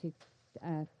need to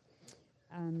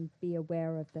be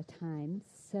aware of the time.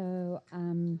 So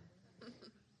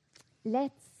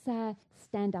let's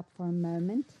stand up for a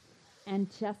moment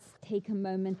and just take a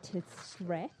moment to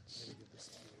stretch.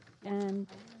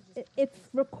 It's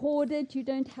recorded. You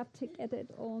don't have to get it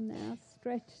all now.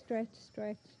 Stretch, stretch,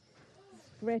 stretch.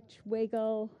 Stretch,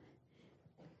 wiggle,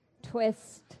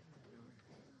 twist,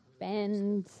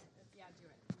 bend.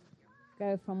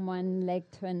 Go from one leg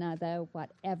to another,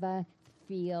 whatever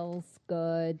feels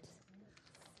good.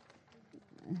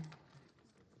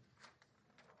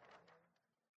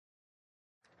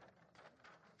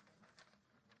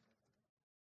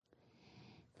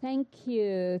 Thank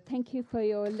you. Thank you for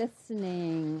your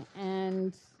listening.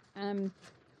 And we are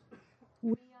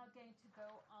going to go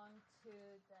on to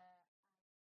the...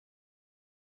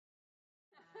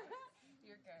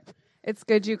 You're good. It's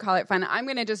good you call it fun. I'm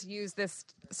going to just use this.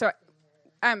 So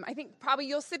I think probably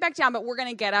you'll sit back down, but we're going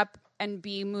to get up and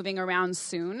be moving around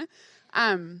soon.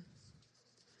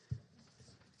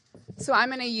 So I'm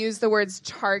going to use the words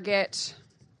target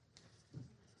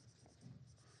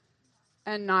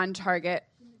and non-target.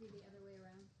 Shouldn't it be the other way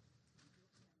around?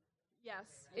 Yes,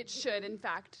 it should, in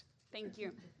fact. Thank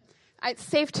you. It's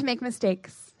safe to make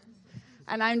mistakes.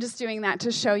 And I'm just doing that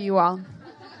to show you all.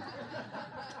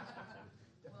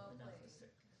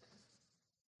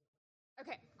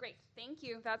 Okay, great. Thank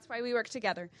you. That's why we work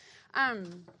together.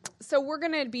 So we're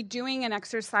going to be doing an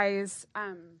exercise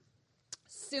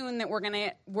soon that we're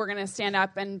gonna stand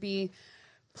up and be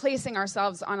placing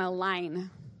ourselves on a line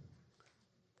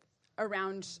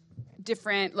around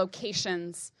different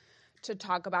locations to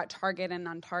talk about target and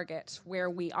non-target, where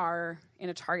we are in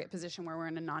a target position, where we're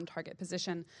in a non-target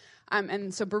position.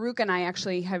 And so Baruch and I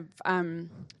actually have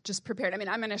just prepared. I mean,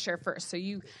 I'm going to share first, so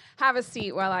you have a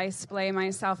seat while I splay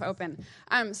myself open.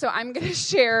 So I'm going to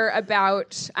share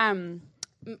about some,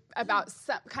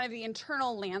 kind of the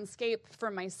internal landscape for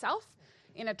myself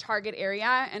in a target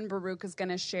area, and Baruch is going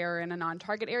to share in a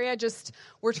non-target area. Just,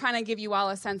 we're trying to give you all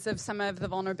a sense of some of the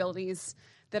vulnerabilities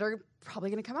that are probably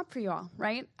going to come up for you all,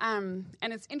 right? And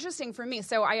it's interesting for me.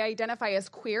 So I identify as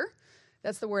queer.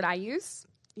 That's the word I use.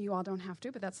 You all don't have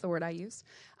to, but that's the word I use.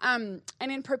 And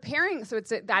in preparing, so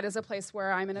that is a place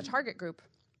where I'm in a target group.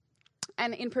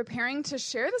 And in preparing to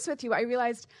share this with you, I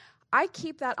realized I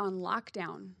keep that on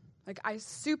lockdown. Like, I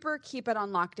super keep it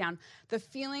on lockdown. The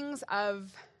feelings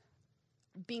of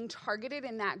being targeted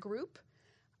in that group,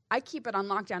 I keep it on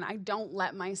lockdown. I don't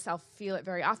let myself feel it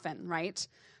very often, right?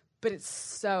 But it's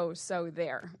so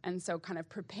there. And so kind of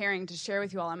preparing to share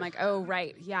with you all, I'm like, oh,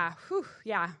 right, yeah,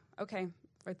 okay,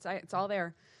 it's all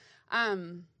there.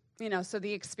 So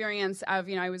the experience of,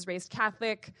 I was raised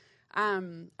Catholic,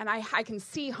 and I can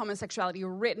see homosexuality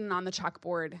written on the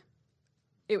chalkboard.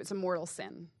 It was a mortal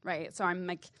sin, right? So I'm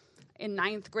like in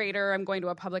 9th grader, I'm going to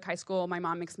a public high school. My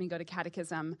mom makes me go to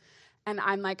catechism. And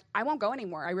I'm like, I won't go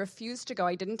anymore. I refuse to go.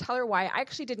 I didn't tell her why. I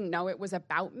actually didn't know it was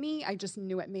about me. I just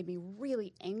knew it made me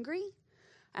really angry.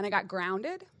 And I got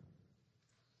grounded.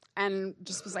 And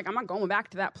just was like, I'm not going back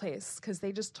to that place. Because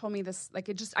they just told me this,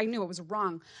 I knew it was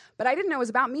wrong. But I didn't know it was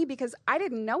about me because I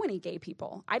didn't know any gay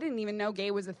people. I didn't even know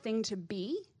gay was a thing to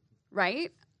be,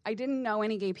 right? I didn't know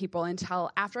any gay people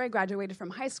until after I graduated from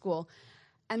high school.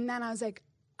 And then I was like,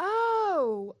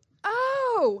 oh,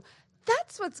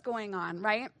 that's what's going on,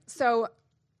 right? So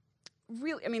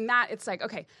really, I mean, that it's like,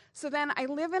 okay, so then I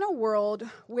live in a world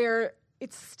where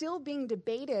it's still being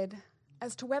debated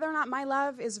as to whether or not my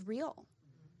love is real.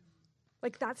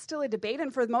 Like, that's still a debate,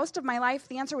 and for most of my life,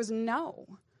 the answer was no.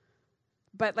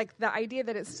 But, like, the idea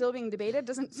that it's still being debated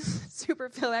doesn't super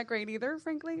feel that great either,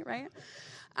 frankly, right?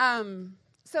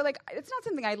 So, like, it's not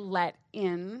something I let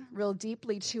in real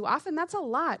deeply too often. That's a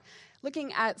lot.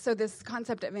 Looking at, so this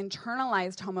concept of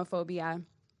internalized homophobia,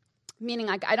 meaning,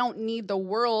 like, I don't need the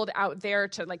world out there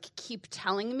to, like, keep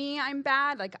telling me I'm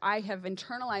bad. Like, I have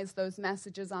internalized those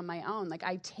messages on my own. Like,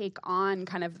 I take on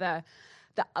kind of the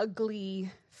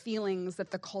ugly feelings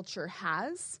that the culture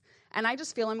has, and I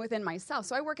just feel them within myself.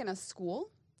 So I work in a school,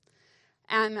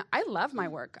 and I love my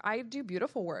work. I do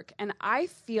beautiful work, and I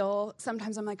feel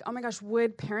sometimes I'm like, oh my gosh,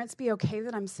 would parents be okay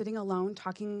that I'm sitting alone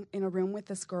talking in a room with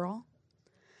this girl?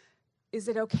 Is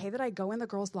it okay that I go in the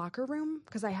girls' locker room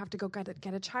because I have to go get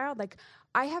a child? Like,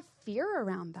 I have fear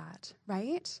around that,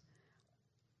 right?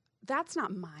 That's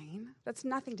not mine. That's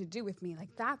nothing to do with me.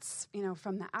 Like, that's,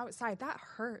 from the outside, that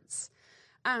hurts.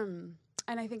 And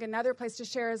I think another place to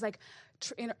share is, like,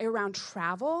 around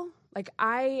travel. Like,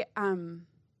 I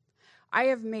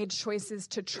have made choices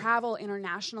to travel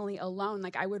internationally alone.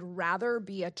 Like, I would rather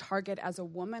be a target as a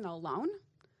woman alone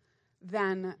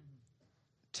than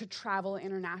to travel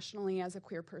internationally as a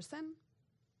queer person.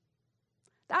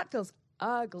 That feels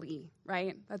ugly,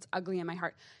 right? That's ugly in my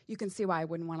heart. You can see why I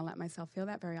wouldn't want to let myself feel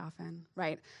that very often,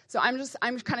 right? So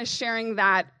I'm kind of sharing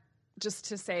that just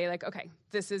to say, like, okay,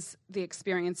 this is the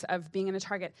experience of being in a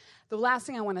target. The last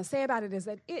thing I want to say about it is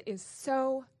that it is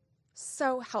so,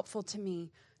 so helpful to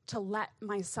me to let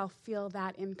myself feel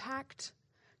that impact,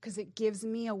 because it gives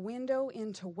me a window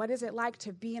into what is it like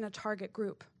to be in a target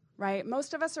group, right?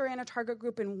 Most of us are in a target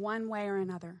group in one way or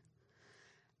another.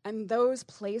 And those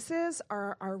places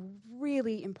are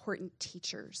really important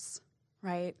teachers,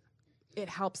 right? It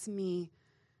helps me,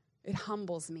 it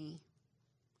humbles me,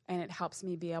 and it helps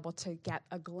me be able to get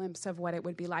a glimpse of what it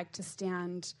would be like to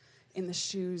stand in the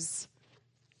shoes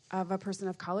of a person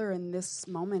of color in this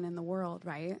moment in the world,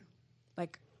 right?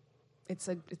 Like, it's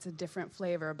a different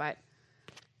flavor, but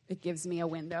it gives me a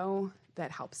window that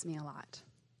helps me a lot.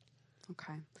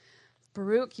 Okay.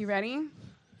 Baruch, you ready?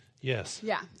 Yes.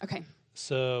 Yeah, okay.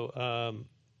 So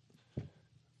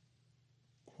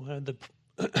one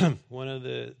of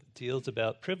the deals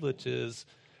about privilege is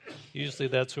usually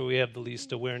that's where we have the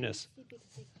least awareness.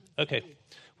 Okay.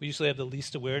 We usually have the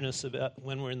least awareness about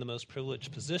when we're in the most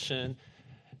privileged position.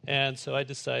 And so I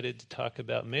decided to talk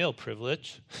about male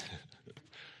privilege,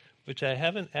 which I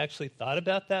haven't actually thought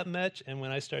about that much. And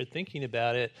when I started thinking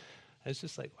about it, I was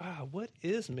just like, wow, what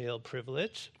is male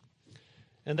privilege?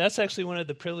 And that's actually one of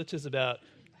the privileges about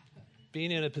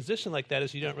being in a position like that,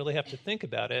 is you don't really have to think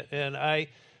about it. And I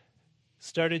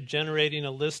started generating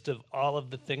a list of all of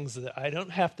the things that I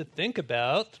don't have to think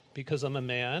about because I'm a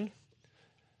man,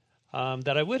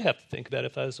 that I would have to think about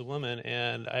if I was a woman,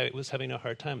 and I was having a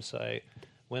hard time. So I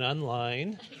went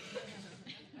online.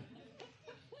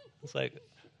 It's like,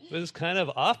 it was kind of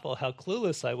awful how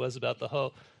clueless I was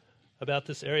about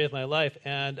this area of my life.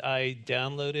 And I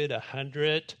downloaded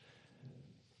 100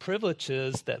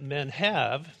 privileges that men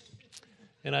have,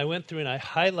 and I went through and I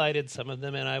highlighted some of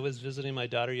them. And I was visiting my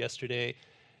daughter yesterday,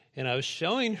 and I was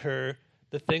showing her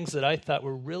the things that I thought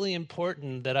were really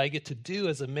important that I get to do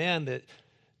as a man that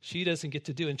she doesn't get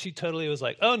to do. And she totally was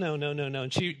like, oh, no.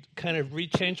 And she kind of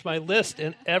rechanged my list,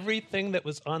 and everything that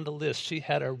was on the list, she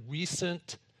had a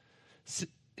recent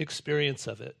experience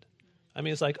of it. I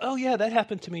mean, it's like, oh, yeah, that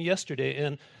happened to me yesterday.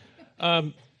 And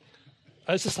I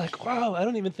was just like, wow, I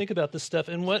don't even think about this stuff.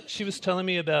 And what she was telling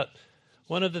me about,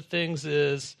 one of the things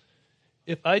is,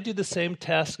 if I do the same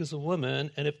task as a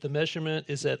woman, and if the measurement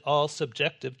is at all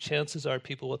subjective, chances are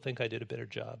people will think I did a better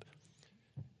job.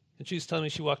 And she was telling me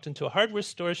she walked into a hardware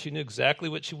store. She knew exactly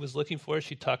what she was looking for.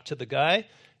 She talked to the guy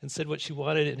and said what she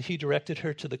wanted, and he directed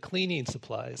her to the cleaning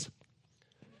supplies.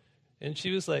 And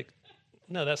she was like,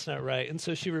 no, that's not right. And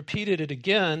so she repeated it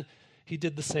again. He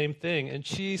did the same thing. And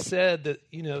she said that,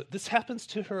 this happens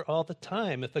to her all the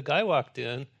time. If I walked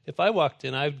in,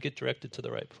 I would get directed to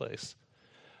the right place.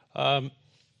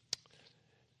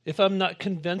 If I'm not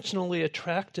conventionally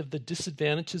attractive, the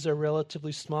disadvantages are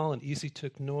relatively small and easy to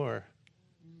ignore.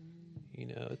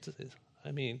 It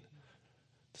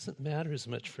doesn't matter as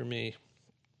much for me.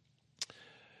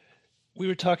 We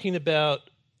were talking about,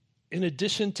 in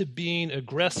addition to being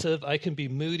aggressive, I can be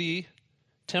moody,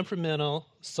 temperamental,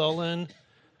 sullen,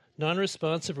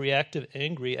 non-responsive, reactive,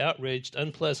 angry, outraged,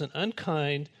 unpleasant,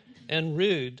 unkind, and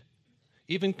rude,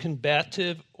 even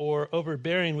combative or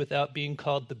overbearing without being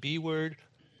called the B word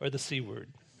or the C word.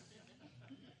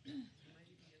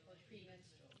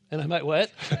 And I might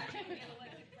what?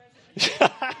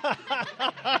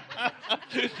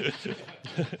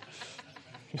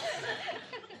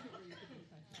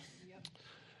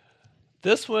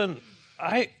 This one,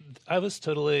 I was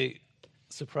totally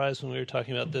surprised when we were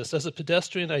talking about this. As a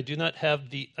pedestrian, I do not have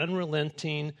the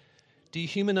unrelenting,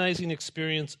 dehumanizing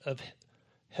experience of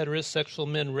heterosexual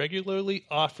men regularly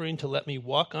offering to let me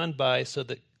walk on by so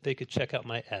that they could check out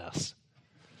my ass.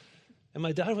 And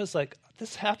my daughter was like,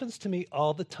 this happens to me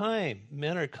all the time.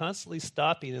 Men are constantly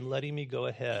stopping and letting me go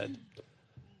ahead.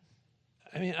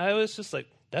 I mean, I was just like,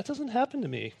 that doesn't happen to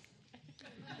me.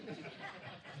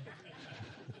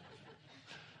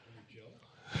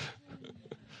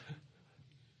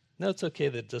 No, it's okay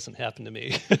that it doesn't happen to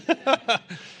me.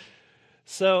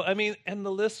 So, I mean, and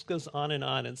the list goes on.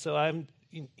 And so I'm,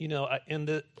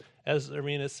 as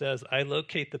Arinna says, I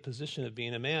locate the position of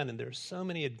being a man, and there's so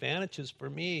many advantages for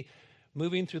me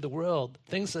moving through the world,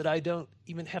 things that I don't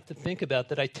even have to think about,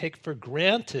 that I take for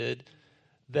granted,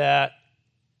 that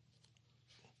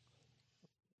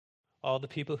all the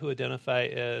people who identify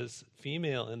as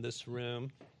female in this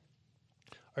room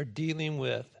are dealing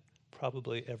with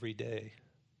probably every day.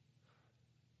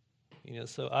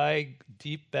 So I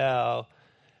deep bow,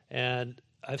 and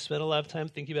I've spent a lot of time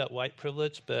thinking about white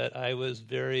privilege, but I was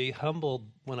very humbled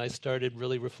when I started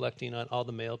really reflecting on all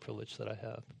the male privilege that I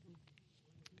have.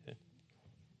 Okay.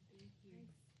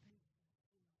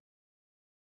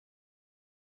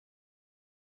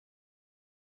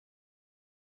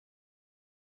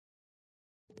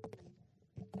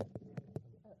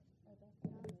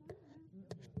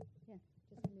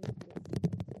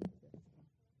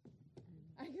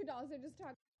 I could also just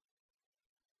talk.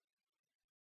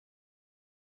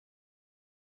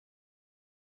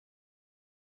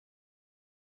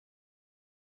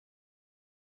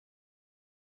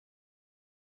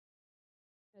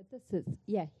 This is,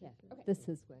 yeah. Okay. This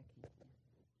is working.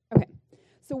 Okay,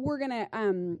 so we're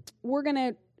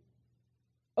gonna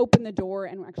open the door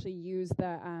and actually use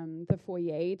the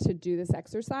foyer to do this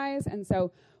exercise. And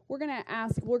so we're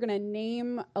gonna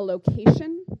name a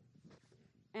location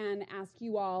and ask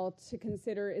you all to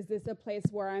consider, is this a place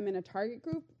where I'm in a target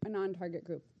group, a non-target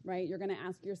group, right? You're gonna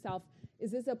ask yourself,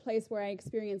 is this a place where I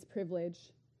experience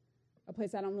privilege, a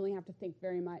place I don't really have to think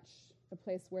very much, a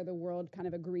place where the world kind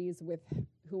of agrees with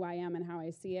who I am and how I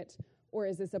see it? Or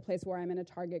is this a place where I'm in a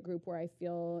target group where I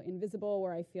feel invisible,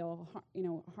 where I feel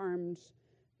harmed,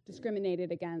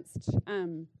 discriminated against?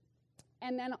 And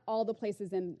then all the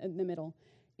places in the middle.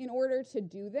 In order to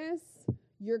do this,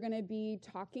 you're going to be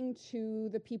talking to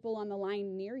the people on the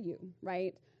line near you,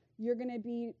 right? You're going to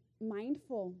be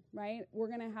mindful, right? We're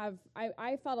going to have,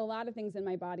 I felt a lot of things in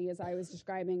my body as I was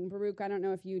describing. Baruch, I don't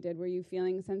know if you did. Were you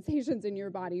feeling sensations in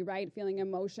your body, right? Feeling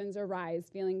emotions arise,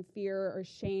 feeling fear or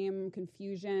shame,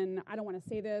 confusion. I don't want to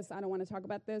say this. I don't want to talk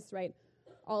about this, right?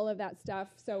 All of that stuff.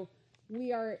 So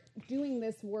we are doing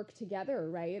this work together,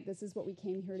 right? This is what we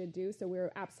came here to do. So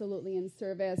we're absolutely in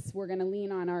service. We're going to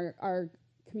lean on our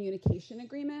communication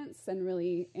agreements and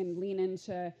really lean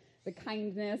into the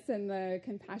kindness and the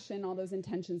compassion, all those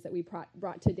intentions that we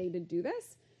brought today to do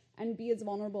this, and be as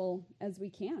vulnerable as we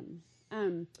can.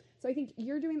 So I think are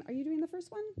you doing the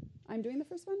first one? I'm doing the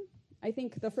first one? I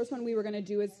think the first one we were going to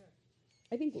do is,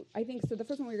 so the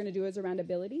first one we were going to do is around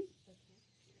ability.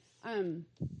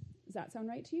 Does that sound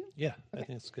right to you? Yeah, okay. I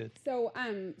think it's good. So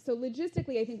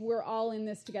logistically, I think we're all in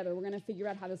this together. We're going to figure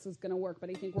out how this is going to work, but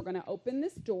I think we're going to open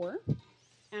this door,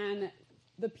 and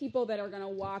the people that are going to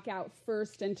walk out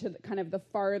first into kind of the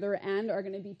farther end are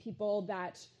going to be people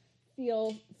that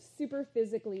feel super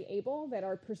physically able, that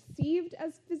are perceived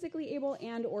as physically able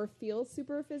and or feel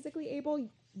super physically able.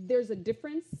 There's a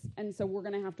difference, and so we're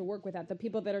going to have to work with that. The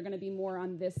people that are going to be more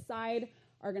on this side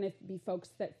are going to be folks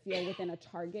that feel within a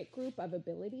target group of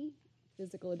ability,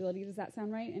 physical ability. Does that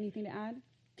sound right? Anything to add?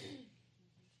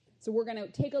 So we're going to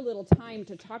take a little time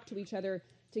to talk to each other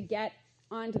to get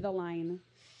onto the line,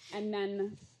 and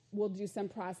then we'll do some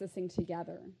processing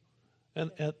together.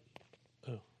 And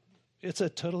it's a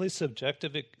totally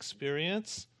subjective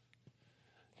experience.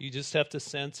 You just have to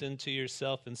sense into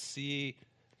yourself and see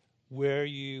where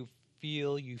you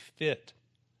feel you fit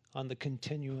on the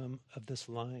continuum of this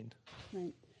line.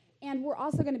 Right. And we're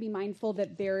also going to be mindful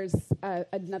that there's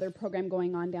another program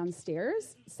going on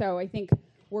downstairs. So I think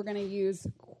we're going to use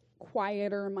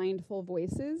quieter, mindful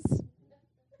voices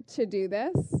to do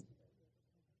this.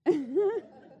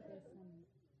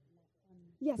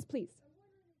 Yes, please.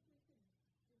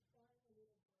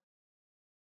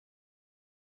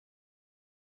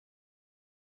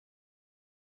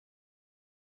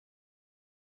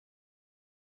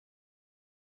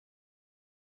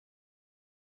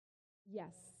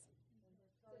 Yes.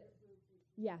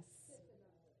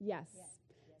 Yes.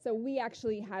 So we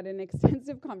actually had an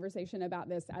extensive conversation about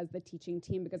this as the teaching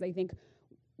team, because I think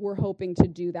we're hoping to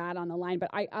do that on the line. But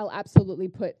I'll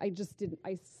absolutely I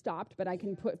stopped, but I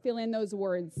can fill in those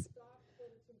words.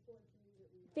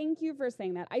 Thank you for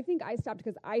saying that. I think I stopped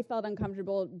because I felt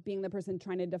uncomfortable being the person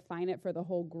trying to define it for the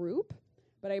whole group.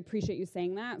 But I appreciate you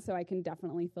saying that, so I can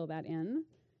definitely fill that in.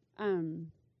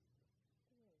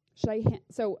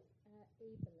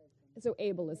 So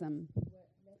ableism.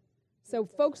 So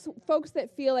folks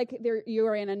that feel like you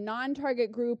are in a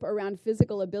non-target group around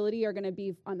physical ability are going to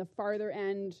be on the farther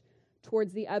end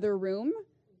towards the other room.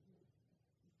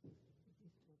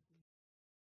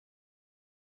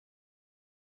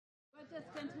 We're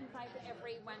just going to invite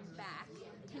everyone back.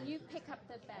 Can you pick up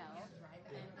the bell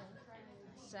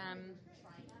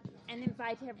and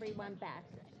invite everyone back?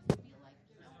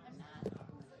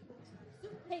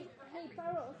 Hey,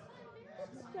 Baruch.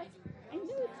 I know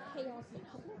it's chaotic,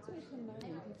 but let's wait a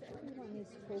moment because everyone is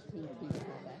talking to each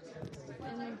other.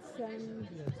 And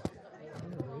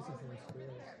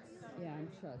yeah, I'm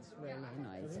sure it's really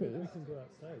noisy. We can go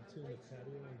outside too in the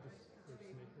patio and just make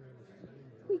around the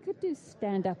screen. We could do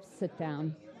stand up, sit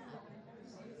down.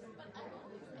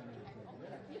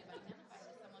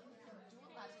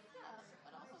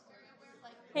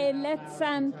 Hey, let's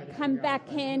come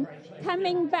back in.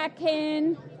 Coming back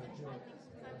in.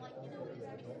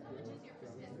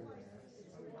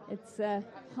 It's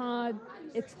hard.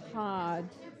 It's hard.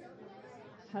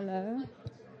 Hello?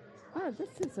 Oh,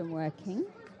 this isn't working.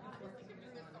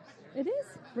 It is?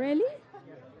 Really?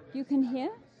 You can hear?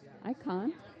 I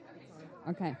can't.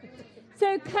 Okay.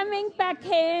 So coming back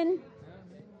in.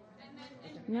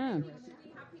 No.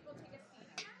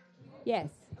 Yes.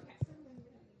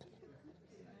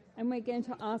 And we're going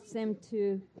to ask them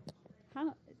to,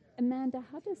 Amanda,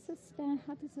 how does it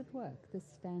work, this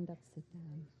stand up, sit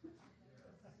down?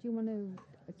 Do you want to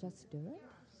just do it?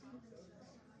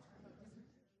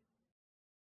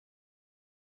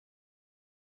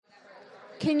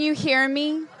 Can you hear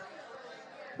me?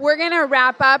 We're going to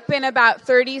wrap up in about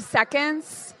 30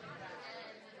 seconds.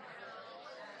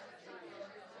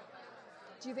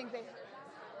 Do you think they...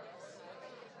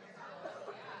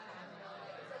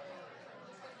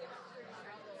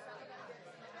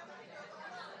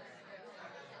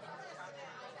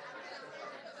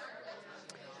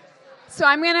 So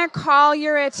I'm going to call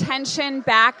your attention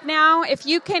back now. If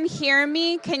you can hear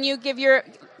me, can you give your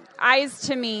eyes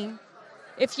to me?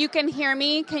 If you can hear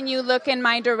me, can you look in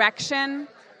my direction?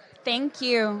 Thank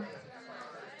you.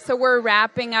 So we're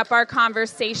wrapping up our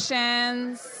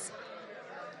conversations.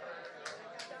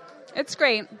 It's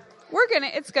great.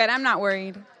 It's good. I'm not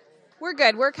worried. We're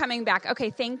good. We're coming back. Okay,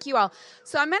 thank you all.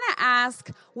 So I'm going to ask,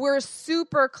 we're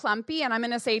super clumpy, and I'm going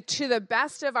to say, to the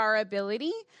best of our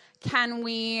ability, can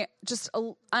we just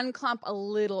unclump a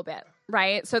little bit,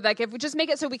 right? So like if we just make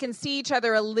it so we can see each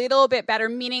other a little bit better,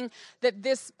 meaning that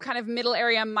this kind of middle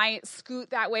area might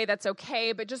scoot that way, that's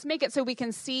okay, but just make it so we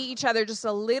can see each other just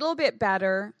a little bit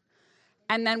better.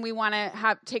 And then we want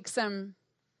to take some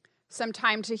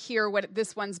time to hear what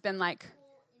this one's been like.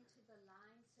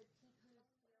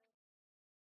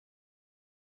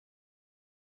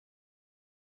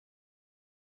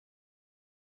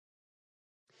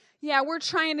 Yeah, we're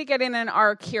trying to get in an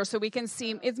arc here so we can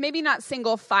see. It's maybe not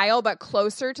single file, but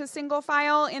closer to single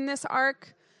file in this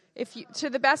arc.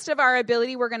 To the best of our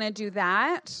ability, we're going to do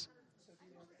that.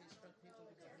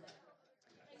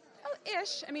 Oh,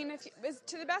 ish. I mean,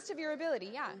 to the best of your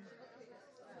ability, yeah.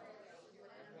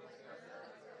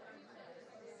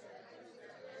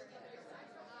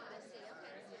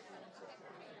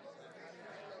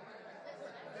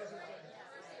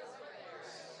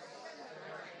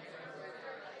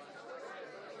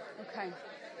 Okay.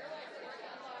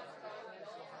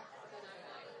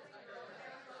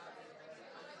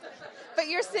 But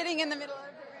you're sitting in the middle of the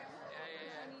room.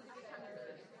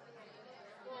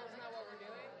 Well, isn't that what we're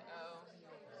doing? Oh.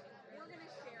 We're going to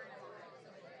share in a moment.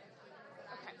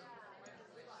 Okay.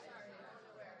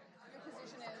 Your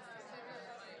position is...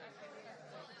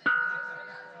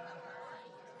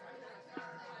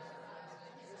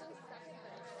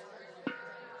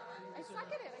 I suck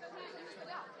at it. I can't use the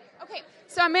bell. Okay,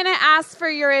 so I'm going to ask for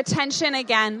your attention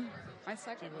again. Do you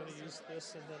want to use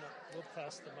this and then we'll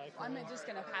pass the mic? I'm just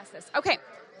going to pass this. Okay.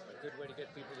 A good way to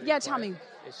get people to Yeah, tell me.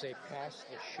 Is say pass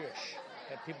the shush.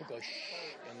 Have people go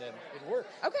shh, and then it works.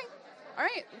 Okay. All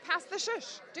right. Pass the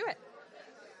shush. Do it.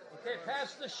 Okay,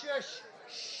 pass the shush.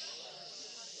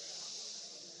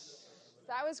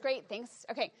 That was great. Thanks.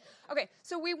 Okay.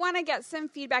 So we want to get some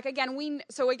feedback. Again,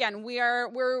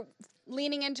 we're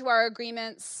leaning into our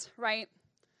agreements, right?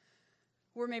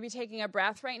 we're maybe taking a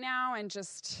breath right now and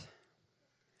just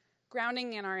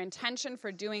grounding in our intention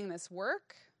for doing this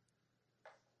work.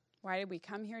 Why did we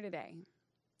come here today?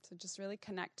 So just really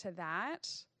connect to that.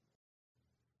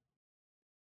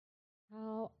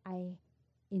 How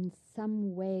in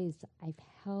some ways, I've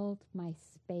held my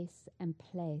space and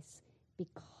place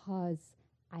because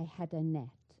I had a net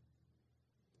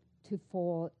to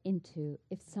fall into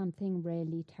if something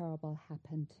really terrible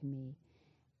happened to me.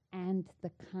 And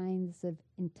the kinds of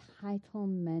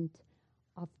entitlement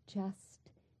of just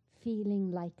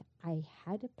feeling like I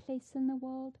had a place in the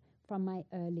world from my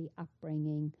early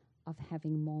upbringing of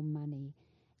having more money.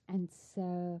 And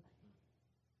so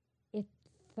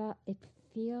it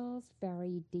feels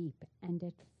very deep, and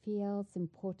it feels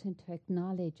important to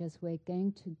acknowledge as we're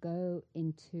going to go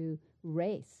into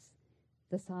race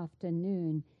this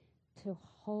afternoon, to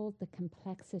hold the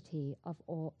complexity of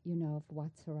all, of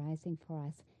what's arising for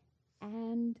us,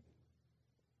 and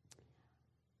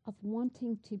of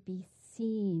wanting to be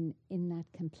seen in that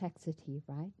complexity,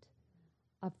 right?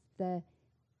 Of the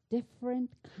different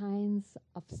kinds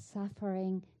of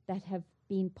suffering that have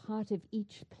been part of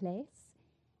each place,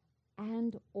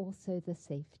 and also the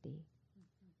safety,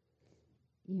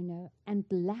 and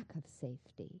lack of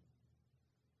safety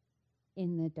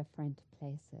in the different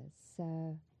places.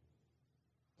 So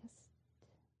just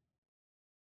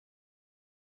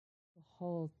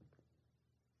hold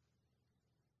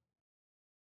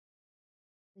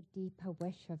the deeper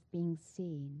wish of being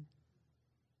seen.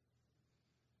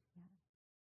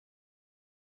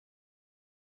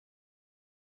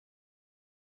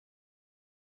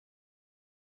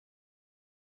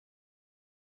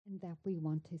 And that we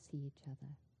want to see each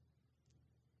other.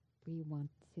 We want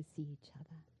to see each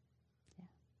other. Yeah.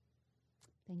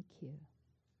 Thank you.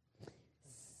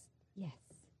 Yes.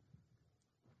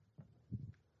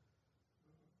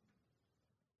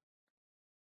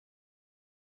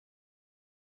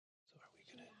 So are we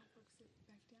going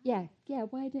to... Yeah,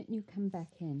 why don't you come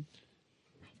back in?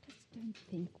 I just don't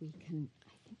think we can.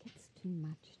 I think it's too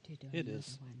much to do It another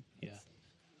is. one. Yeah.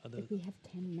 If we have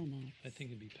 10 minutes. I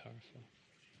think it'd be powerful.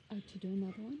 Oh, to do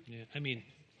another one? Yeah, I mean,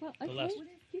 Well, the okay, last...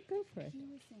 you go for it. He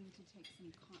was saying to take some,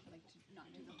 to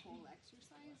not do the whole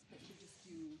exercise, but to just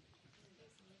to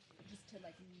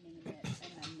minute it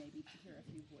and then maybe to hear a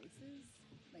few voices,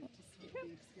 to skip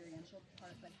the experiential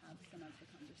part, but have some of the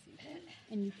conversation.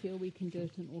 And you feel we can do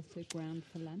it and also ground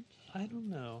for lunch? I don't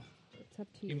know. It's up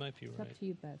to you. You might be It's right. up to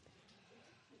you both.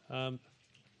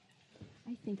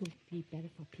 I think it would be better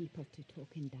for people to talk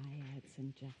in dyads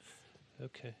and just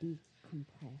Okay.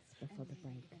 decompress before the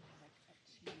break.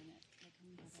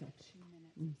 So, 2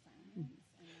 minutes of silence.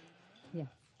 yeah.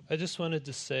 I just wanted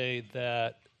to say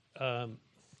that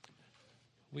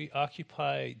we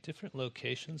occupy different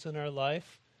locations in our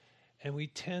life, and we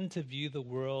tend to view the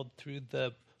world through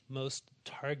the most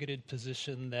targeted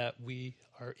position that we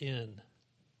are in.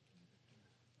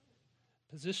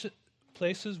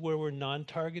 Places where we're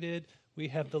non-targeted, we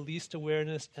have the least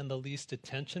awareness and the least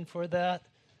attention for that.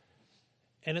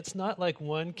 And it's not like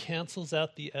one cancels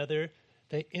out the other.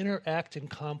 They interact in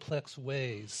complex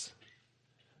ways.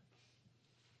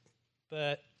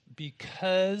 But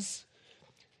because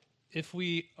if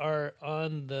we are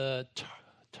on the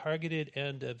targeted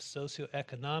end of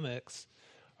socioeconomics,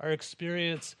 our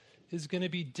experience is going to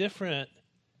be different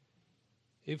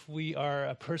if we are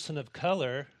a person of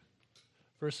color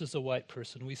versus a white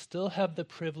person. We still have the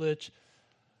privilege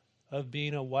of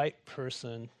being a white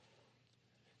person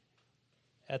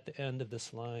at the end of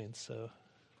this line.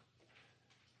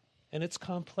 And it's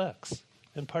complex.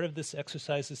 And part of this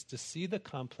exercise is to see the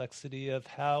complexity of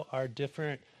how our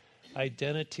different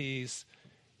identities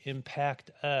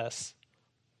impact us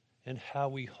and how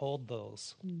we hold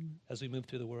those as we move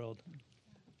through the world.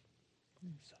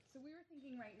 So we were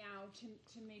thinking right now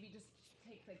to maybe just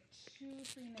take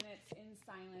 2-3 minutes in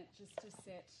silence just to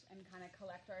sit and kind of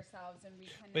collect ourselves and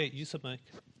reconnect. Wait, use a mic.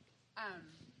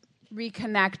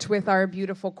 Reconnect with our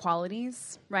beautiful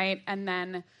qualities, right? And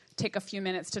then take a few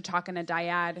minutes to talk in a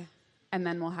dyad, and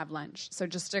then we'll have lunch. So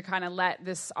just to kind of let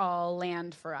this all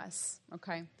land for us,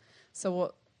 okay?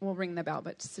 So we'll ring the bell,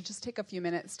 but just take a few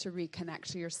minutes to reconnect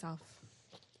to yourself.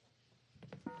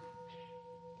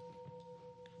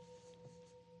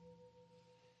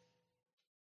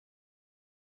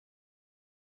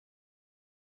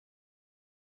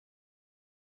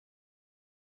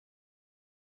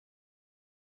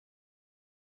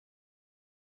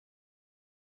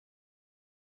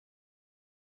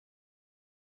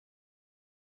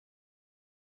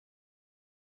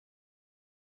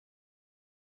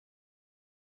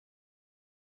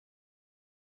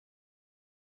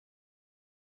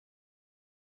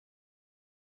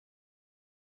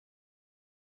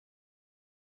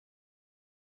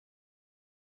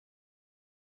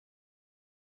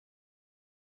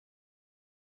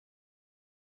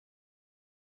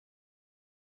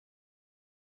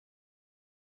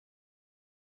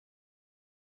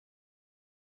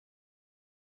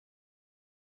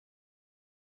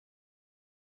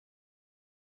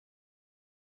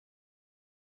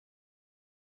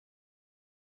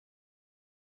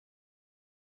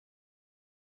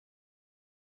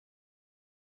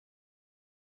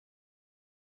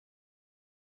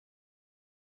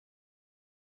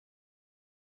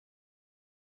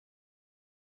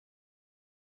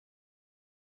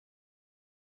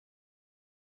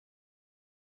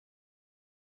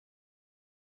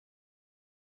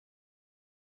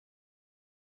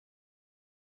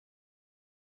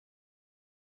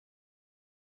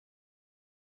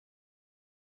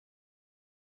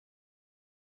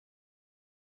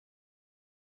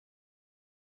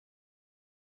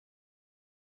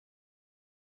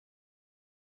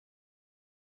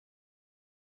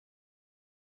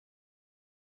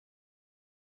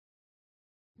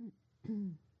 So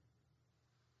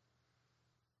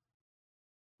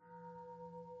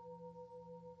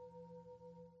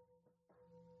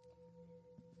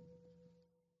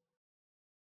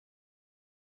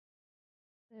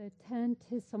turn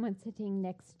to someone sitting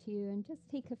next to you and just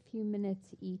take a few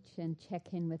minutes each and check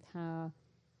in with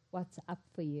what's up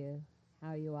for you,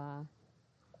 how you are.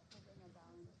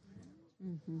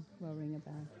 We'll ring a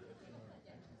bell.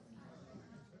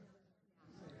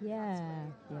 Yeah.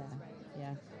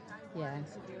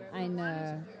 I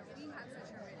know. We had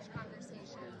such a rich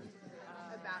conversation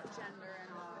about gender and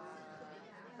all,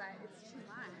 but it's too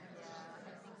much.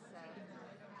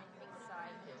 I think so.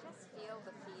 I could just feel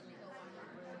the feeling in the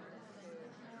room.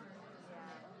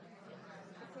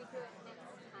 Yeah. If we do it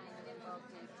next time, then we'll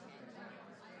do 10.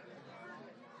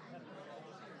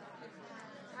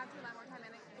 Have to allow more time,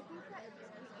 and I think that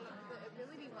the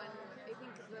ability one, I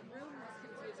think the room was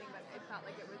confusing, but it felt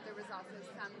like there was also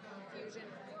some confusion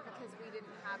because we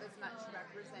didn't have as much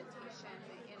representation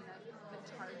in the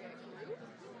target group.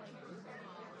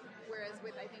 Whereas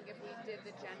I think if we did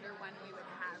the gender one, we would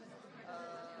have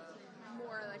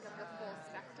more like of the full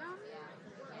spectrum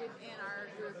within our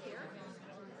group here.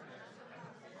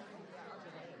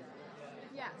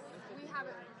 Yes, we have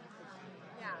it.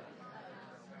 Yeah.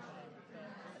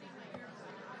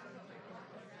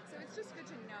 So it's just good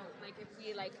to note, like if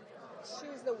we like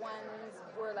choose the ones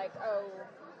we're like, oh,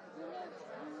 You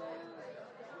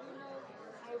know,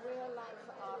 I realized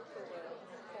afterwards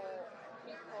for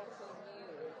people who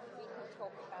knew, we can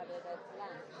talk about it at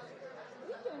lunch.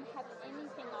 We don't have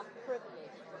anything on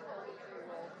privilege before we do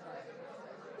role play.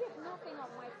 We have nothing on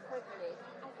my privilege.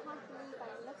 I can't believe I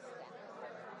missed that.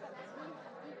 But we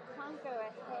can't go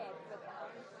ahead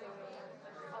without doing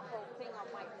a whole thing on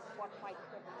what my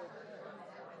privilege is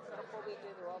before we do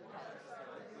the role play.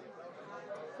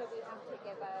 So we have to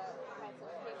give a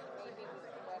presentation. Maybe we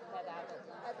can work that out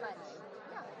at lunch.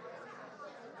 yeah.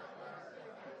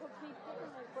 Because we've given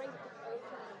a great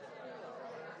opening feel,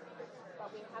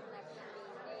 but we haven't actually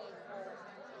named more in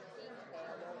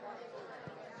detail or what is it.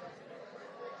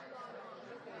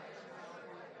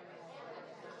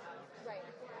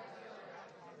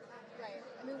 Right.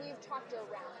 I mean, we've talked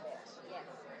around it, Yes.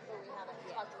 but we haven't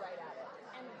talked right at it.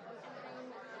 And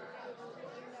then,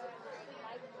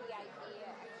 I like the idea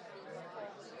actually before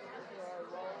we even do a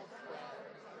role play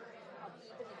of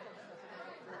even if it's a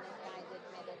 6-minute guided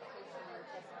meditation and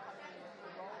just coming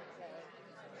into role play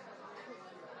to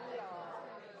feel,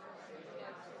 to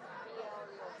feel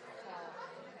yourself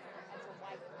as a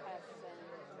white person,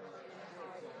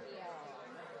 how it feels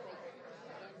like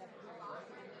in the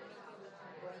and maybe we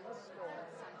can brainstorm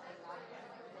something up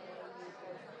where you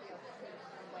both feel safe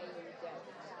and where you don't.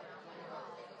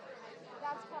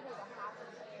 That's probably the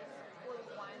happiest for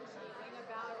one. Should we ring a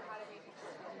bell, or how do we do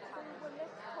this? Well,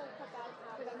 let's talk about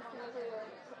how For them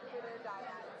for their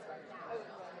dyads right now.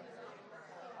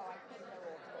 Oh, I think they're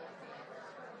all cool.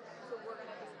 So we're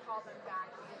gonna just call them back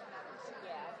and give another two.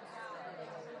 Yeah.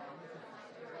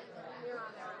 We're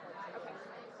on there. Okay.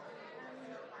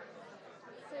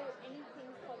 So anything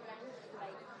for lunch,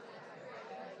 like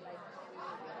like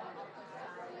silence as an option.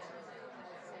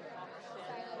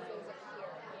 Silence is up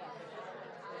here. Yeah.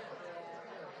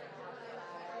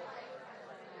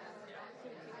 So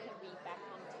you can be back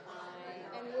on time.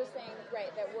 And we're saying,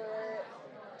 right, that we're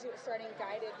starting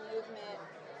guided movement.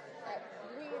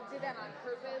 We did that on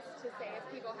purpose to say if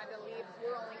people had to leave,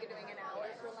 we're only doing an hour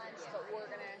for lunch, but we're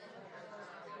gonna.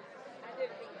 I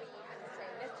don't think we even say,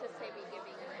 let's just say we're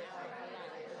giving an hour for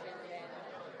lunch and then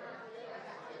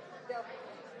they'll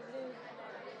move.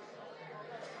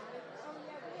 Oh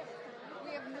yeah,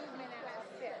 We have movement and a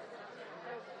sit.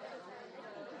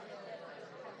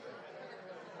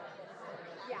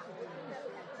 Yeah.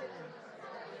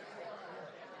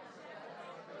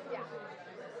 Yeah.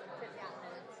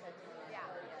 Yeah.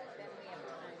 then we have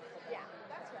time for that. Yeah,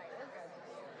 that's right. We're good.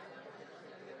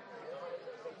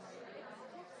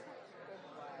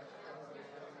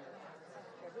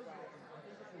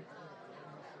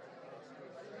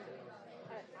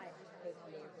 I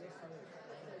totally agree.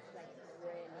 It was like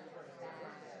really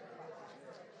bad.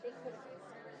 They could have just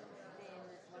been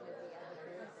one of the other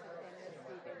groups and then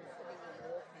we've been sitting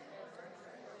and walking.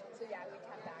 So yeah, we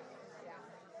come back. Yeah.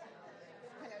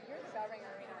 I know you're the bell ringer.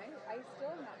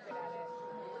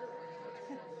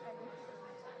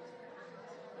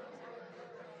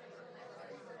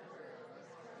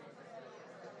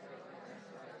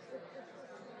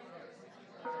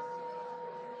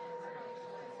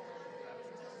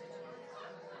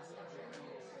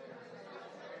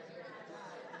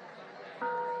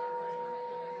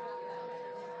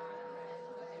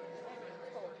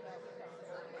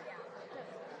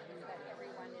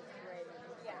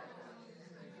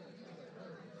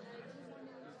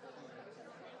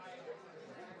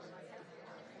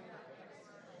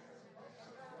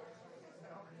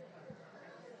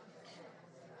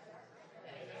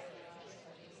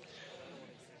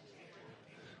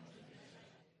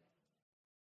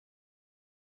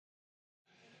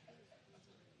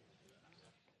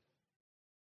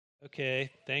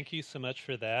 Okay, thank you so much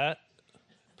for that.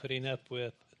 Putting up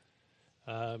with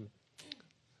some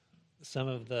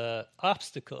of the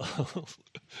obstacles.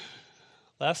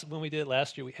 When we did it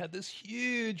last year, we had this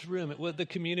huge room. The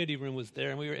community room was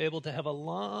there, and we were able to have a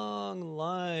long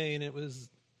line. It was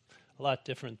a lot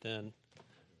different than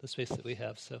the space that we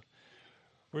have. So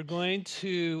we're going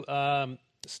to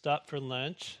stop for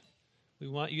lunch. We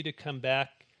want you to come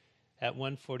back at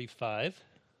 1:45.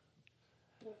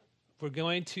 We're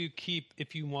going to keep,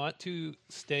 if you want to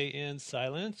stay in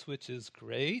silence, which is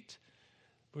great.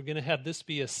 We're going to have this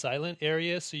be a silent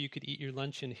area so you could eat your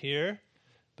lunch in here,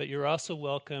 but you're also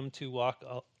welcome to walk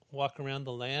around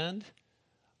the land.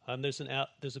 There's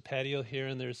a patio here,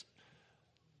 and there's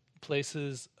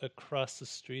places across the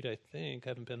street, I think. I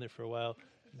haven't been there for a while.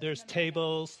 There's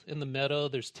tables in the meadow.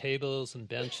 There's tables and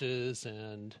benches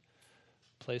and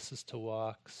places to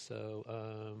walk. So,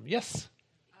 yes?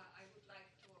 I would like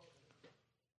to...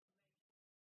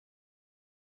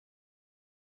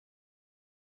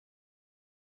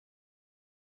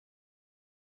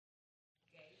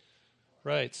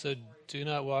 Right, so do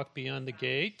not walk beyond the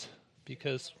gate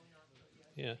because,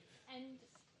 yeah. And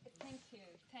thank you,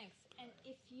 thanks. And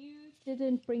if you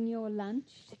didn't bring your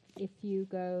lunch, if you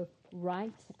go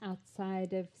right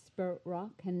outside of Spirit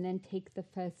Rock and then take the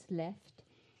first left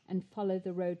and follow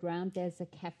the road round, there's a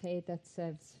cafe that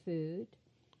serves food.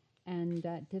 And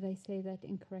did I say that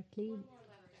incorrectly?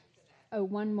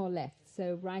 One more left.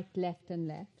 So right, left, and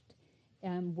left.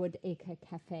 Woodacre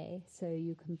Cafe, so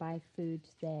you can buy food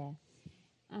there.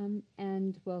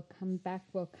 And we'll come back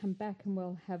and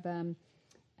we'll have a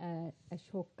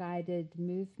short guided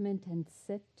movement and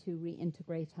sit to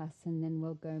reintegrate us, and then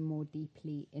we'll go more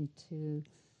deeply into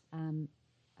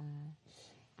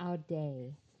our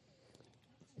day.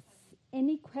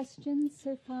 Any questions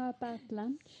so far about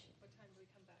lunch? What time do we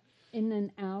come back? In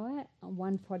an hour,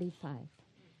 1:45.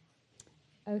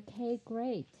 Okay,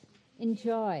 great.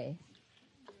 Enjoy.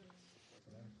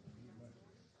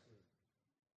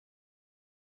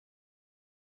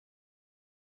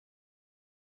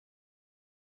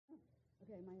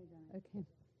 Okay. If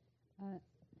I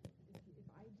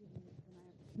didn't, then I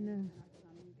have to no.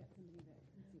 Get somebody that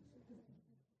can see.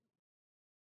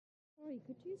 Sorry,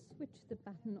 could you switch the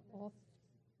button off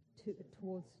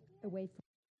towards away from?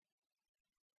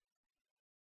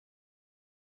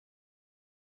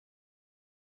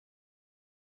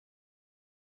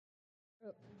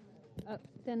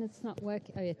 Then it's not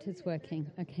working. Oh, it is working.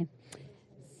 Okay.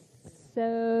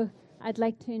 So I'd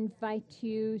like to invite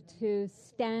you to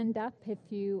stand up if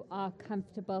you are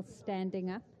comfortable standing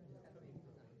up.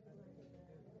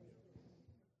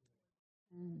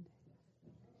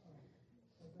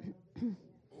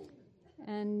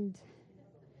 And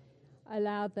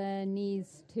allow the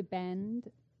knees to bend.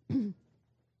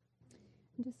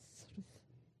 Just sort of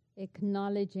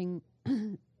acknowledging,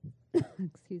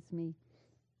 excuse me,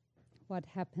 what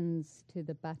happens to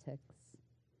the buttocks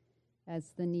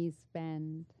as the knees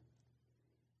bend,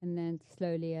 and then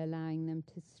slowly allowing them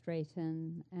to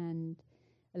straighten and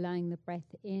allowing the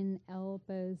breath in,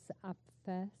 elbows up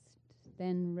first,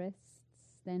 then wrists,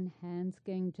 then hands,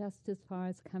 going just as far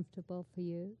as comfortable for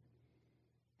you.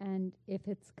 And if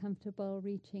it's comfortable,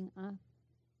 reaching up,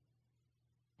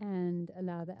 and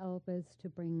allow the elbows to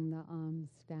bring the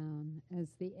arms down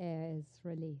as the air is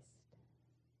released.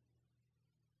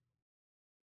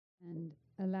 And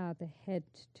allow the head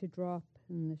to drop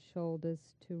and the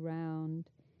shoulders to round,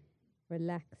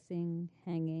 relaxing,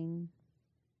 hanging.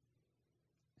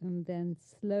 And then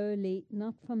slowly,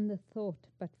 not from the thought,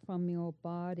 but from your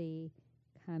body,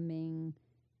 coming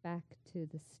back to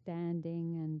the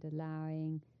standing and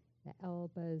allowing the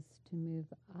elbows to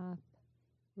move up,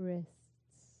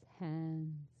 wrists,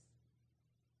 hands.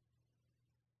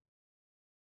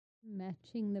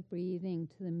 Matching the breathing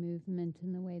to the movement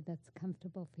in the way that's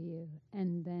comfortable for you,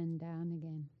 and then down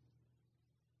again.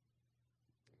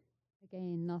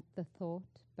 Again, not the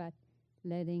thought, but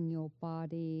letting your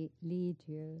body lead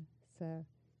you, so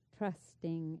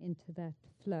trusting into that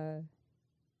flow.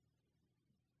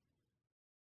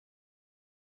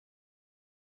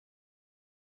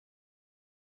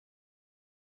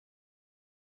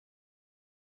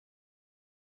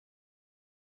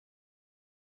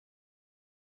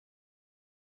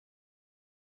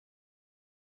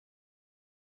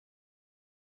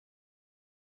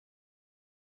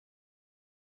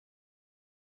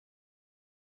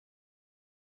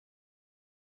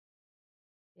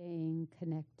 Staying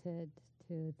connected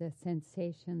to the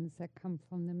sensations that come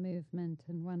from the movement.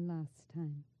 And one last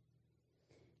time.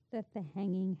 Let the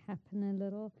hanging happen a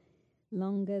little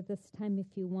longer this time.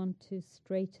 If you want to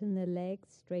straighten the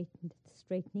legs,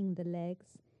 straightening the legs,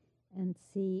 and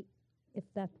see if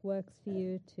that works for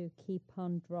you to keep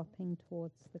on dropping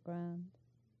towards the ground.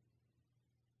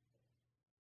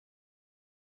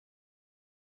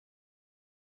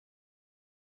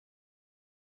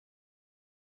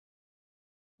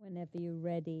 Whenever you're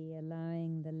ready,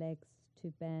 allowing the legs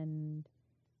to bend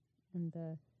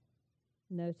and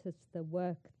notice the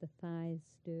work the thighs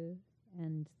do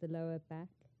and the lower back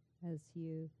as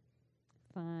you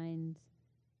find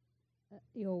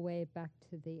your way back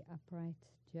to the upright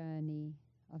journey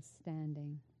of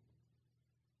standing.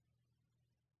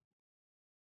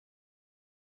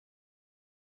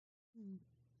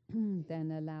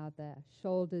 Then allow the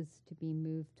shoulders to be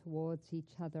moved towards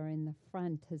each other in the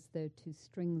front as though two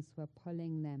strings were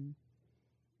pulling them.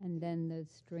 And then those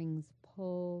strings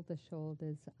pull the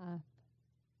shoulders up.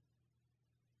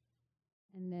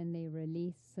 And then they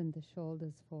release and the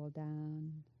shoulders fall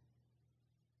down.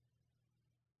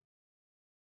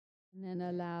 And then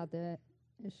allow the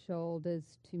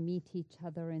shoulders to meet each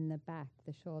other in the back,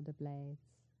 the shoulder blades.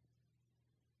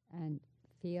 And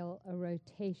feel a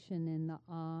rotation in the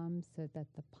arms so that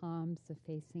the palms are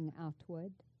facing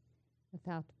outward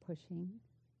without pushing.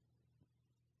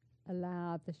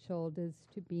 Allow the shoulders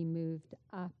to be moved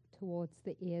up towards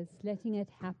the ears, letting it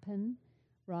happen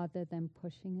rather than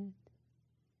pushing it.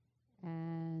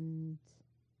 And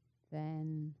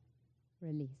then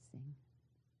releasing.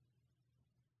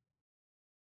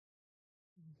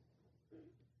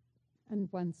 And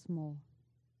once more,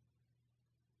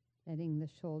 letting the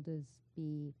shoulders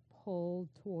be pulled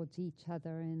towards each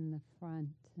other in the front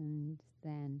and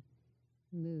then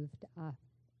moved up.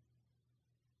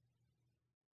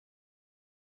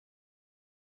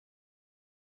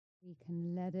 We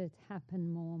can let it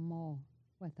happen more and more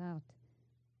without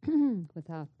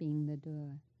without being the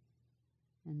doer.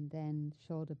 And then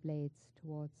shoulder blades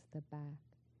towards the back.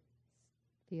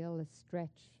 Feel a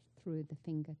stretch through the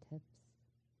fingertips,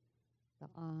 the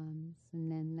arms,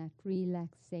 and then that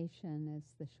relaxation as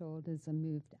the shoulders are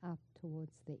moved up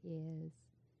towards the ears.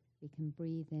 We can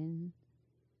breathe in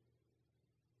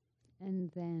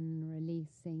and then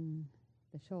releasing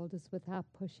the shoulders without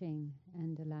pushing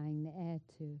and allowing the air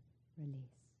to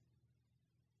release.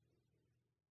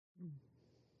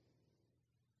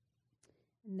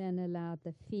 And then allow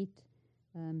the feet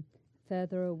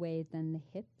further away than the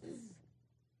hips.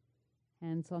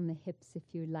 Hands on the hips if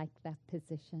you like that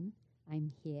position.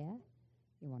 I'm here.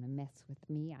 You want to mess with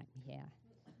me? I'm here.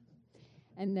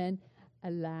 And then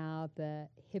allow the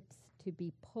hips to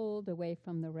be pulled away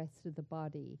from the rest of the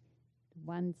body.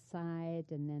 One side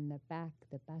and then the back,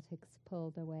 the buttocks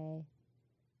pulled away.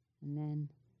 And then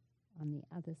on the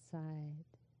other side.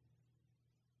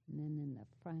 And then in the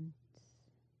front.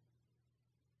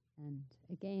 And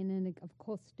again, and of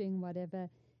course, doing whatever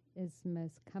is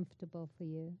most comfortable for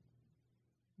you.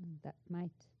 And that might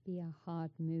be a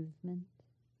hard movement.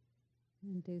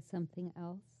 And do something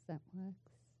else that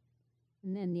works.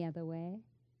 And then the other way.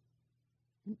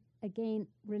 And again,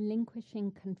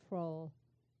 relinquishing control.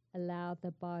 Allow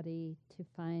the body to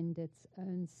find its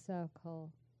own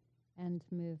circle and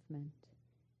movement.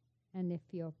 And if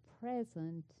you're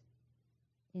present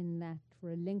in that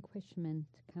relinquishment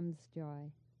comes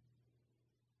joy.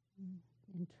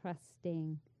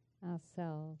 Entrusting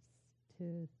ourselves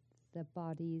to the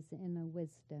body's inner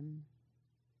wisdom.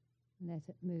 Let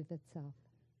it move itself.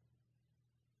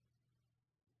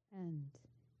 And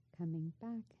coming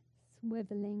back,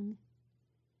 swiveling.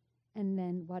 And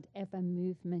then whatever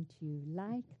movement you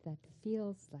like that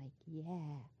feels like,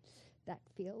 yeah, that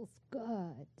feels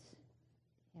good.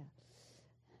 Yeah.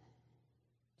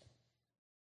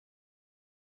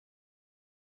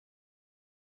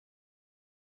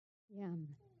 Yum.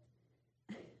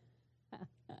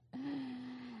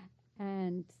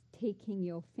 And taking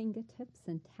your fingertips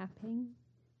and tapping.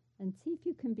 And see if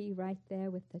you can be right there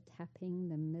with the tapping,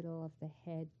 the middle of the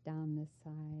head, down the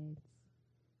sides,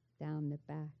 down the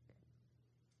back.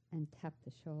 And tap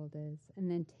the shoulders. And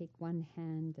then take one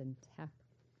hand and tap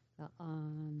the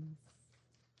arms.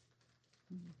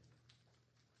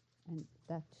 And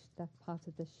that part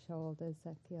of the shoulders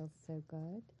that feels so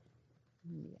good.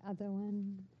 And the other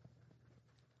one.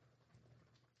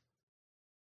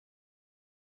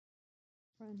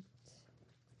 Front.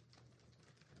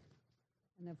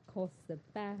 And of course the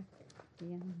back.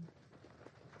 Yeah.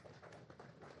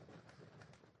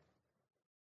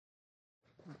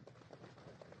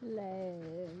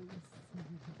 Legs.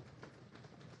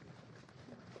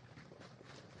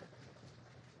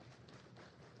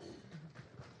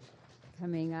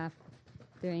 Coming up,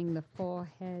 doing the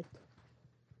forehead.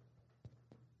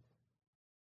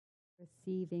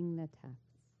 Receiving the taps.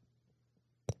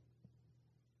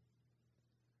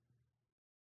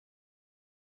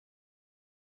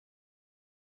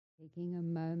 Taking a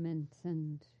moment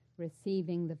and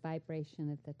receiving the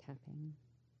vibration of the tapping.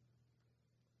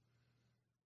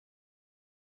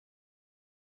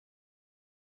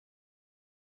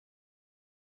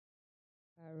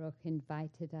 Baruch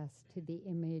invited us to the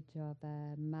image of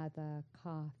a mother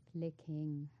calf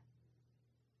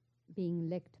being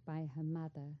licked by her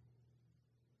mother.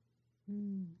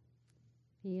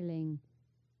 Feeling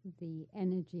the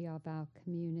energy of our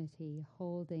community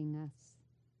holding us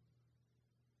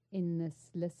in this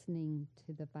listening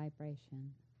to the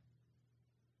vibration.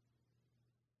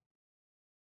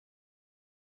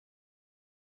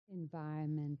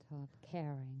 Environment of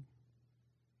caring,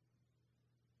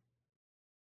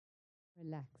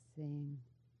 relaxing,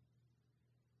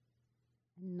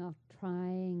 and not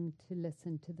trying to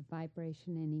listen to the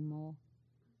vibration anymore,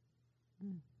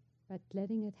 but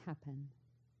letting it happen.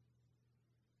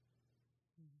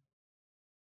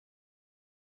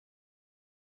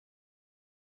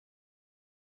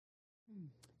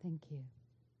 Thank you.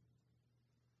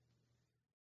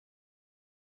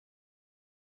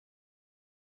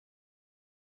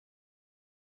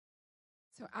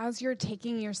 So as you're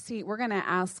taking your seat, we're going to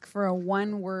ask for a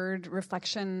one-word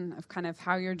reflection of kind of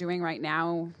how you're doing right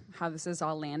now, how this is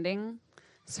all landing.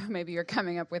 So maybe you're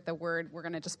coming up with a word. We're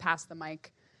going to just pass the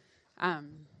mic.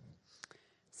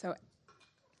 So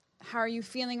how are you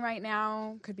feeling right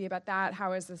now? Could be about that.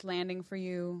 How is this landing for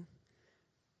you?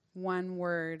 One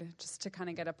word, just to kind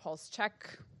of get a pulse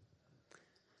check.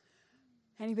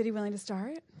 Anybody willing to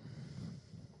start?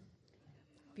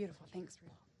 Beautiful. Thanks,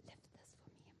 Ruth. Lift this for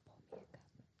me and pour me a cup.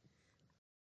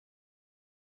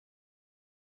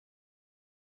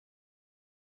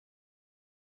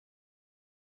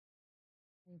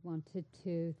 I wanted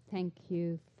to thank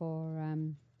you for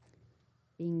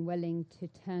being willing to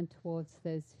turn towards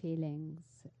those feelings.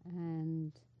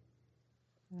 And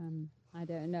I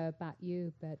don't know about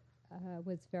you, but it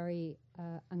was very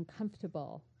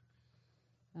uncomfortable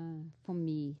for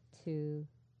me to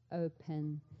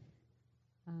open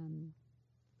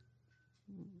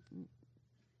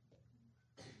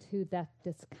to that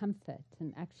discomfort.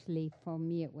 And actually, for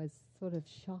me, it was sort of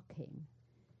shocking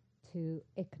to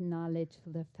acknowledge for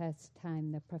the first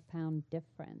time the profound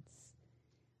difference.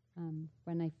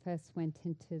 When I first went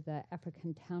into the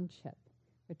African township,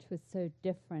 which was so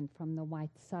different from the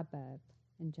white suburb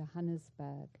in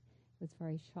Johannesburg, it was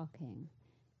very shocking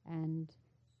and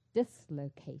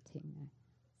dislocating.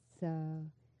 So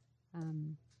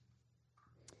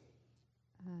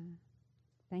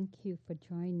thank you for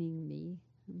joining me,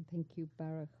 and thank you,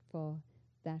 Baruch, for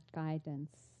that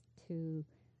guidance to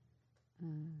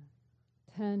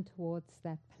turn towards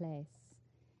that place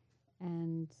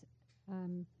and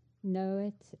know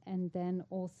it, and then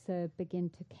also begin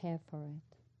to care for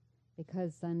it.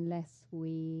 Because unless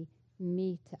we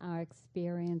meet our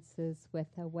experiences with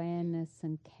awareness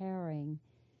and caring,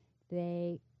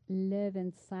 they live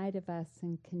inside of us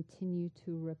and continue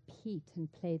to repeat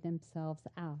and play themselves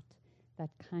out, that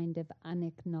kind of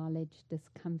unacknowledged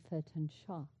discomfort and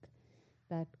shock.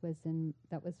 That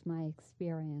was my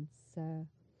experience. So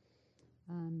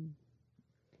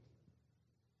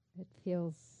it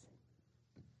feels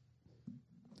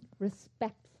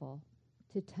respectful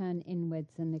to turn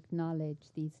inwards and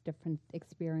acknowledge these different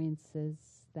experiences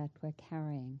that we're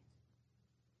carrying.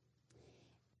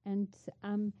 And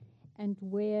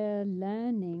we're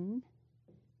learning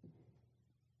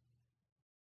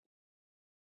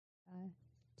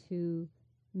to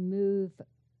move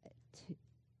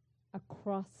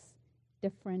across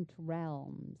different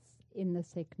realms in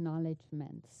this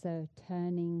acknowledgement. So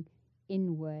turning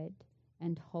inward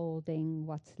and holding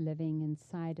what's living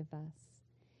inside of us.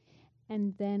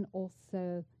 And then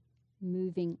also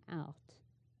moving out,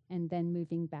 and then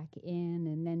moving back in,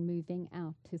 and then moving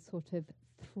out to sort of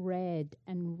thread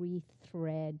and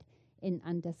rethread in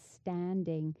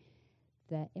understanding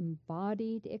the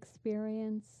embodied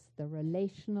experience, the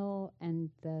relational, and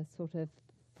the sort of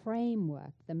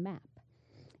framework, the map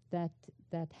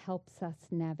that helps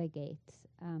us navigate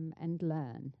and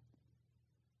learn.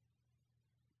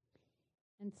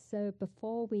 And so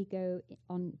before we go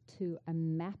on to a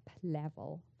map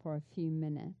level for a few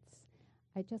minutes,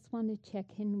 I just want to check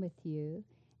in with you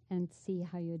and see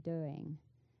how you're doing.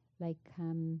 Like,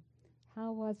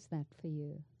 how was that for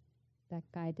you, that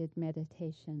guided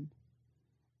meditation?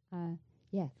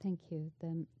 Yeah, thank you,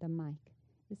 the mic.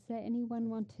 Is there anyone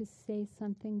want to say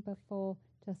something before,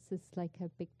 just as like a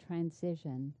big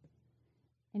transition?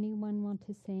 Anyone want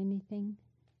to say anything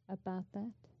about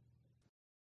that?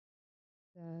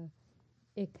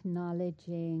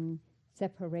 Acknowledging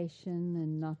separation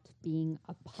and not being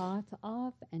a part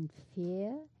of, and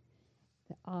fear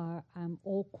are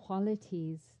all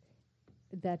qualities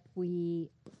that we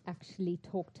actually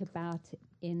talked about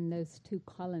in those 2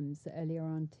 columns earlier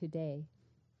on today.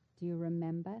 Do you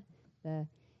remember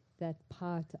that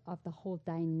part of the whole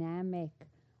dynamic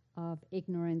of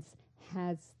ignorance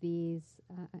has these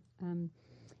and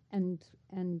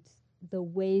the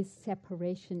ways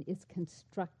separation is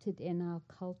constructed in our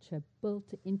culture,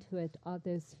 built into it are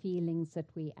those feelings that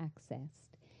we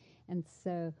accessed. And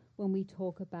so when we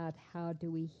talk about how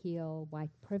do we heal white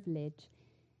privilege,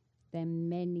 there are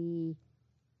many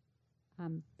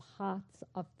parts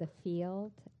of the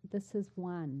field. This is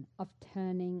one of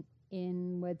turning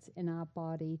inwards in our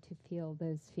body to feel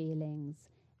those feelings,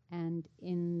 and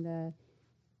in the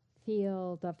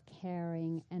field of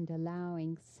caring and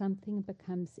allowing, something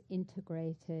becomes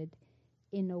integrated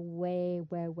in a way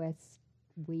where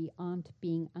we aren't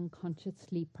being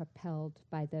unconsciously propelled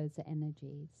by those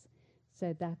energies.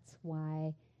 So that's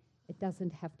why it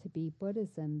doesn't have to be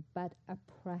Buddhism, but a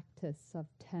practice of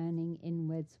turning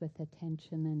inwards with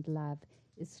attention and love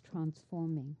is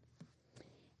transforming.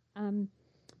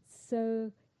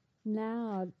 So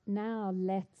now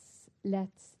let's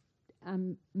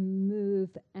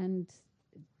move and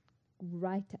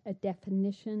write a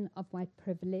definition of white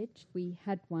privilege. We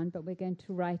had one, but we're going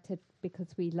to write it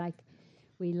because we like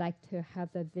to have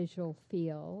a visual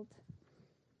field.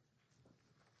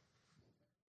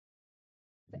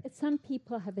 But some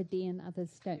people have a D and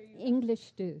others don't.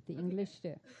 English do. The English do.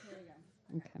 Here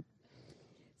we go. Okay.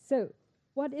 So,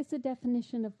 what is the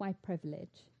definition of white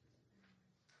privilege?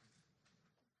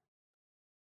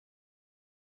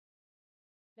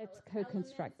 Let's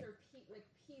co-construct. Elements or like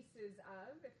pieces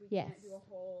of, if we Yes. can't do a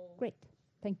whole. Great.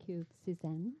 Thank you,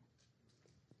 Suzanne.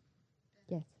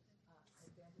 Yes.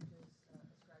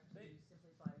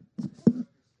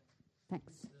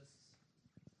 Thanks.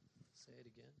 Say it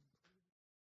again.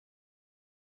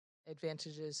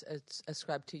 Advantages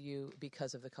ascribed to you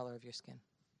because of the color of your skin,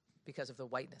 because of the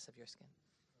whiteness of your skin.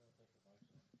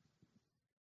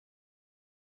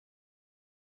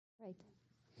 Right.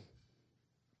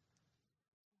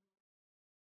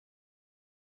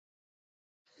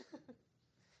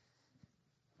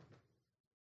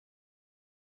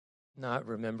 Not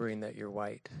remembering that you're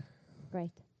white.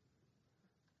 Great.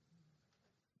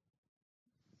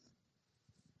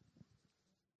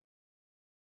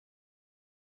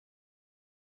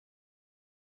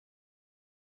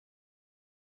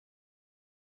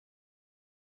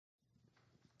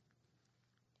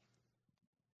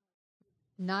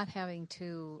 Not having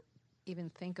to even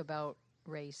think about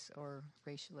race or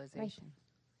racialization. Right.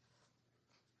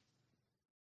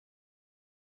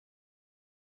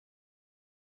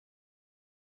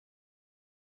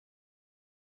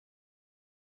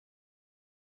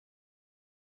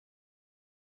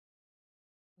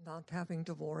 Not having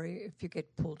to worry if you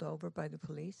get pulled over by the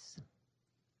police.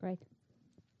 Great.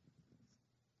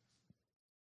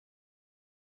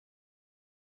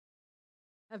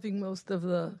 Having most of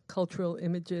the cultural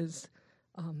images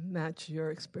match your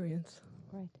experience.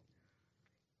 Great.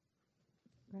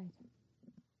 Great.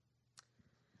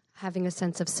 Having a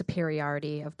sense of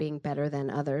superiority, of being better than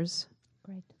others.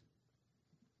 Great.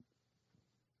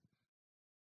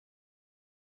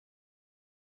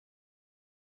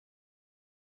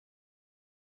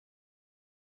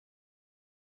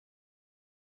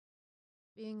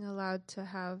 Being allowed to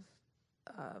have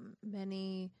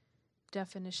many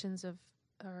definitions of,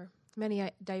 or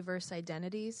many diverse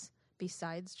identities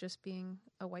besides just being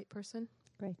a white person.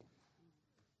 Great.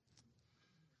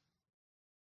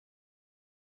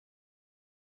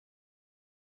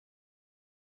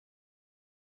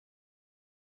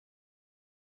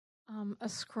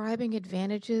 Ascribing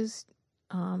advantages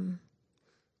not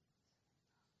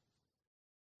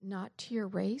to your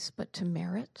race, but to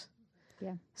merit.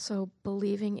 Yeah. So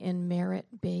believing in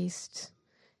merit-based.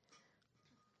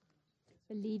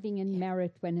 Believing in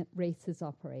merit when race is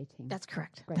operating. That's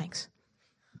correct. Great. Thanks.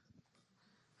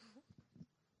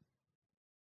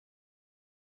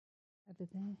 Over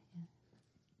there, yeah.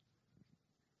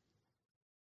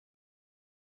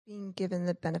 Being given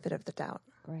the benefit of the doubt.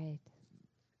 Great.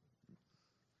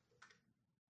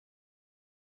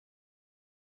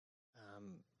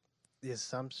 The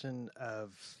assumption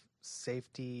of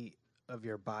safety of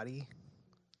your body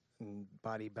and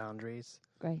body boundaries.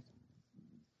 Great.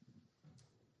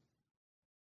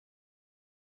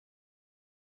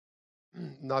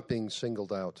 Not being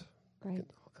singled out. Great. Can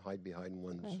hide behind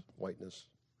one's whiteness.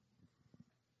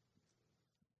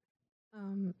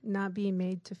 Not being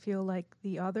made to feel like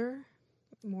the other,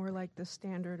 more like the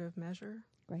standard of measure.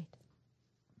 Great.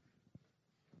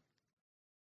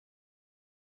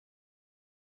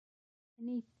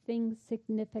 Anything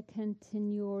significant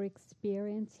in your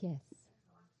experience? Yes.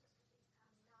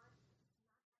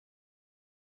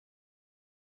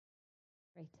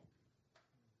 Great.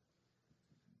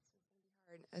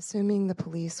 Assuming the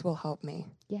police will help me.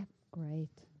 Yeah, great.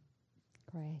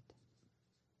 Great.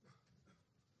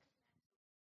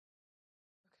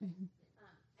 Mm-hmm. I think it kind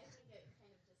of just dovetails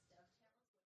with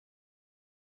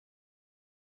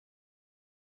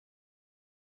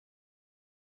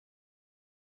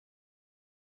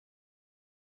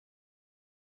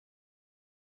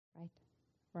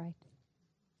Right.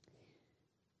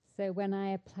 So when I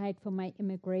applied for my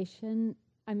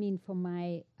for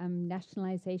my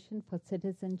nationalization for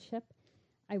citizenship,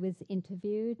 I was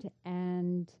interviewed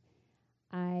and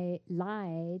I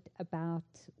lied about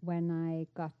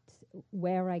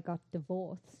where I got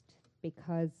divorced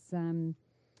because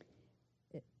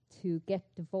to get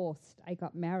divorced, I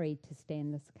got married to stay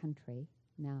in this country.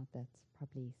 Now that's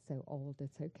probably so old,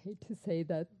 it's okay to say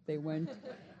that they won't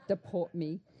deport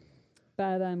me.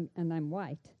 But and I'm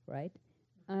white, right?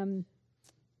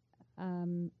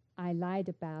 I lied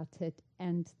about it,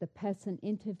 and the person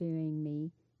interviewing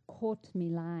me caught me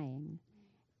lying,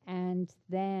 and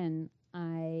then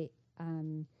I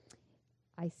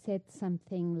said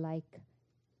something like,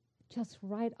 just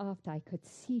right after I could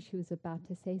see she was about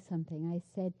to say something, I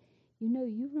said,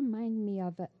 you remind me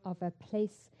of a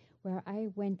place where I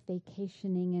went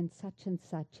vacationing in such and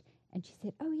such, and she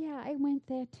said, oh yeah, I went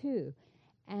there too,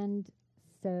 and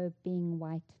so being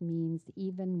white means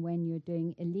even when you're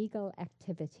doing illegal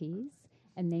activities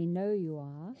and they know you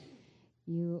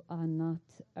are not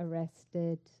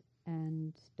arrested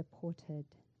and deported.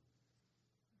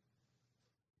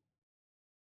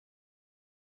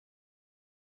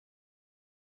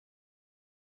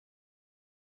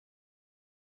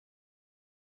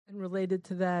 And related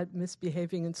to that,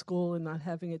 misbehaving in school and not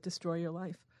having it destroy your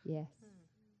life. Yes,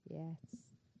 yes,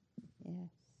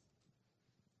 yes.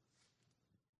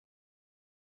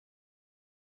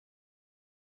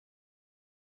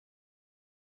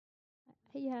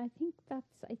 Yeah, I think that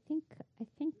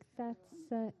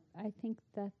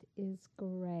is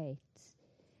great.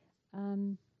 What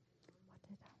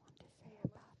did I want to say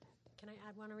about it? Can I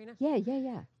add one, Arinna?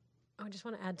 Yeah. I just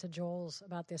want to add to Joel's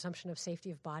about the assumption of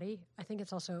safety of body. I think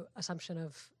it's also assumption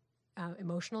of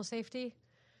emotional safety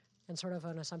and sort of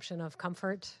an assumption of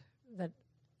comfort that.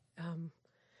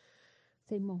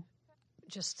 Say more.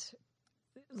 Just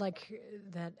like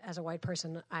that, as a white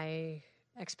person, I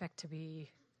expect to be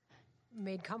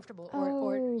made comfortable,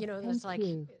 or it's like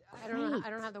you. I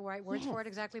don't have the right words for it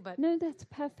exactly, but no, that's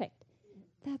perfect.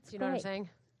 That's do you know what I'm saying?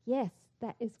 Yes,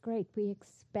 that is great. We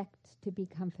expect to be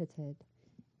comforted.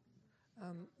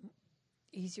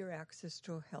 Easier access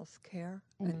to health care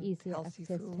and easier healthy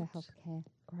access foods. to health care.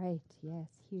 Great, yes,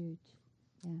 huge.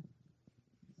 Yeah.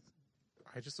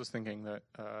 I just was thinking that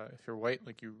if you're white,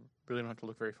 like you really don't have to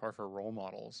look very far for role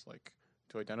models, like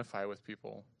to identify with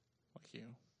people like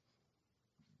you.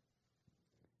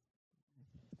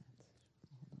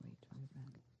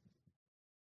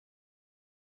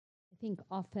 I think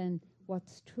often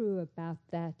what's true about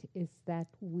that is that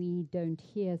we don't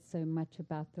hear so much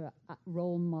about the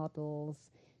role models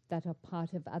that are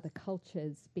part of other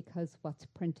cultures, because what's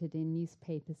printed in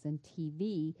newspapers and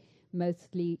TV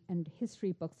mostly, and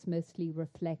history books mostly,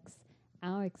 reflects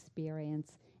our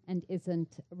experience and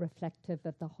isn't reflective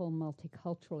of the whole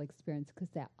multicultural experience, because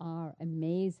there are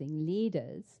amazing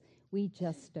leaders. We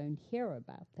just don't hear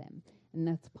about them. And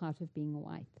that's part of being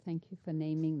white. Thank you for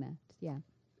naming that. Yeah.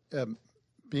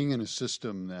 Being in a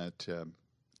system that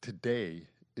today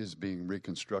is being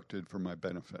reconstructed for my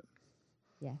benefit.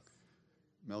 Yes.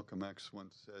 Malcolm X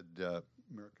once said,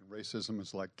 American racism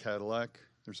is like Cadillac.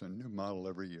 There's a new model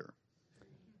every year.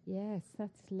 Yes,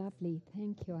 that's lovely.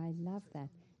 Thank you. I love that.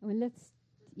 I mean,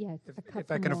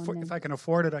 if I can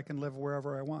afford it, I can live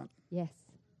wherever I want. Yes.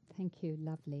 Thank you.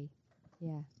 Lovely.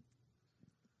 Yeah.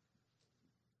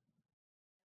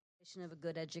 Of a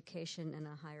good education and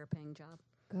a higher paying job.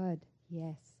 Good.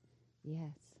 Yes.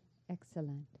 Yes.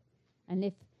 Excellent. And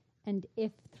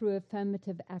if through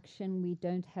affirmative action we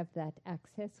don't have that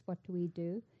access, what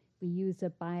do? We use a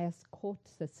biased court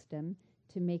system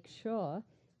to make sure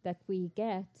that we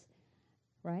get,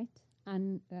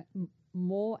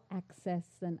 more access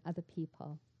than other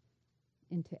people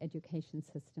into education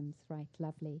systems. Right.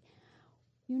 Lovely.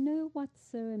 You know what's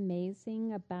so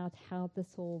amazing about how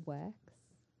this all works?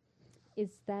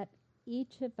 Is that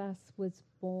each of us was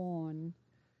born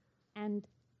and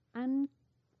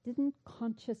didn't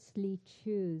consciously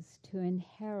choose to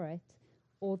inherit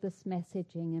all this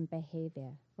messaging and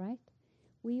behavior, right?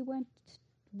 We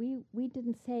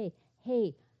didn't say,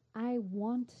 hey, I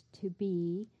want to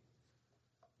be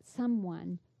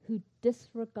someone who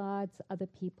disregards other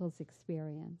people's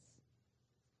experience.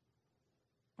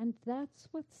 And that's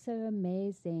what's so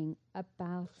amazing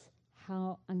about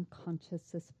how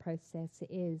unconscious this process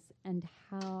is and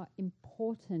how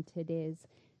important it is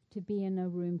to be in a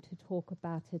room to talk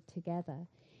about it together,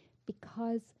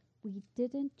 because we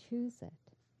didn't choose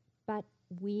it, but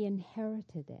we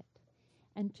inherited it.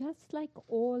 And just like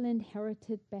all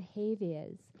inherited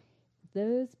behaviors,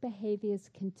 those behaviors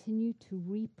continue to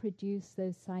reproduce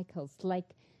those cycles,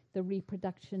 like the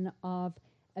reproduction of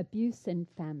abuse in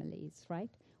families, right?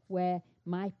 Where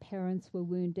my parents were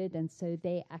wounded and so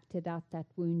they acted out that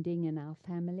wounding in our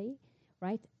family,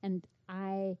 right? And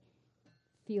I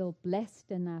feel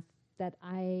blessed enough that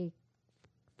I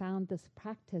found this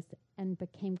practice and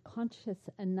became conscious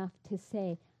enough to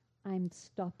say, I'm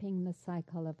stopping the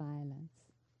cycle of violence.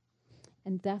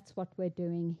 And that's what we're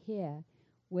doing here.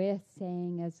 We're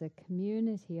saying as a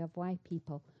community of white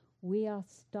people, we are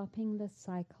stopping the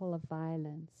cycle of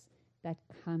violence that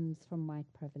comes from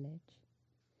white privilege.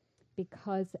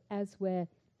 Because as we're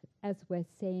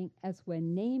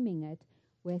naming it,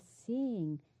 we're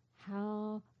seeing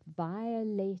how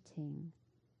violating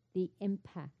the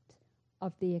impact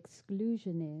of the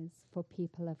exclusion is for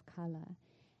people of color.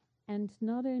 And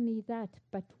not only that,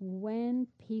 but when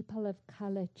people of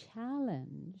color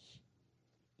challenge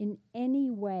in any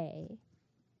way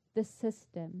the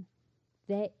system,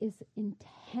 there is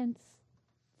intense,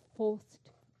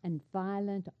 forced, and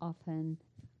violent, often,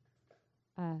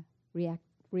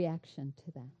 reaction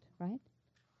to that, right?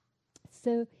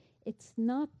 So it's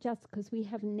not just because we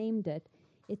have named it,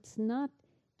 it's not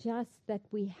just that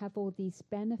we have all these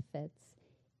benefits,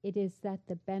 it is that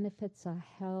the benefits are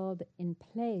held in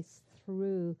place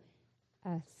through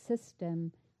a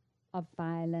system of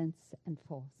violence and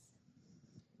force.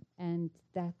 And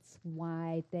that's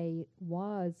why there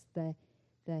was the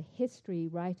history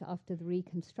right after the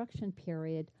Reconstruction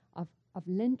period of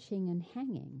lynching and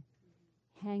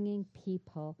hanging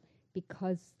people,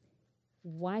 because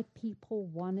white people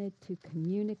wanted to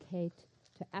communicate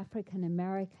to African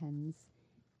Americans,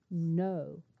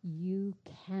 no, you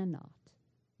cannot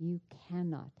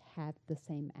have the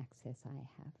same access I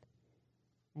have.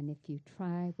 And if you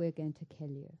try, we're going to kill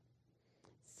you.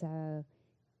 So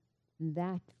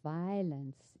that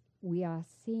violence we are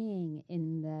seeing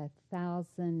in the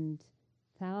thousand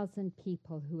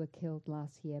people who were killed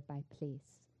last year by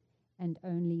police, and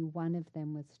only one of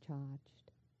them was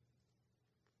charged.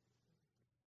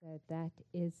 So that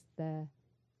is the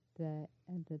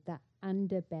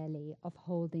underbelly of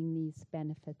holding these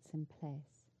benefits in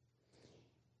place.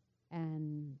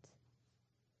 And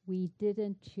we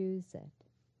didn't choose it,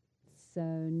 so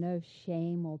no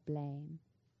shame or blame.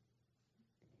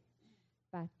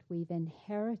 But we've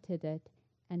inherited it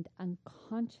and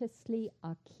unconsciously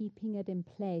are keeping it in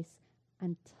place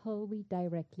until we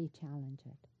directly challenge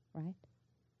it, right?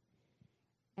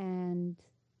 And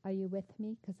are you with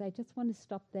me? Because I just want to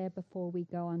stop there before we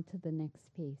go on to the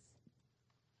next piece.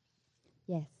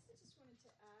 Yes. I just wanted to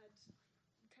add,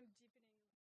 kind of deepening,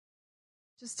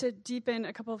 just to deepen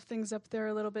a couple of things up there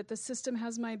a little bit. The system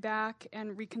has my back,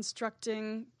 and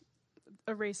reconstructing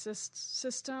a racist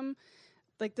system,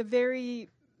 like the very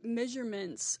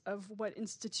measurements of what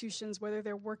institutions, whether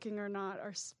they're working or not,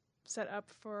 are set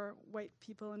up for white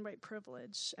people and white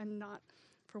privilege, and not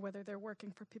for whether they're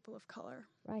working for people of color.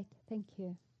 Right, thank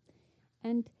you.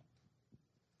 And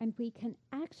we can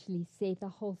actually say the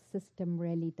whole system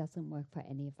really doesn't work for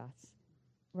any of us,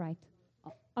 right?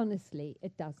 Honestly,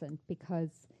 it doesn't,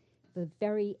 because the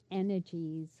very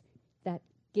energies that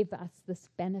give us this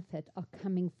benefit are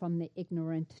coming from the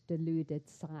ignorant, deluded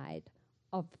side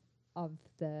of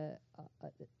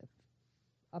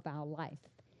our life,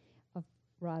 of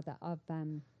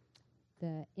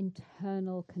the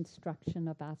internal construction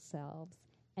of ourselves,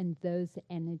 and those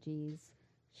energies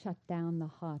shut down the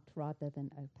heart rather than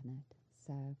open it.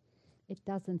 So it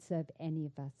doesn't serve any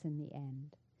of us in the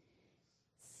end.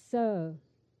 So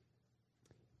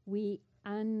we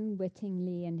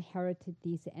unwittingly inherited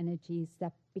these energies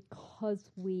that, because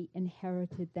we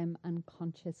inherited them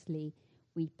unconsciously,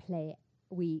 we play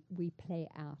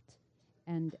out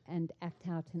and act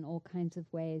out in all kinds of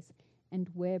ways, and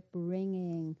we're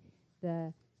bringing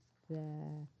the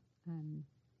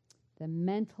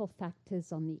mental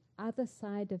factors on the other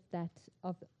side of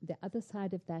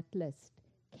that list,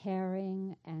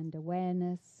 caring and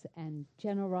awareness and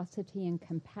generosity and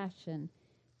compassion,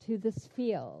 to this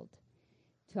field,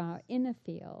 to our inner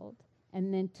field,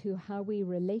 and then to how we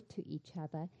relate to each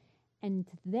other. And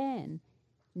then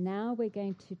now we're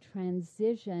going to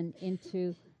transition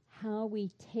into how we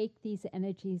take these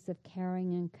energies of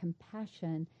caring and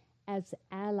compassion as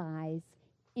allies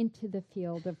into the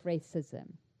field of racism.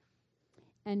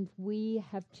 And we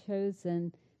have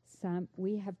chosen some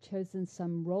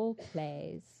role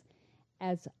plays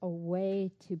as a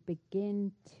way to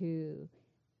begin to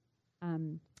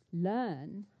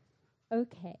learn,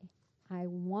 okay, I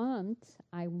want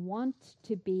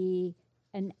to be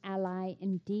an ally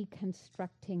in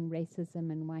deconstructing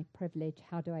racism and white privilege.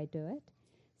 How do I do it?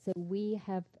 So we're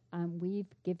going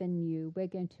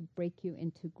to break you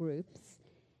into groups.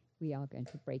 We are going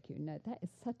to break you. No, that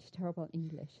is such terrible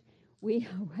English. We're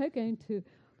going to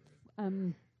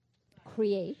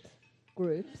create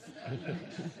groups.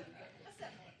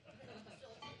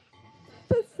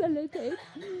 Facilitate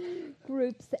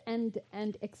groups and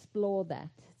explore that.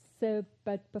 So,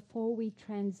 but before we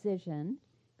transition,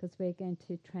 because we're going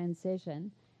to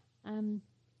transition,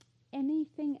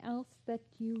 anything else that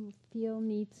you feel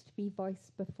needs to be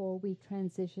voiced before we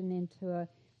transition into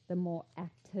the more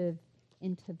active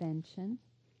intervention?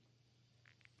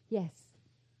 Yes.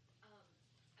 I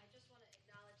just want to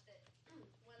acknowledge that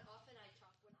white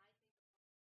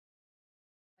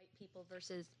people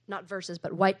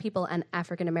but white people and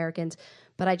African Americans,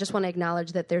 but I just want to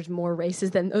acknowledge that there's more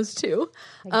races than those two.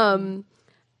 And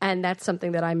that's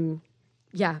something that I'm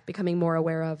becoming more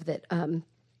aware of, that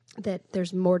that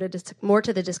there's more to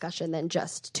the discussion than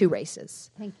just two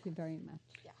races. Thank you very much.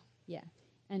 Yeah.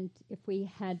 And if we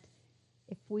had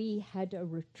a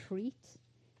retreat,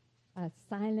 a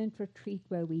silent retreat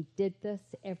where we did this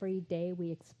every day,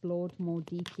 we explored more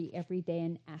deeply every day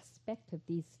an aspect of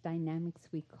these dynamics,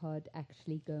 we could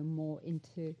actually go more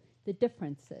into the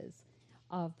differences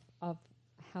of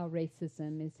how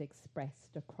racism is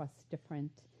expressed across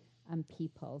different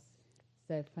peoples.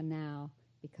 So for now,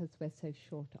 because we're so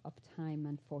short of time,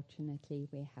 unfortunately,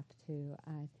 we have to,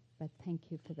 but thank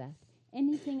you for that.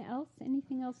 Anything else?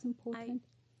 Anything else important?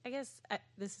 I guess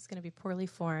this is going to be poorly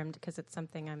formed because it's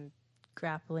something I'm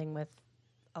grappling with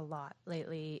a lot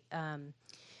lately.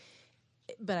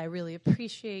 But I really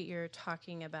appreciate your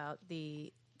talking about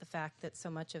the fact that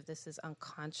so much of this is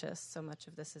unconscious, so much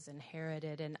of this is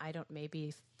inherited, and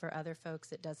maybe for other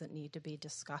folks it doesn't need to be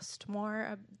discussed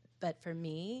more. But for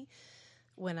me,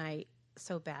 when I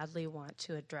so badly want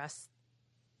to address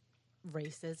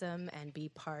racism and be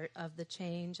part of the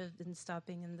change in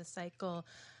stopping in the cycle,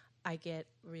 I get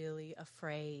really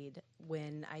afraid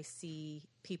when I see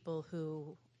people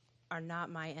who are not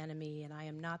my enemy and I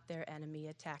am not their enemy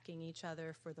attacking each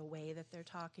other for the way that they're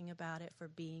talking about it, for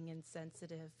being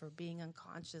insensitive, for being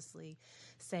unconsciously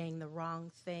saying the wrong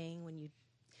thing. When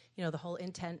the whole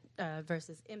intent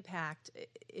versus impact,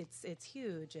 it's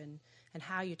huge, and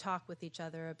how you talk with each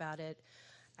other about it.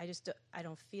 I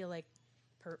don't feel like,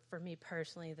 for me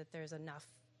personally, that there's enough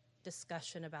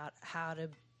discussion about how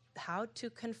to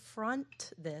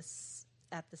confront this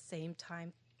at the same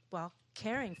time while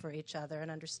caring for each other and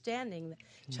understanding that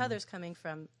each other's coming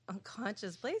from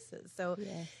unconscious places. So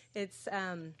it's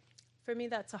for me,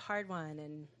 that's a hard one,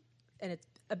 and it's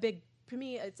a big, for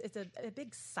me, it's a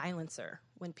big silencer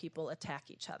when people attack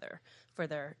each other for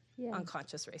their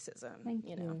unconscious racism. Thank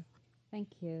you. Thank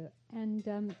you.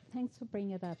 And thanks for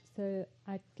bringing it up. So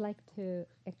I'd like to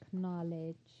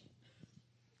acknowledge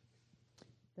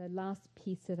the last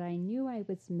piece that I knew I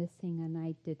was missing and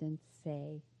I didn't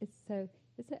say. Is it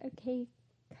okay,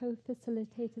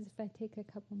 co-facilitators, if I take a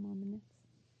couple more minutes?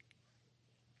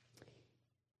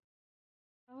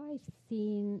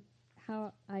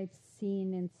 How I've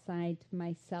seen inside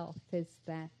myself is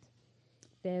that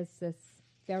there's this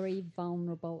very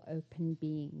vulnerable, open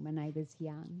being when I was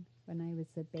young, when I was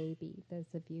a baby.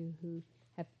 Those of you who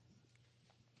have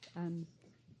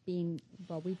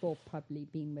we've all probably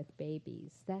been with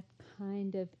babies, that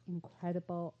kind of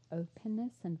incredible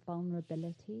openness and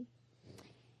vulnerability.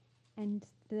 And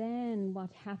then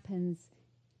what happens,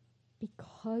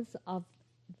 because of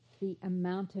the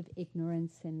amount of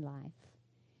ignorance in life,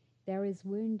 there is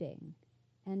wounding.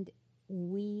 And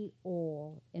we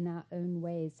all, in our own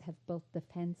ways, have built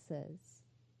defenses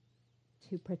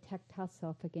to protect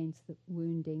ourselves against the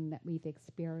wounding that we've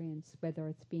experienced, whether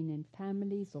it's been in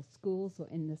families or schools or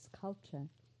in this culture.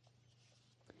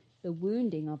 The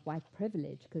wounding of white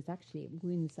privilege, because actually it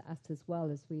wounds us as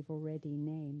well, as we've already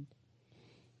named.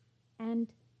 And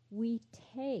we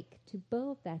take, to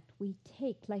build that, we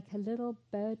take like a little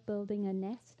bird building a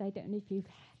nest. I don't know if you've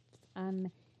had,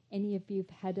 any of you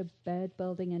have had a bird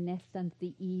building a nest under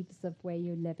the eaves of where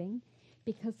you're living,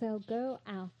 because they'll go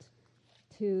out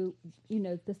to,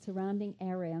 the surrounding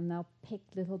area, and they'll pick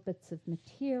little bits of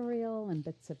material and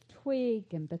bits of twig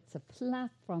and bits of fluff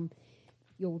from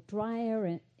your dryer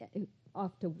and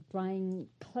after drying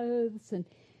clothes, and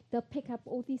they'll pick up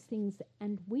all these things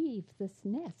and weave this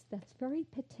nest that's very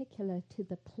particular to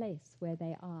the place where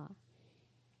they are.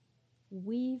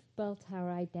 We've built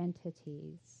our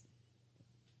identities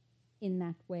in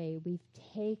that way. We've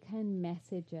taken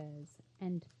messages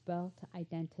and built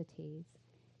identities,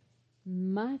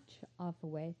 much of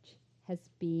which has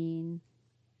been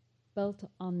built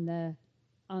on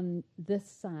this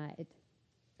side,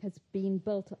 has been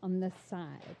built on this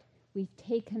side. We've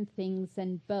taken things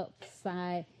and built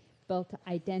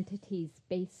identities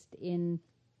based in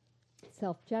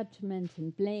self-judgment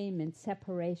and blame and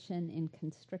separation and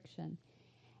constriction.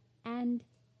 And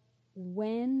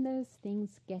when those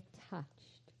things get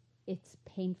touched, it's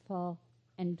painful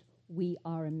and we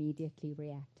are immediately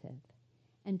reactive.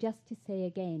 And just to say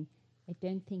again, I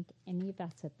don't think any of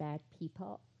us are bad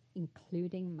people,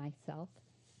 including myself,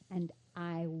 and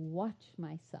I watch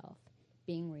myself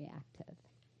being reactive.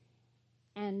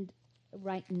 And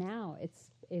right now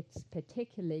it's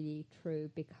particularly true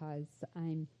because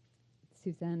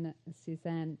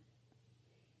Suzanne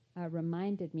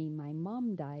reminded me my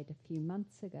mom died a few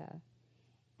months ago,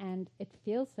 and it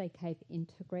feels like I've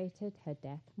integrated her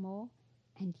death more,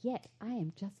 and yet I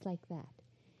am just like that.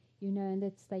 And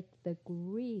it's like the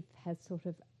grief has sort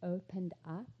of opened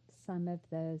up some of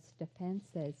those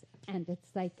defenses, and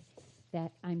it's like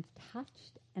that I'm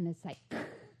touched, and it's like,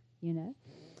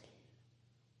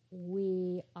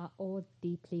 we are all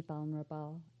deeply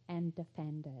vulnerable and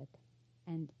defended,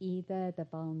 and either the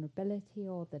vulnerability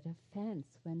or the defense,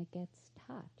 when it gets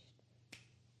touched,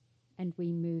 and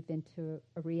we move into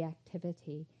a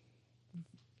reactivity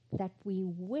that we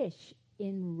wish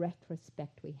in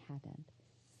retrospect we hadn't.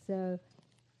 So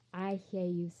I hear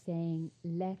you saying,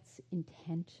 let's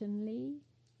intentionally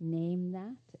name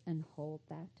that and hold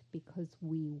that, because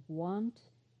we want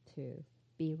to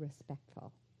be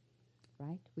respectful,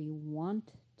 right? We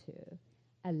want to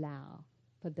allow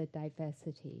for the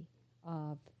diversity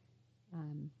of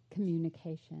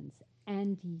communications.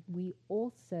 And we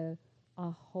also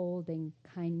are holding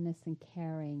kindness and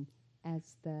caring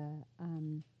as the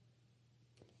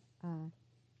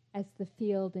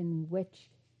field in which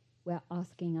we're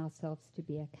asking ourselves to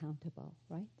be accountable,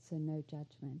 right? So no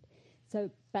judgment. So,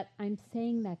 but I'm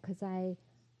saying that because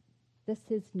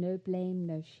this is no blame,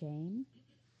 no shame,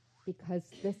 because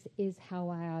this is how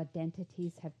our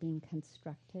identities have been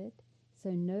constructed. So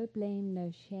no blame,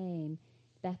 no shame,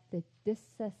 that the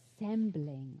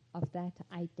disassembling of that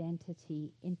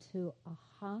identity into a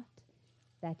heart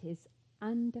that is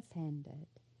undefended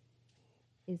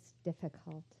is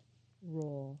difficult,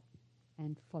 raw,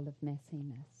 and full of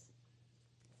messiness.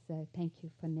 So thank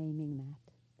you for naming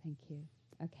that. Thank you.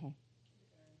 Okay.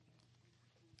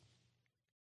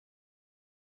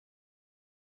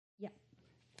 Yeah.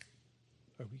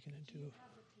 Are we going to do...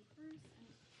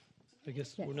 I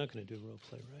guess we're not going to do a role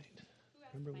play, right?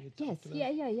 Remember we had talked about...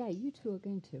 Yeah. You two are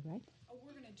going to, right? Oh,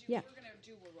 we're going to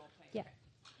do a role play. Yeah.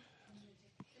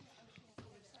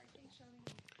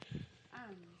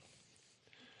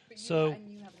 Okay. So,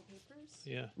 and you have the papers?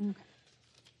 Yeah. Okay.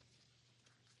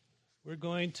 We're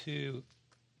going to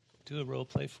do a role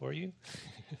play for you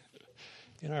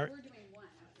in our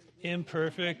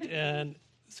imperfect and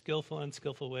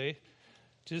unskillful way,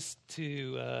 just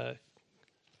to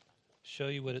show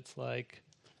you what it's like.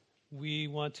 We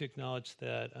want to acknowledge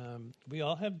that we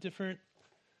all have different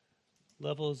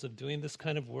levels of doing this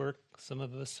kind of work. Some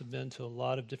of us have been to a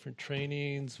lot of different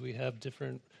trainings. We have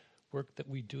different work that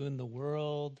we do in the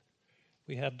world.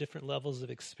 We have different levels of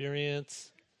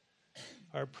experience.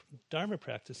 Our Dharma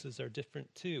practices are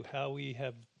different too, how we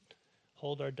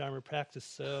hold our Dharma practice.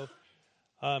 So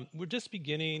we're just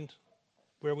beginning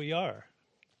where we are.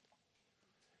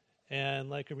 And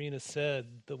like Arinna said,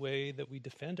 the way that we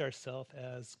defend ourselves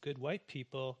as good white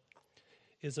people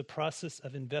is a process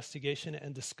of investigation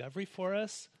and discovery for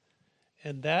us.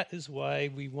 And that is why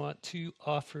we want to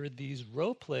offer these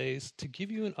role plays to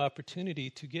give you an opportunity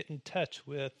to get in touch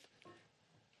with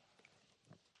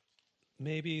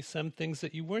maybe some things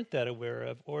that you weren't that aware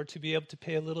of, or to be able to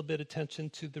pay a little bit attention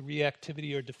to the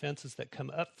reactivity or defenses that come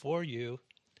up for you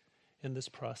in this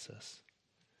process.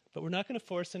 But we're not going to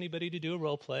force anybody to do a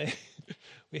role play.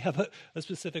 We have a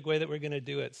specific way that we're going to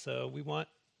do it. So we want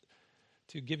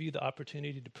to give you the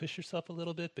opportunity to push yourself a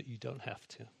little bit, but you don't have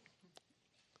to.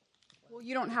 Well,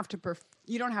 you don't have to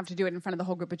do it in front of the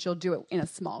whole group, but you'll do it in a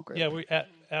small group. Yeah,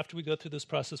 after we go through this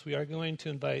process, we're going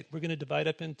to divide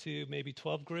up into maybe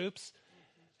 12 groups,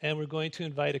 and we're going to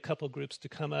invite a couple groups to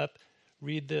come up,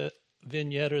 read the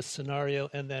vignette or scenario,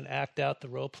 and then act out the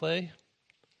role play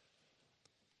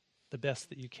the best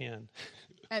that you can.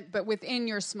 But within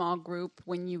your small group,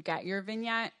 when you get your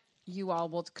vignette, you all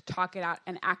will talk it out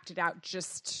and act it out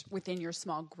just within your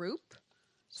small group.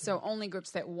 So only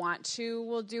groups that want to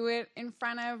will do it in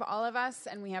front of all of us,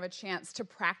 and we have a chance to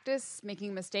practice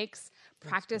making mistakes,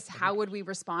 practice how would we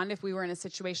respond if we were in a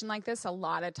situation like this. A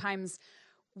lot of times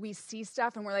we see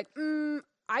stuff and we're like,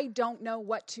 I don't know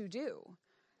what to do.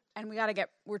 And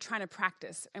we're trying to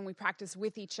practice, and we practice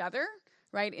with each other,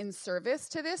 right, in service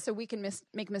to this, so we can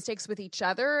make mistakes with each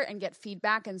other and get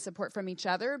feedback and support from each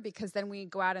other, because then we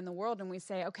go out in the world and we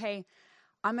say, okay,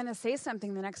 I'm going to say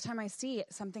something the next time I see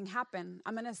something happen.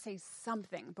 I'm going to say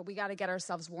something, but we got to get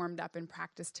ourselves warmed up and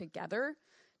practice together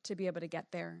to be able to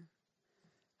get there.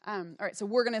 All right, so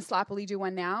we're going to sloppily do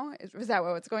one now. Is that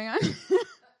what's going on?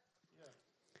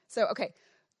 So, okay,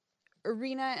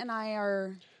 Arinna and I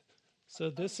are... So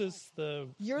this is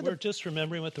we're just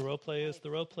remembering what the role play is.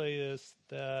 The role play is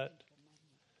that...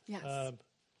 Yes.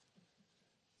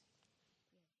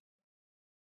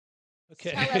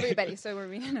 Okay. Tell everybody so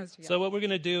Arinna knows together. So what we're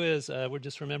going to do is we're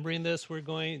just remembering this. We're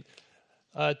going...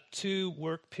 2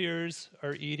 work peers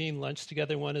are eating lunch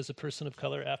together. One is a person of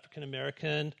color,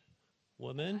 African-American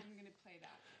woman. I'm going to play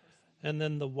that person. And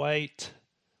then the white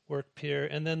work peer.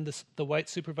 And then the white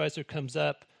supervisor comes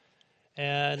up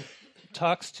and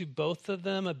talks to both of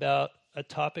them about a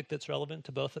topic that's relevant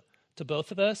to both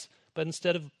of us, but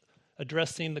instead of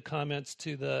addressing the comments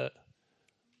to the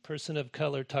person of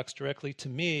color, talks directly to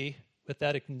me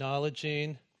without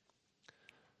acknowledging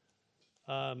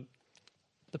the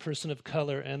person of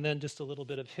color. And then just a little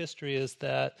bit of history is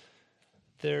that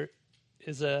this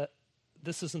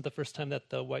isn't the first time that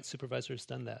the white supervisor has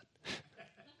done that.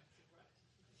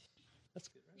 That's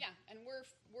good, right? Yeah, and we're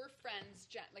friends,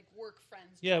 like work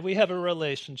friends. Yeah, we have a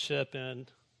relationship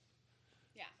and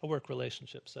a work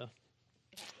relationship. So,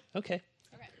 okay.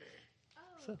 Okay.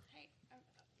 So, Hi.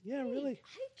 yeah, really.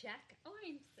 Hi, Jack.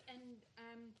 And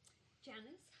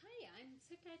Janice. Hi, I'm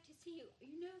so glad to see you.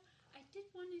 You know, I did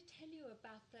want to tell you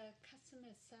about the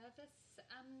customer service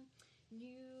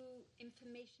new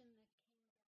information that came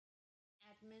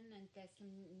out admin, and there's some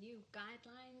new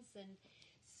guidelines, and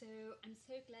so I'm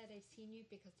so glad I've seen you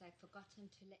because I've forgotten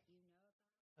to let you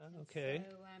know about it. Okay.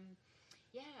 So,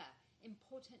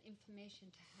 important information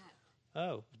to have.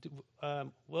 Oh,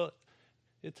 well,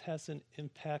 it has an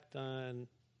impact on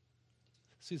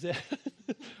Suzanne.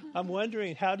 I'm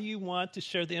wondering, how do you want to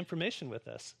share the information with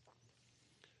us?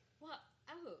 Well,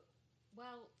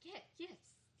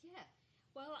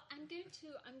 I'm going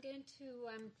to,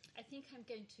 I think I'm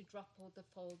going to drop all the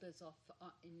folders off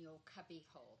in your cubby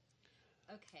hole.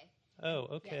 Okay. Oh,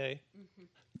 okay. Yeah. Mm-hmm.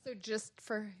 So just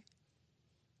for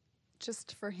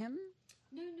him?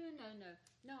 No,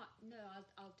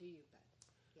 I'll do you both.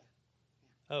 Yeah.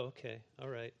 Oh, okay. All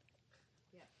right.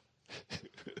 Yeah.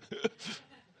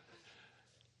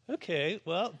 Okay,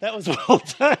 well, that was well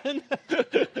done.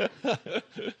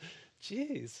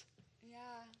 Jeez.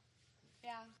 Yeah.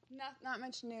 Not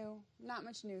much new. Not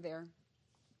much new there.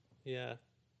 Yeah.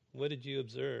 What did you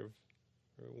observe?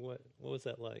 Or what was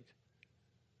that like?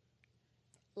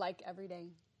 Like every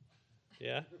day.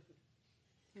 Yeah?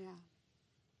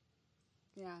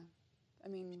 Yeah. I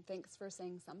mean, thanks for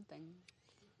saying something.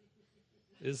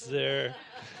 Is there...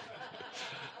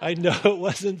 I know it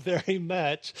wasn't very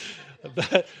much,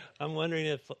 but I'm wondering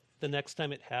if the next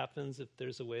time it happens, if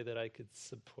there's a way that I could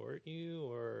support you,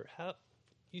 or how...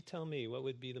 You tell me, what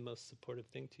would be the most supportive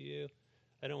thing to you?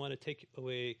 I don't want to take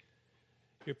away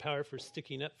your power for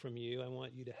sticking up from you. I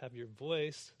want you to have your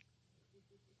voice.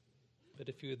 But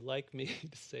if you would like me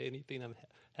to say anything, I'm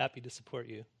happy to support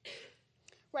you.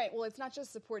 Right. Well, it's not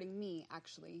just supporting me,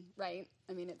 actually, right?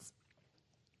 I mean,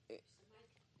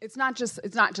 it's not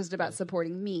just about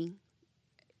supporting me,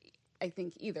 I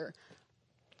think, either.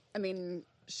 I mean,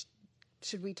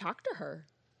 should we talk to her?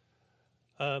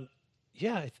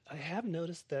 Yeah, I have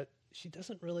noticed that she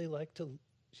doesn't really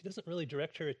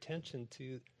direct her attention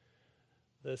to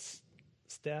the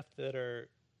staff that are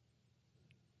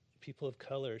people of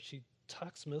color. She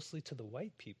talks mostly to the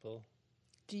white people.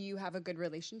 Do you have a good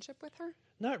relationship with her?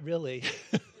 Not really.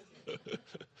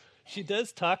 She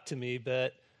does talk to me,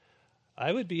 but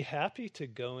I would be happy to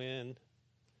go in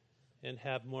and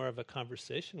have more of a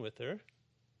conversation with her.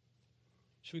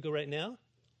 Should we go right now?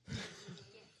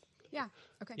 Yeah.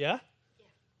 Okay. Yeah?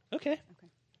 Okay.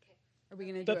 Are we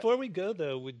going to do Before we go,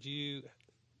 though,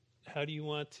 how do you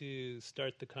want to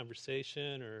start the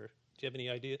conversation, or do you have any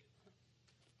idea?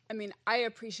 I mean, I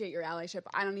appreciate your allyship.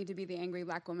 I don't need to be the angry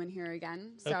black woman here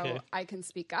again, so I can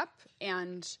speak up,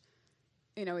 and,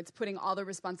 it's putting all the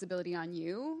responsibility on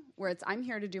you, where I'm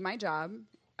here to do my job,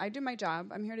 I do my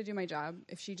job. I'm here to do my job.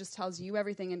 If she just tells you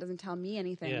everything and doesn't tell me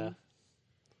anything. Yeah.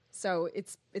 So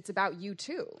it's about you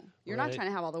too. You're not Right. trying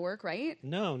to have all the work, right?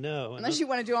 No. Unless you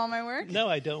want to do all my work? No,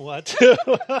 I don't want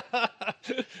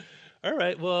to. All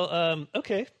right. Well,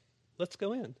 okay. Let's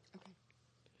go in.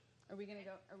 Are we gonna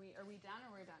go? Are we done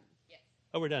or we're done? Yes.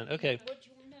 Oh, we're done. Okay.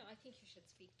 No, I think you should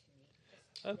speak to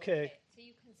me. Okay. So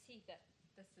you can see that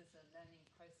this is a learning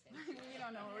process. We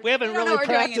don't know. We haven't really what we're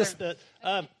doing practiced either.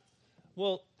 it.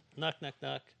 Well, knock.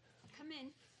 Come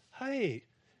in. Hi.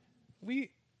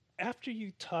 After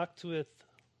you talked with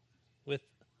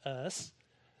us,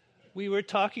 we were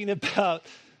talking about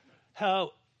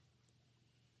how,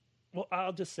 well,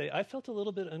 I'll just say, I felt a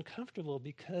little bit uncomfortable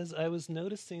because I was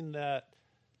noticing that,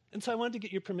 and so I wanted to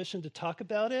get your permission to talk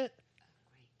about it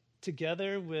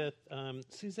together with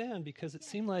Suzanne, because it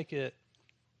seemed like it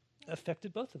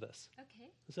affected both of us.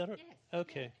 Okay. Is that right? Yes.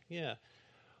 Okay, yeah.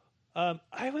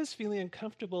 I was feeling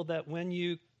uncomfortable that when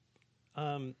you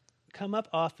come up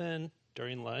often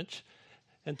during lunch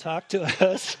and talk to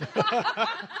us,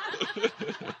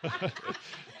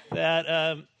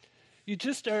 that you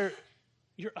just are,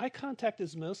 your eye contact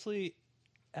is mostly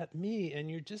at me, and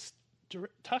you're just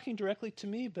talking directly to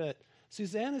me, but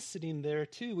Suzanne is sitting there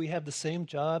too. We have the same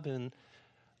job, and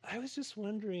I was just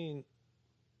wondering,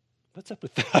 what's up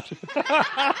with that?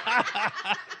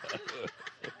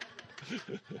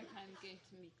 I'm going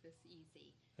to make this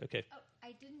easy. Okay. Oh,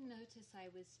 I didn't notice I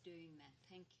was doing that.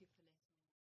 Thank you for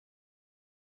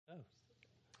letting me know.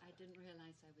 Oh. I didn't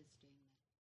realize I was doing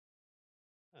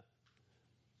that.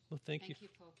 Well, thank you. Thank you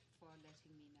for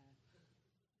letting me know.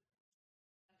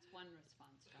 That's one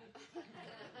response, right?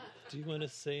 Do you want to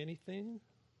say anything?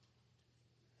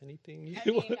 Anything you I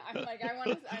mean, want?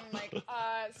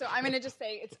 So I'm going to just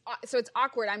say it's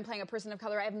awkward. I'm playing a person of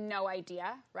color. I have no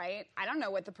idea, right? I don't know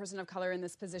what the person of color in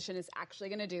this position is actually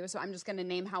going to do, so I'm just going to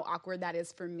name how awkward that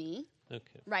is for me.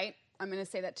 Okay. Right? I'm going to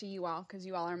say that to you all because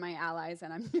you all are my allies,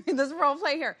 and I'm doing this role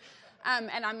play here. And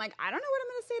I'm like, I don't know what I'm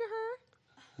going to say to her.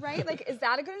 Right? Like, is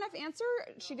that a good enough answer?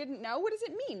 She didn't know? What does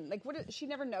it mean? Like, she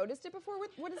never noticed it before?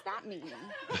 What does that mean?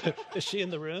 Is she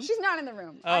in the room? She's not in the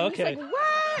room. Oh, I'm okay. just like,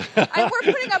 what?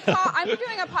 We're putting a pause. I'm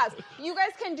doing a pause. You guys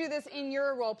can do this in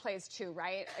your role plays too,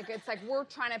 right? Like, it's like we're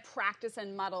trying to practice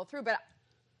and muddle through, but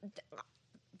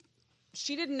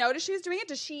she didn't notice she was doing it.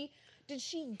 Did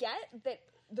she get that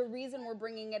the reason we're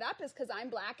bringing it up is because I'm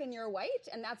black and you're white,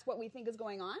 and that's what we think is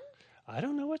going on? I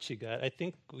don't know what she got. I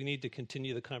think we need to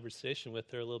continue the conversation with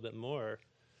her a little bit more.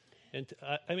 And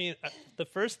the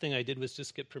first thing I did was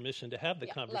just get permission to have the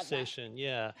conversation.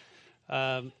 Yeah.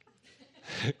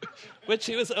 Which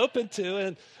she was open to.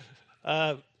 And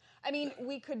I mean,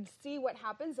 we could see what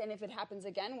happens, and if it happens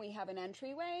again, we have an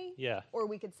entryway. Yeah. Or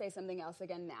we could say something else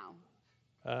again now.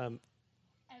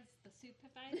 As the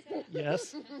supervisor?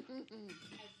 Yes. As the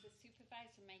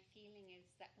supervisor, my feeling is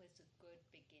that was a good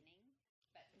beginning,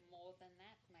 but more than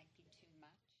that might be too much.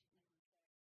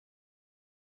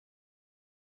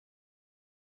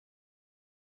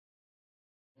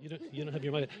 You don't have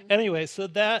your mic. Anyway, so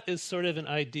that is sort of an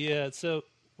idea. So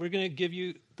we're going to give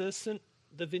you the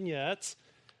vignettes.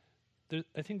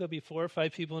 I think there'll be 4 or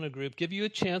 5 people in a group. Give you a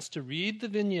chance to read the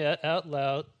vignette out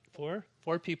loud, 4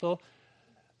 people,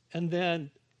 and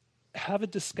then have a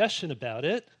discussion about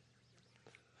it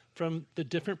from the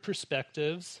different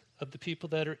perspectives of the people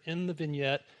that are in the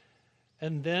vignette.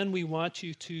 And then we want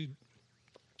you to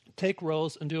take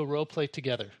roles and do a role play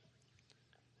together.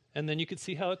 And then you could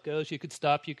see how it goes. You could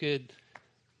stop. You could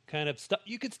kind of stop.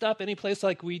 You could stop any place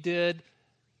like we did.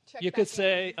 You could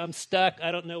say, I'm stuck.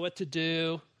 I don't know what to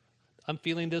do. I'm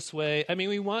feeling this way. I mean,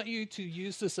 we want you to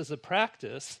use this as a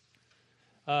practice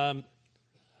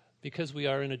because we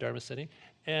are in a Dharma setting.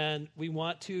 And we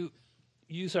want to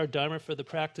use our Dharma for the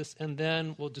practice, and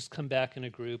then we'll just come back in a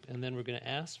group, and then we're going to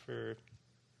ask for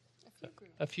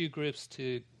a few groups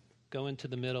to go into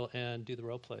the middle and do the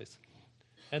role plays.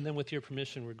 And then with your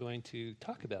permission, we're going to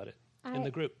talk about it in the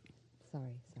group. Sorry.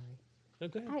 No,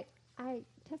 go ahead. I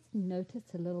just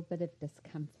noticed a little bit of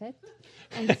discomfort.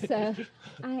 And so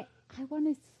I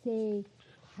want to say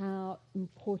how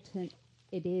important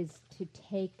it is to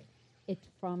take it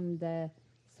from the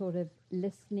sort of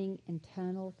listening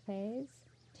internal phase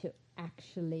to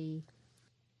actually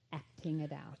acting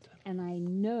it out. And I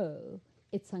know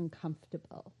it's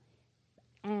uncomfortable.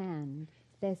 And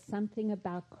there's something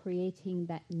about creating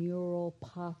that neural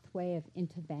pathway of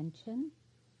intervention.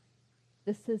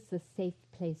 This is the safe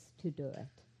place to do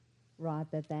it,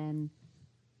 rather than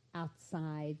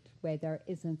outside where there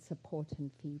isn't support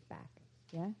and feedback.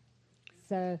 Yeah?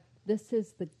 So this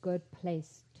is the good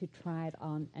place to try it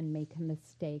on and make a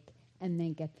mistake and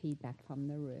then get feedback from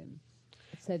the room.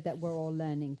 so that we're all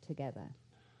learning together.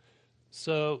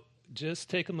 So just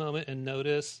take a moment and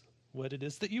notice what it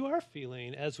is that you are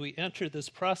feeling as we enter this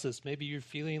process. Maybe you're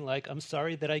feeling like, I'm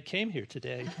sorry that I came here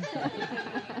today.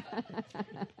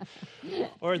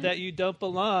 Or that you don't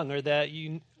belong, or that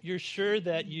you're sure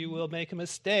that you will make a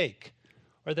mistake,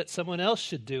 or that someone else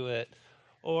should do it,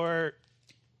 or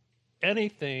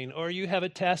anything, or you have a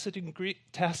tacit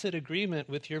agreement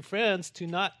with your friends to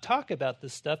not talk about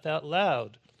this stuff out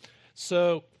loud.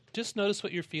 So just notice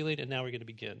what you're feeling, and now we're going to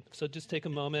begin. So just take a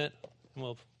moment, and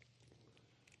we'll...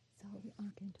 So we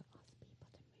are going to ask people to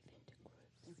move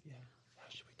into groups. Yeah. How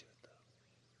should we do it, though?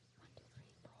 1, 2, 3,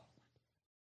 4.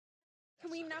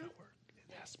 Can we number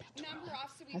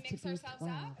off so we mix ourselves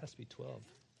 12. up? It has to be 12.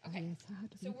 Okay. Yeah, so how do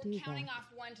So we we're do counting that?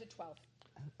 off 1 to 12.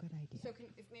 Oh, good idea. So if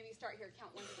maybe start here,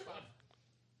 count 1 to 12.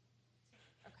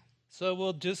 So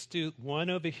we'll just do one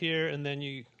over here, and then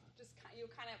you'll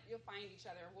find each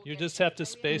other. You just have to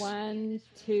space. 1,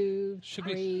 2, Should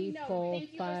 3, 4,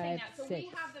 thank you for saying 5, that. So 6. we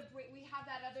have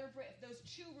that other those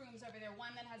 2 rooms over there. One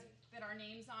that has our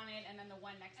names on it, and then the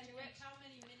one next to it. And how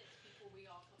many minutes before we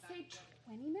all come back? Say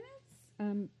 20 minutes.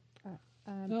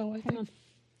 No, I hang on. think.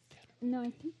 No,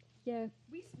 I think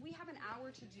We have an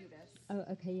hour to do this. Oh,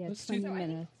 okay, yeah, Let's 20 do-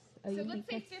 minutes. Oh, So you let's think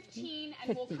say that's 15,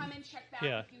 and we'll 15. come and check back.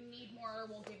 Yeah. If you need more,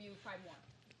 we'll give you 5 more.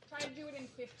 Try to do it in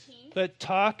 15. But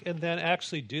talk and then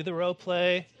actually do the role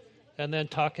play, and then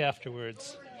talk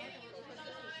afterwards. So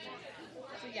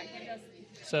yeah, he does.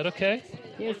 Is that okay?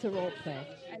 Here's the role play.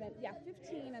 And then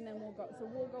 15, and then we'll go. So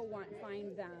we'll go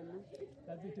find them.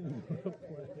 That'd be doing the role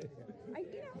play.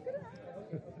 Good enough.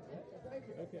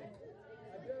 Okay.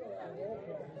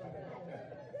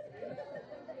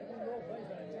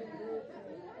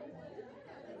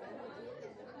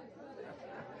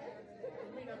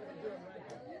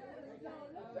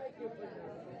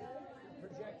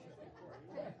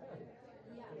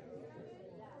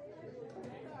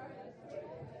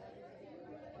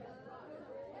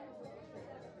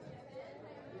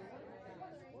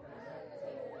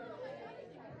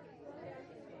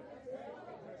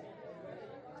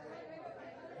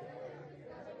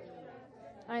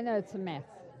 I know it's a mess.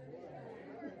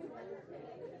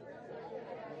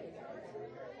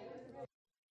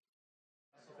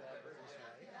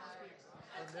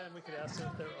 And then we could ask them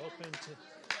if they're open to.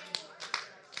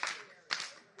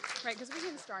 Right, because we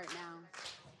can start now.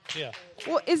 Yeah.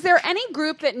 Well, is there any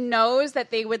group that knows that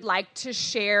they would like to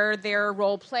share their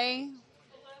role play?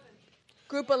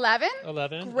 Group 11?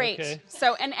 11. Great. Okay.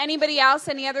 So, and anybody else,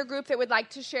 any other group that would like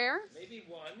to share?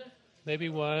 Maybe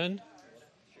one.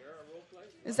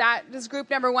 Is group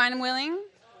number 1 willing?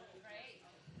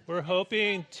 We're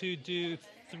hoping to do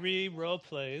 3 role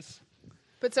plays.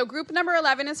 But so group number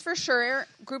 11 is for sure.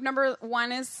 Group number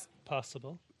 1 is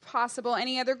Possible. possible.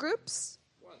 Any other groups?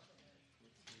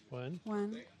 One.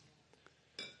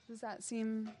 Does that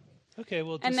seem... Okay,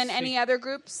 well, And just then any other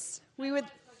groups? We would...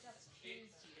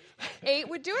 8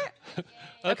 would do it?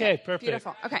 Okay, perfect.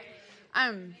 Beautiful. Okay.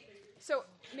 So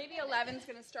maybe 11's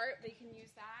going to start. They can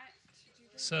use that.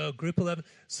 So group 11.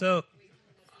 So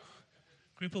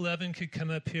group 11 could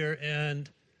come up here, and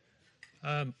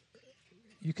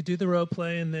you could do the role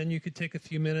play, and then you could take a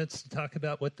few minutes to talk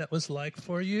about what that was like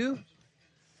for you.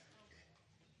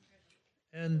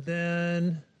 And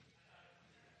then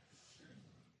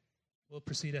we'll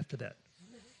proceed after that.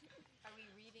 Are we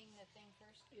reading the thing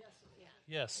first?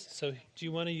 Yes. So do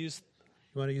you want to use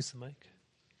the mic?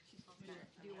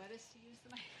 Do you want us to use the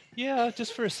mic? Yeah,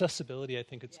 just for accessibility, I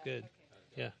think it's good. Okay.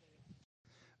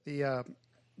 Yeah.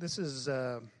 This is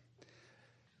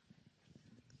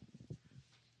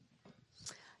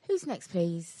Who's next,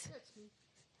 please?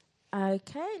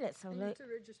 Okay, let's have a You need look. to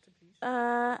register, please.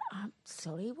 I'm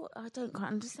sorry, I don't quite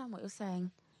understand what you're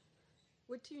saying.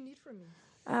 What do you need from me?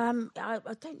 I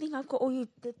don't think I've got all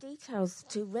the details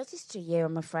to register you,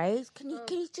 I'm afraid. Can you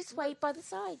just wait by the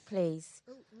side, please?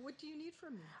 What do you need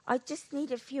from me? I just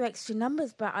need a few extra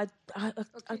numbers, but I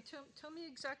Tell me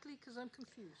exactly, because I'm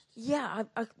confused. yeah,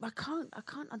 I can't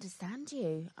understand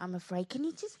you, I'm afraid. Can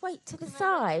you just wait to the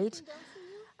side?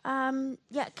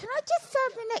 Yeah, can I just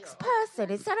serve the next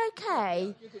person? Is that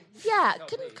okay? Yeah,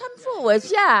 can you come forward?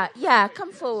 Yeah,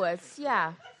 come forward.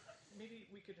 Yeah. Maybe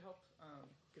we could help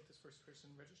get this first person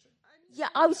registered. Yeah,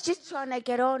 I was just trying to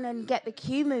get on and get the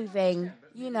queue moving,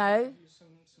 you know. Use some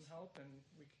help, and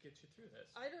we could get you through this.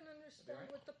 I don't understand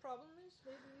what the problem is.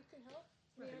 Maybe you can help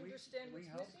me understand what's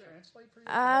missing. Translate for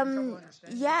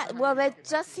you? Yeah, well, there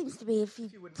just seems to be a few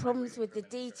problems with the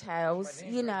details,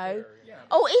 you know.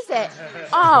 Oh, is it?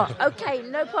 Oh, okay,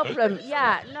 no problem.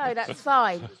 Yeah, no, that's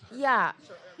fine. Yeah.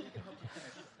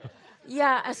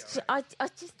 Yeah, I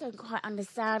just don't quite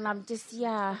understand. I'm just,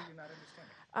 yeah.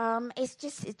 It's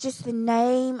just the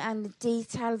name and the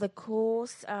detail of the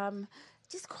course.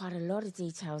 Just quite a lot of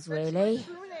details, really. That's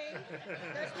my true name.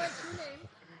 That's my true name.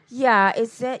 Yeah,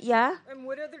 is it? Yeah. And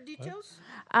what other details?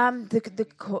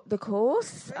 The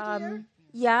course. Right here?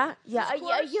 Yeah.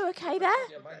 Are you okay there?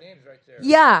 Yeah, my name's right there.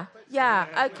 Yeah.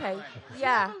 Okay.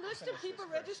 Yeah. Do you have a list of people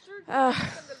registered?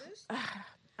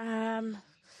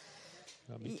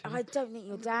 I don't think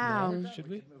you're down. Should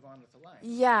we? Move on with the line.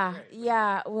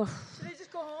 Yeah. Well, Should I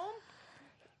just go home?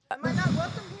 Am I not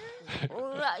welcome here?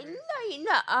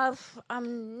 no.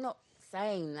 I'm not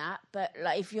saying that, but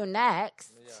like if you're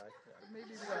next,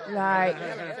 like.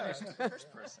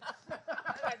 First person. All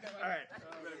right.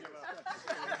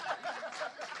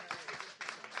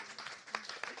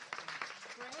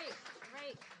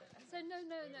 Great. So no.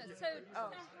 So how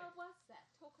was that?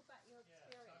 Talk about your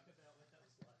experience.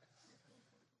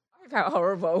 I felt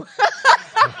horrible.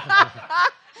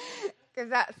 Because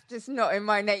that's just not in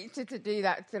my nature to do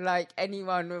that to like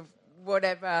anyone of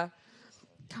whatever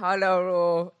colour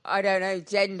or, I don't know,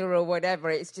 gender or whatever.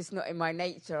 It's just not in my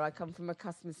nature. I come from a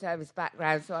customer service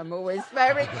background, so I'm always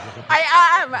I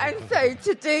am. And so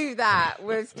to do that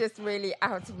was just really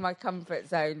out of my comfort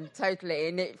zone, totally.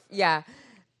 And it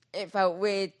felt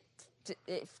weird.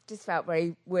 It just felt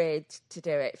very weird to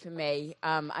do it for me,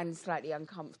 and slightly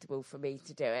uncomfortable for me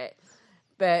to do it.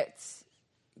 But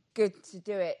good to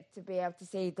do it, to be able to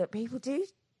see that people do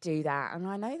that, and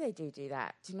I know they do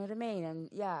that. Do you know what I mean? And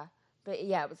but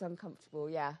yeah, it was uncomfortable.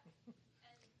 Yeah.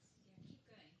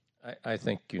 I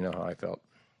think you know how I felt.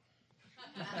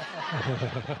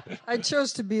 I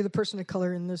chose to be the person of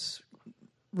color in this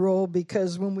role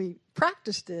because when we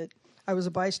practiced it, I was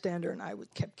a bystander and I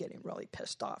kept getting really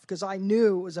pissed off because I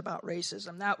knew it was about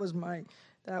racism. That was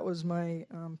my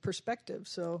perspective.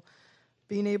 So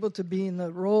being able to be in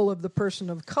the role of the person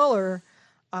of color,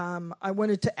 I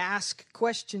wanted to ask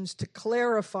questions to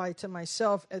clarify to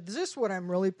myself, is this what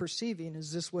I'm really perceiving?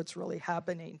 Is this what's really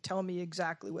happening? Tell me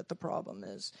exactly what the problem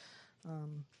is.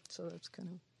 So that's kind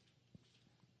of...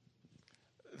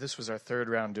 This was our third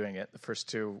round doing it. The first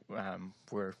two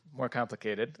were more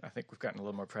complicated. I think we've gotten a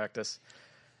little more practice.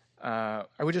 I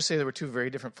would just say there were two very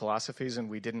different philosophies, and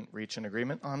we didn't reach an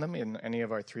agreement on them in any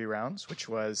of our 3 rounds, which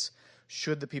was,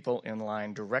 should the people in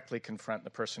line directly confront the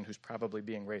person who's probably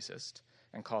being racist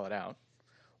and call it out?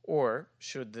 Or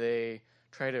should they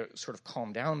try to sort of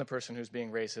calm down the person who's being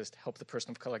racist, help the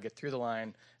person of color get through the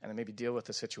line, and then maybe deal with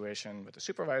the situation with the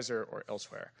supervisor or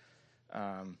elsewhere?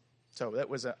 So that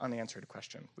was an unanswered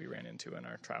question we ran into in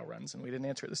our trial runs, and we didn't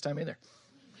answer it this time either.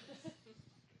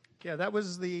 Yeah, that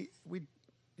was it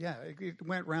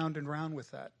went round and round with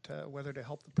that, whether to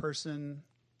help the person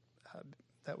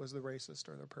that was the racist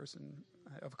or the person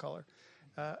of color.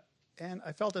 And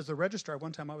I felt as the registrar,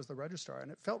 one time I was the registrar,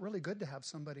 and it felt really good to have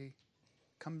somebody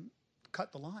come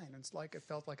cut the line. It's like it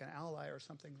felt like an ally or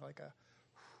something, like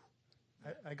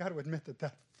I got to admit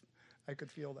that I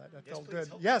could feel that. That felt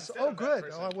good. Yes. Oh, good.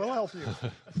 Oh, I will help you.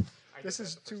 This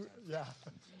is too. Yeah.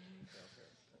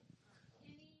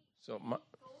 So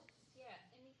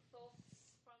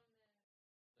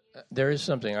there is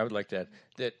something I would like to add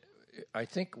that I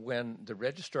think when the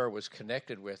registrar was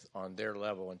connected with on their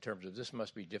level in terms of this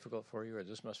must be difficult for you or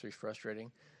this must be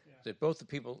frustrating, that both the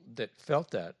people that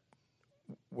felt that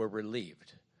were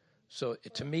relieved. So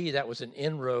to me, that was an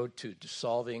inroad to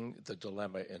solving the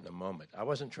dilemma in the moment. I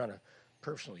wasn't trying to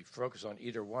personally focus on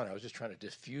either one. I was just trying to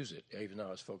diffuse it, even though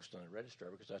I was focused on the registrar,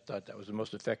 because I thought that was the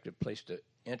most effective place to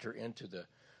enter into the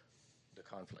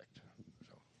conflict.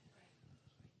 So.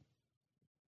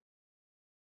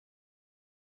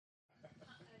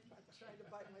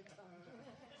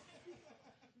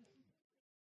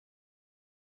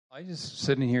 I just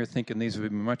sitting here thinking these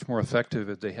would be much more effective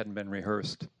if they hadn't been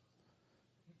rehearsed.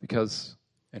 Because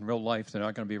in real life, they're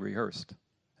not going to be rehearsed.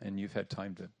 And you've had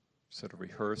time to sort of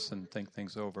rehearse and think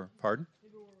things over. Pardon?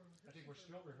 I think we're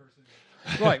still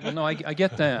rehearsing. Right. Well, no, I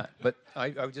get that. But I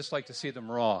would just like to see them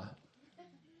raw.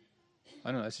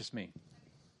 I don't know. That's just me.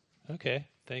 Okay.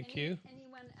 Thank you.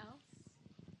 Anyone else?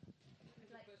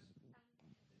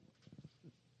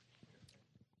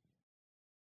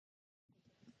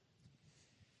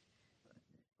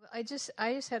 I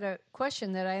just had a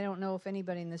question that I don't know if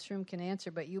anybody in this room can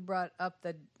answer, but you brought up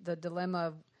the dilemma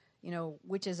of,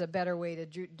 which is a better way to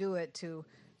do it,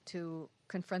 to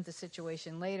confront the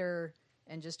situation later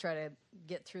and just try to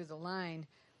get through the line,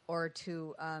 or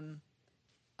to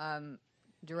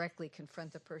directly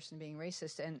confront the person being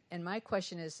racist. And my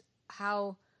question is,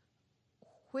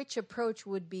 which approach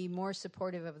would be more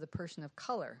supportive of the person of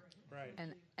color? Right.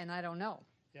 And I don't know.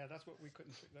 Yeah, that's what we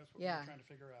couldn't. That's what we Yeah. were trying to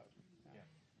figure out. Yeah.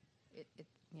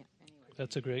 Anyway.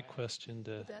 That's a great question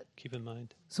to keep in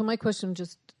mind. So my question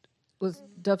just was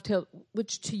dovetailed,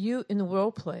 which to you in the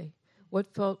role play, what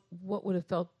would have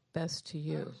felt best to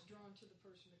you? I was drawn to the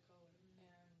person of color.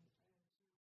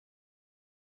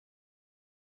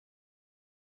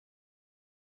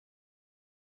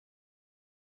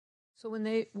 So when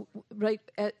they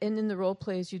and in the role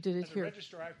plays you did it As a here.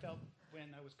 registrar, I felt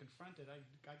when I was confronted, I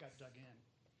got dug in,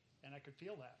 and I could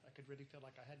feel that. I could really feel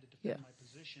like I had to defend my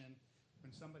position.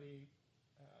 When somebody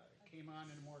came on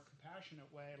in a more compassionate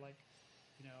way, like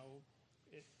it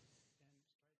and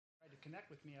tried to connect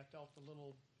with me, I felt a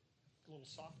little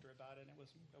softer about it. And I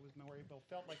was more able,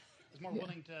 felt like I was more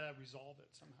willing to resolve it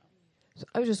somehow. So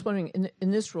I was just wondering,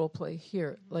 in this role play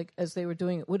here, like as they were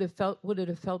doing it, would it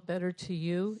have felt better to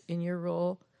you in your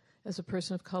role as a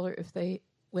person of color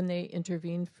when they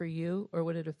intervened for you, or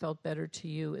would it have felt better to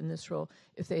you in this role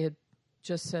if they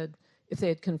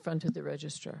had confronted the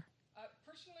registrar?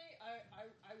 Personally,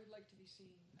 I would like to be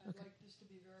seen. I'd like this to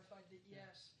be verified that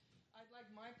yes, I'd like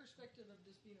my perspective of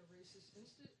this being a racist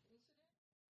incident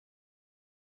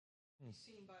be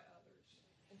seen by others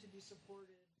and to be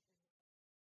supported.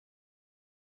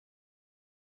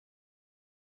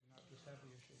 Not just have the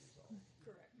issue resolved.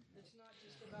 Correct. It's not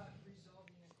just about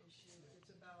resolving an issue. It's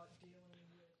about dealing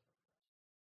with.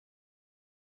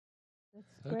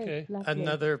 That's great. Lovely.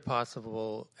 Another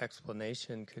possible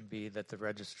explanation could be that the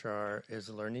registrar is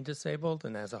learning disabled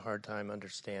and has a hard time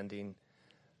understanding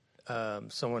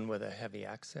someone with a heavy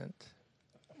accent.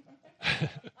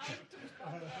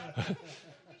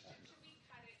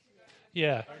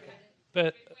 Yeah,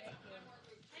 but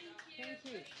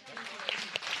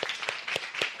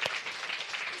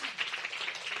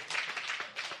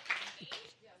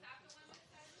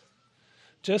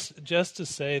just to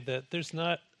say that there's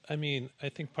not. I mean, I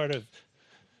think part of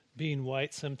being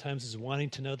white sometimes is wanting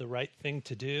to know the right thing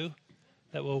to do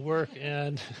that will work,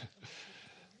 and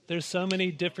there's so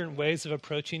many different ways of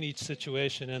approaching each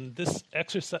situation. And this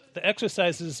the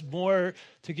exercise is more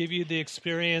to give you the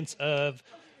experience of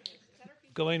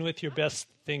going with your best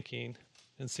thinking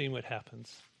and seeing what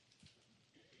happens.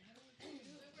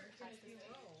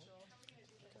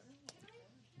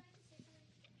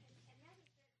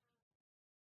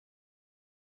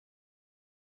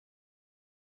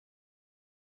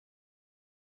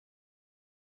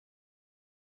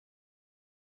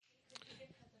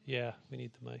 Yeah, we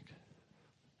need the mic.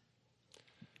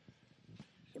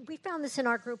 We found this in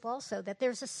our group also, that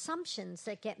there's assumptions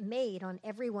that get made on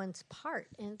everyone's part.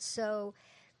 And so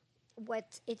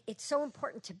it's so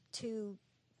important to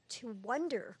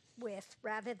wonder with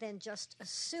rather than just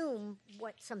assume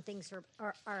what some things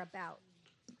are about.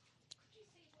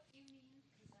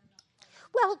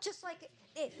 Well, just like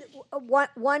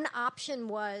one option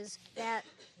was that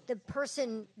the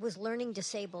person was learning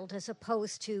disabled as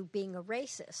opposed to being a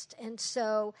racist. And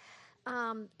so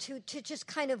to just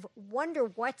kind of wonder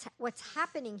what's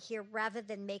happening here rather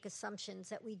than make assumptions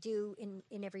that we do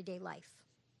in everyday life.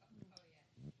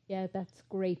 Yeah, that's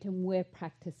great. And we're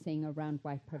practicing around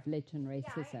white privilege and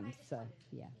racism.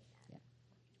 Yeah.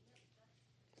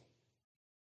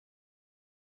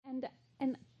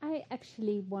 And I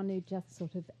actually want to just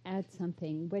sort of add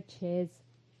something, which is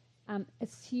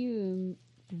assume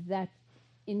that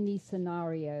in these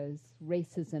scenarios,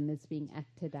 racism is being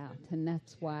acted out, and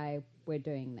that's why we're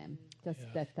doing them.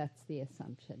 That's the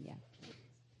assumption, yeah.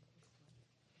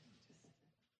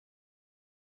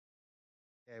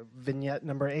 Okay, vignette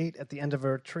number 8, at the end of a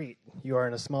retreat. You are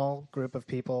in a small group of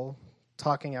people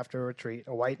talking after a retreat.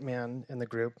 A white man in the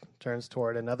group turns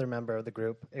toward another member of the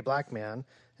group, a black man,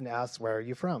 and asks, "Where are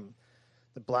you from?"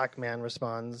 The black man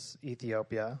responds,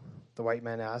 "Ethiopia." The white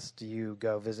man asks, "Do you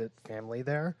go visit family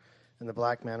there?" And the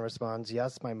black man responds,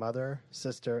 "Yes, my mother,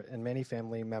 sister, and many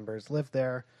family members live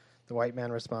there." The white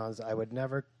man responds, "I would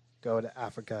never go to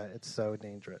Africa. It's so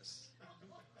dangerous."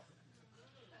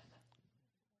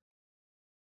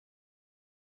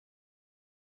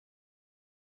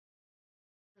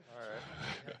 All right.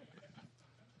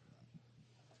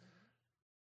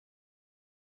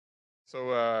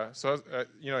 So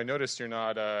I noticed you're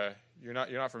not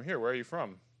from here. Where are you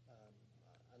from?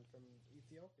 I'm from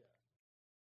Ethiopia.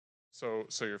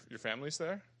 So your family's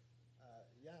there?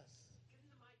 Yes.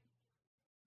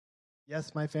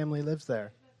 Yes, my family lives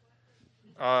there.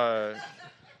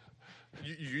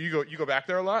 You go back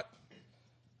there a lot?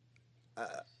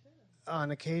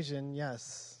 On occasion,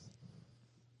 yes.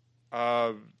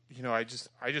 I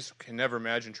just can never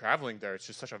imagine traveling there. It's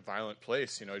just such a violent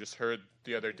place. I just heard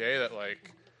the other day that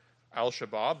like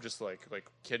Al-Shabaab just like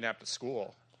kidnapped a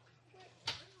school.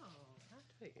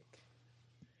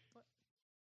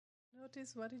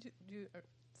 notice what you are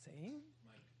saying?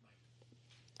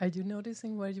 Are you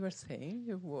noticing what you are saying,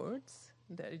 your words?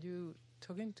 That you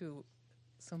talking to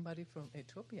somebody from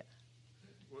Ethiopia?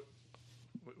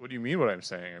 What do you mean what I'm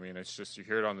saying? I mean, it's just you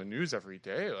hear it on the news every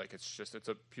day. Like,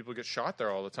 people get shot there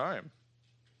all the time.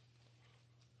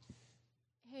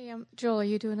 Hey, Joel, are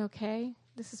you doing okay?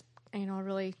 This is, a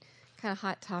really kind of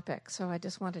hot topic, so I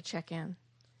just want to check in.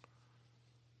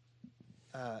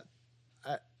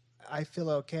 I feel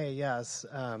okay, yes.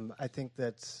 I think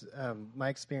that my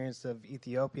experience of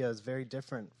Ethiopia is very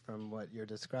different from what you're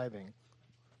describing.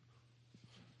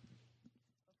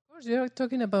 Of course, you're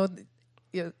talking about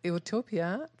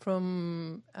Ethiopia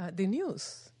from the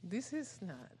news. This is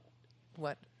not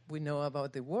what we know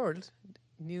about the world.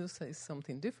 News is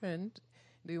something different.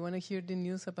 Do you want to hear the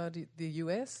news about the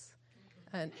U.S.?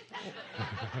 And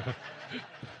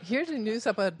hear the news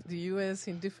about the U.S.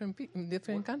 in different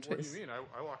countries. What do you mean?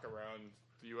 I walk around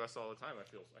the U.S. all the time. I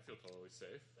feel totally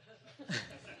safe.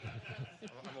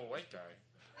 I'm a white guy.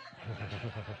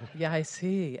 Yeah, I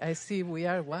see. We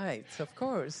are whites, of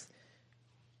course.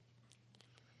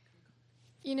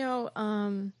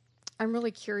 I'm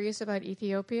really curious about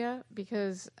Ethiopia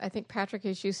because I think, Patrick,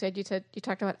 as you said, you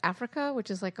talked about Africa, which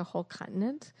is like a whole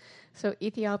continent. So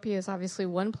Ethiopia is obviously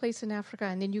one place in Africa,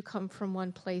 and then you come from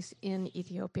one place in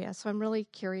Ethiopia. So I'm really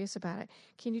curious about it.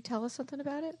 Can you tell us something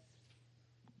about it?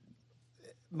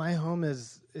 My home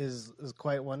is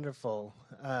quite wonderful.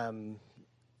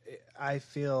 I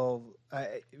feel,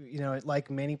 like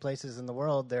many places in the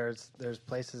world, there's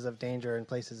places of danger and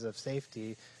places of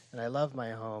safety, and I love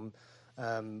my home.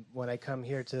 When I come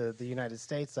here to the United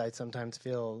States, I sometimes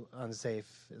feel unsafe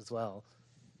as well.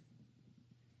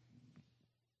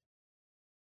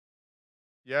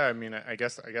 Yeah, I mean, I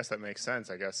guess that makes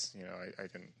sense. I guess I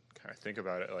didn't kind of think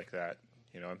about it like that.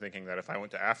 I'm thinking that if I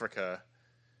went to Africa,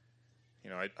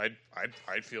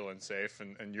 I'd feel unsafe,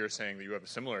 and you're saying that you have a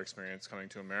similar experience coming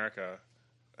to America.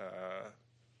 Now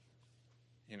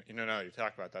that you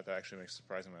talk about that actually makes a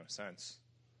surprising amount of sense.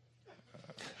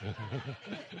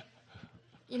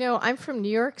 I'm from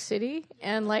New York City,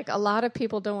 and a lot of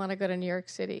people don't want to go to New York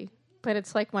City, but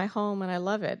it's like my home, and I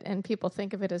love it, and people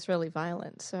think of it as really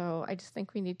violent. So I just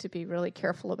think we need to be really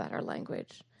careful about our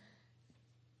language.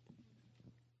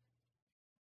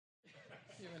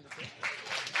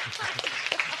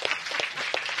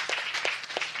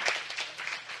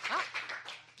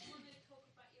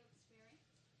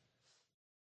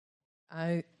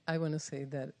 I want to say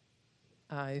that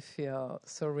I feel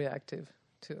so reactive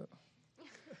to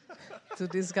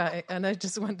this guy, and I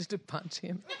just wanted to punch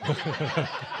him.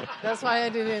 That's why I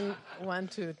didn't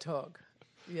want to talk.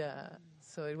 Yeah,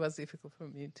 so it was difficult for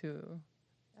me too.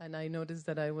 And I noticed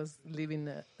that I was leaving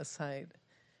aside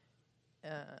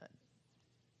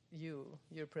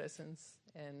your presence,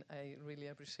 and I really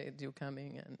appreciate you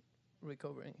coming and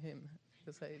recovering him,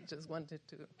 because I just wanted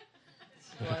to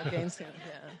go against him,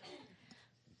 yeah.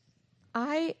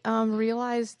 I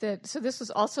realized that, so this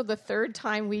was also the third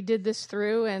time we did this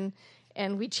through,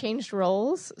 and we changed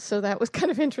roles, so that was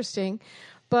kind of interesting.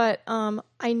 But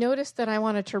I noticed that I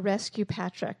wanted to rescue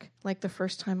Patrick, like the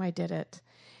first time I did it.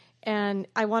 And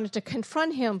I wanted to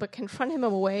confront him, but confront him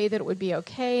in a way that it would be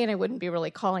okay, and I wouldn't be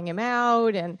really calling him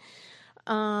out.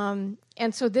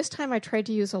 And so this time I tried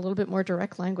to use a little bit more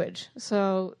direct language.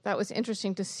 So that was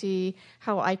interesting to see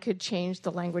how I could change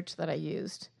the language that I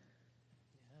used.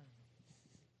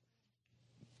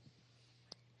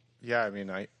 Yeah, I mean,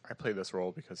 I played this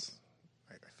role because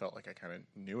I felt like I kind of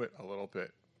knew it a little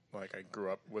bit. Like, I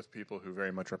grew up with people who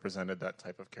very much represented that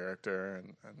type of character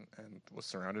and was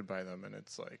surrounded by them. And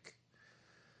it's like,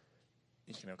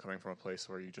 coming from a place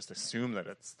where you just assume that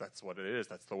that's what it is.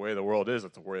 That's the way the world is.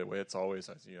 That's the way it's always.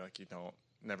 You don't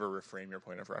never reframe your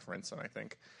point of reference. And I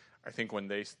think when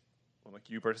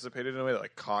you participated in a way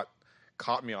that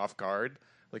caught me off guard,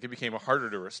 it became harder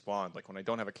to respond. Like, when I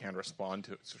don't have a canned response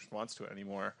to it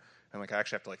anymore, and I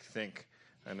actually have to think,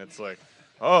 and it's like,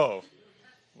 oh,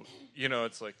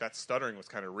 it's like that stuttering was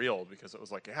kind of real, because it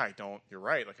was like, yeah, you're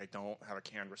right. I don't have a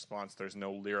canned response. There's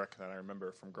no lyric that I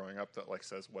remember from growing up that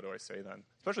says, what do I say then?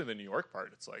 Especially the New York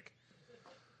part. It's like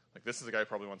this is a guy who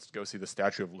probably wants to go see the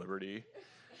Statue of Liberty,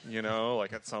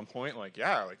 at some point,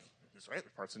 yeah, he's right.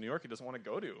 There's parts of New York he doesn't want to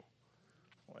go to.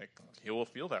 He will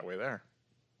feel that way there.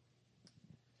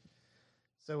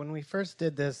 So when we first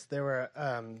did this, there were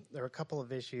a couple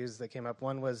of issues that came up.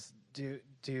 One was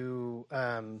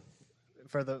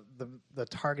for the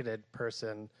targeted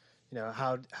person,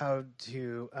 how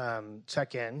to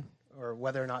check in, or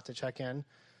whether or not to check in,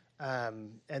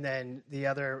 and then the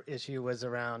other issue was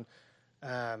around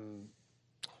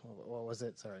what was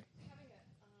it? Sorry.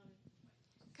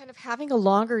 kind of having a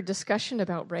longer discussion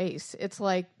about race. It's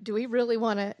like, do we really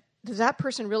want to, does that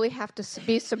person really have to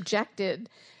be subjected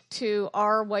to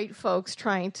our white folks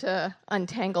trying to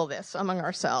untangle this among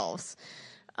ourselves?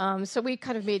 So we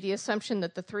kind of made the assumption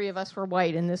that the three of us were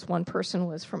white and this one person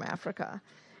was from Africa.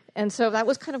 And so that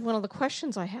was kind of one of the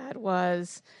questions I had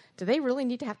was, do they really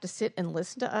need to have to sit and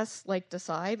listen to us, like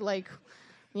decide, like,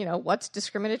 you know, what's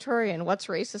discriminatory and what's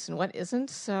racist and what isn't?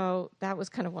 So that was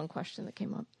kind of one question that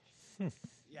came up.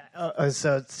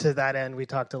 So to that end, we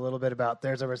talked a little bit about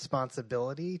there's a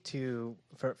responsibility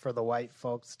for the white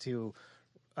folks to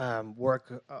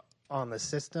work on the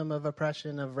system of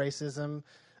oppression of racism,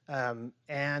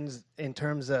 and in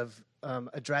terms of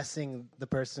addressing the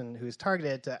person who's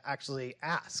targeted to actually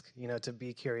ask, to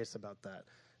be curious about that.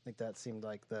 I think that seemed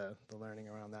like the learning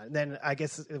around that. And then I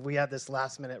guess we had this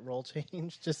last-minute role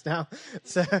change just now.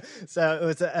 So it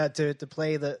was to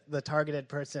play the targeted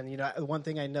person. One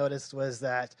thing I noticed was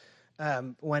that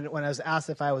when I was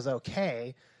asked if I was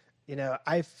okay,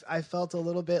 I felt a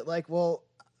little bit like, well,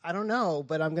 I don't know,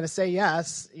 but I'm going to say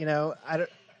yes.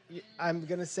 I'm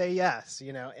going to say yes,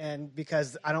 and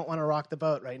because I don't want to rock the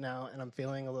boat right now, and I'm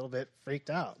feeling a little bit freaked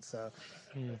out. So.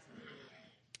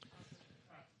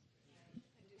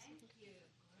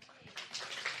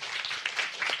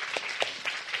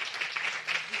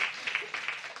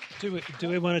 Do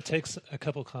we want to take a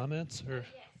couple comments, or yes,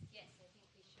 I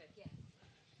think we should. Yes.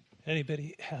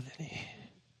 Anybody have any?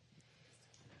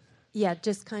 Yeah,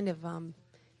 just kind of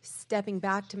stepping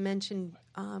back to mention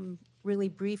really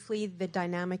briefly the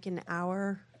dynamic in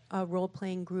our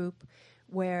role-playing group,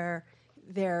 where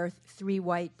there are 3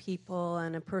 white people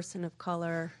and a person of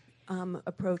color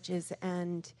approaches,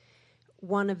 and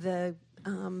one of the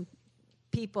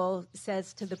people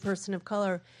says to the person of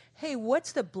color, hey,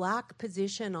 what's the black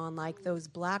position on like those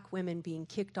black women being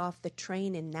kicked off the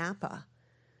train in Napa?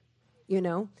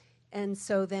 And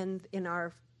so then in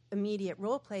our immediate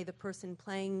role play, the person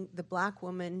playing the black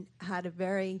woman had a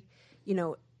very,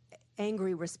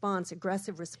 angry response,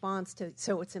 aggressive response to,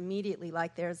 so it's immediately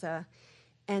like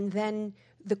and then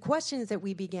the questions that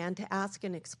we began to ask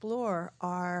and explore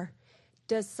are,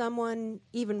 does someone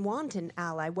even want an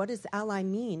ally? What does ally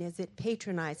mean? Is it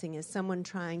patronizing? Is someone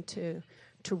trying to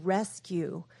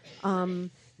rescue?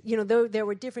 There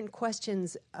were different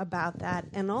questions about that.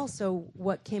 And also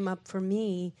what came up for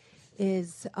me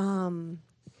is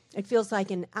it feels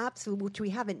like an absolute, which we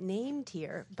haven't named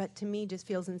here, but to me just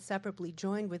feels inseparably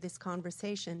joined with this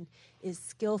conversation, is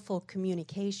skillful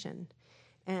communication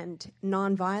and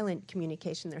nonviolent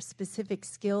communication. There's specific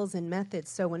skills and methods.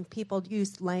 So when people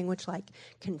use language like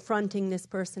confronting this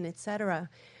person, etc.,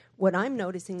 what I'm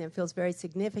noticing that feels very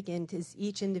significant is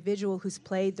each individual who's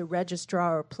played the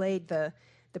registrar or played the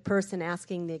person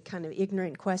asking the kind of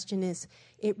ignorant question is,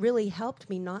 it really helped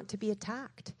me not to be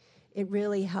attacked. It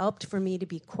really helped for me to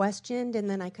be questioned, and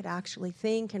then I could actually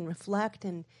think and reflect,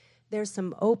 and there's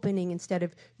some opening instead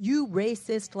of, you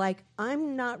racist, like,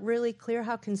 I'm not really clear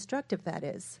how constructive that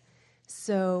is.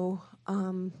 So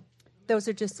those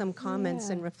are just some comments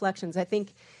and reflections. I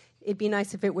think it'd be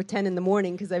nice if it were 10 in the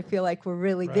morning, because I feel like we're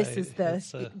really, this is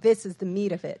the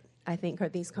meat of it, I think, are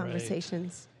these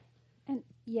conversations. Right. And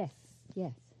yes. Just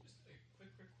a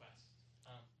quick request.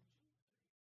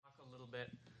 Talk a little bit.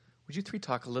 Would you 3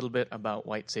 talk a little bit about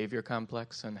white savior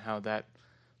complex and how that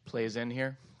plays in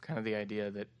here? Kind of the idea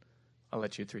that I'll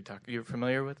let you 3 talk. You're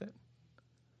familiar with it?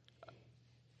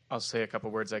 I'll say a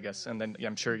couple words, I guess, and then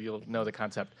I'm sure you'll know the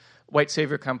concept. White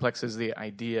savior complex is the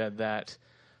idea that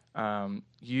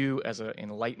you, as an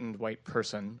enlightened white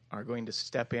person, are going to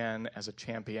step in as a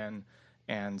champion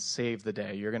and save the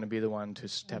day. You're going to be the one to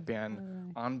step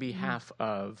in on behalf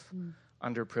of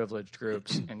underprivileged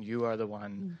groups, and you are the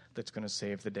one that's going to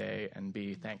save the day and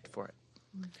be thanked for it.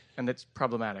 And that's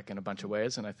problematic in a bunch of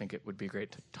ways, and I think it would be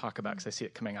great to talk about because I see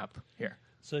it coming up here.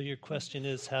 So your question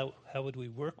is, how would we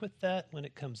work with that when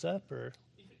it comes up, or?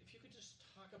 If you could just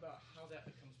talk about how that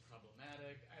becomes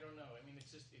problematic, I don't know. I mean,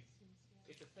 it's a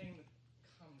thing that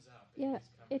comes up. Yeah,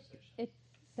 it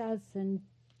does, and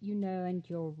and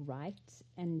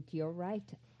you're right.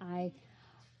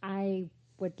 I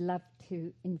would love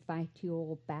to invite you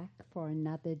all back for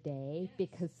another day,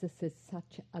 because this is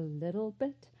such a little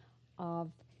bit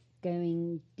of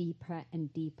going deeper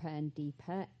and deeper and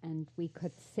deeper, and we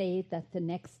could say that the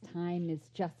next time is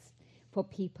just for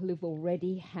people who've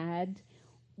already had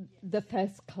the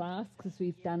first class, because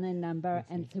we've done a number,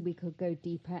 and so we could go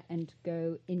deeper and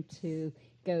go into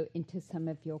some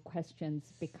of your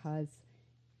questions, because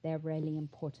they're really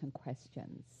important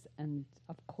questions, and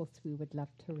of course we would love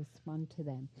to respond to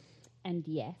them. And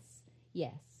yes,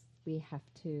 we have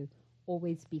to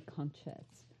always be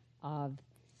conscious of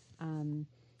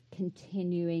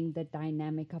continuing the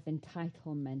dynamic of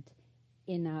entitlement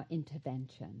in our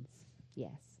interventions,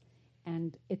 yes.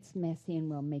 And it's messy and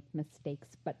we'll make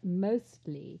mistakes, but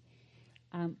mostly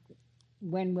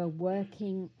when we're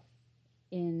working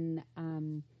in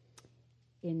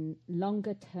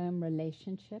longer-term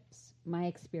relationships, my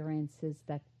experience is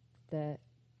that the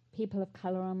people of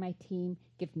color on my team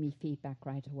give me feedback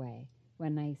right away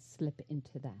when I slip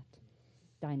into that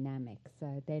dynamic,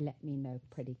 so they let me know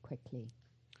pretty quickly.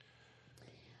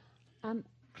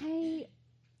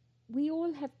 We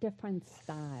all have different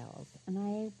styles, and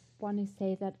I want to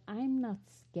say that I'm not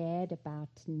scared about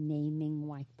naming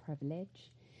white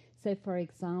privilege. So, for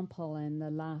example, in the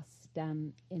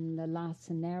last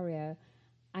scenario,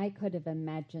 I could have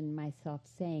imagined myself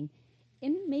saying,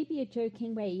 in maybe a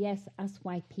joking way, yes, us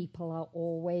white people are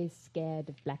always scared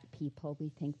of black people. We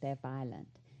think they're violent.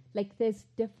 Like, there's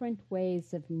different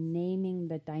ways of naming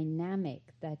the dynamic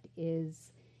that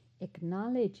is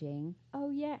acknowledging,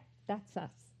 oh, yeah, that's us.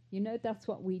 You know, that's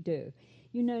what we do.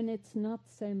 You know, and it's not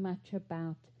so much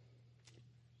about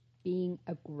being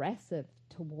aggressive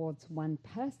towards one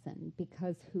person,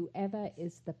 because whoever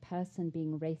is the person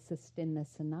being racist in the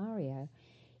scenario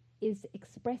is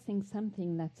expressing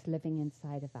something that's living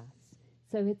inside of us.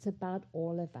 So it's about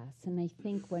all of us. And I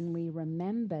think when we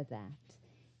remember that,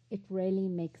 it really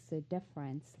makes a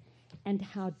difference. And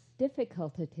how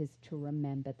difficult it is to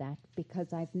remember that,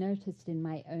 because I've noticed in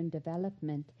my own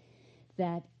development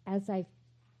that as I've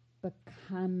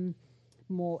become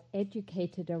more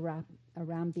educated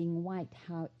around being white,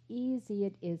 how easy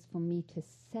it is for me to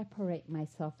separate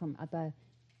myself from other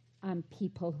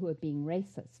people who are being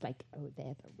racist, like, oh,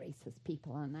 they're the racist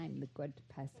people and I'm the good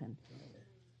person.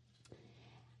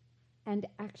 And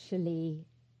actually,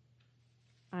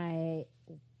 I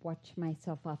watch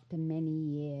myself after many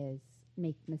years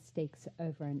make mistakes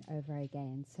over and over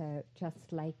again. So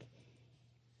just like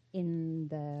in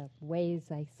the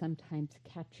ways I sometimes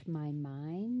catch my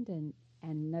mind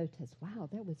and notice, wow,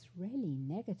 that was really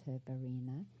negative,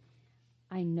 Arinna,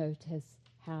 I notice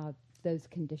how those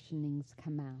conditionings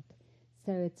come out.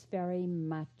 So it's very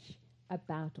much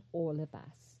about all of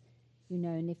us, you know,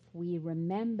 and if we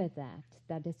remember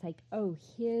that it's like, oh,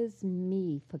 here's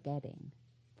me forgetting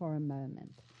for a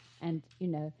moment, and, you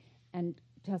know, and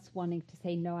just wanting to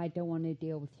say, no, I don't want to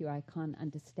deal with you, I can't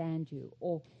understand you,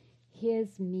 or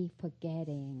here's me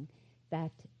forgetting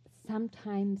that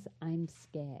sometimes I'm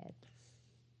scared,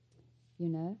 you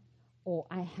know, or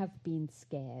I have been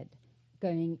scared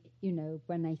going, you know,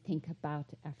 when I think about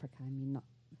Africa, I mean, not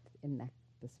in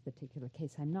this particular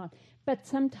case, I'm not, but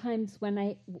sometimes when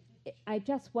I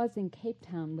just was in Cape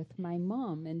Town with my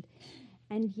mom,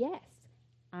 and yes,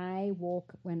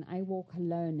 when I walk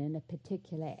alone in a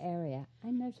particular area, I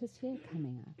notice fear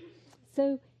coming up.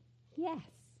 So, yes,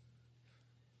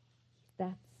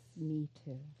 that's me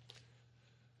too.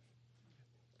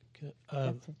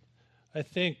 That's it. I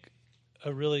think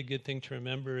a really good thing to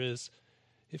remember is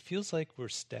it feels like we're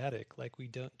static, like we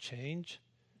don't change,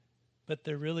 but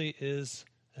there really is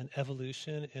an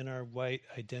evolution in our white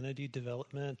identity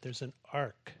development. There's an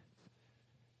arc.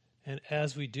 And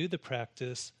as we do the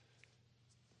practice,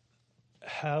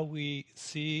 how we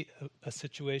see a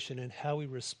situation and how we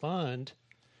respond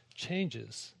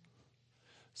changes.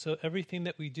 So everything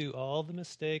that we do, all the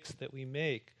mistakes that we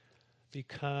make,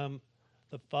 become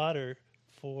the fodder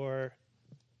for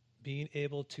being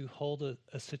able to hold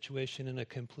a situation in a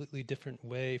completely different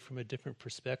way from a different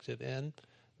perspective, and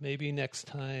maybe next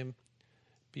time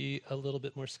be a little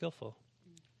bit more skillful.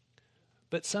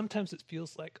 But sometimes it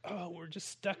feels like, oh, we're just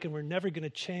stuck and we're never going to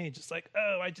change. It's like,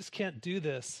 oh, I just can't do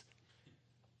this.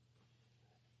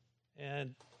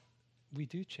 And we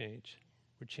do change.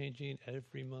 We're changing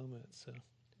every moment. So,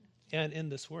 and in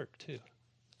this work too.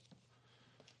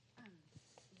 We're kind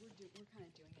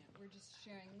of doing it. We're just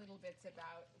sharing little bits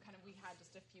about kind of, we had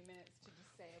just a few minutes to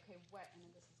just say, okay, what, and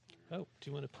then this is kind of. Oh, do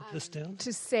you want to put this down?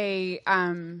 To say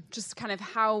just kind of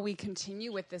how we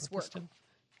continue with this work.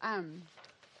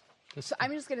 So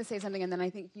I'm just going to say something, and then I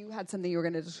think you had something you were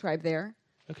going to describe there.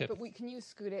 Okay. But can you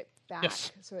scoot it back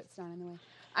so it's not in the way?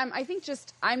 I think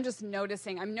I'm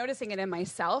noticing it in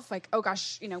myself. Like, oh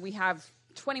gosh, you know, we have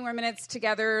 20 more minutes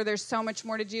together. There's so much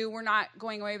more to do. We're not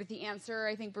going away with the answer.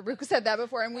 I think Baruch said that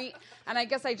before, and I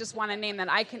guess I just want to name that.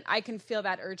 I can feel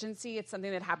that urgency. It's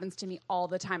something that happens to me all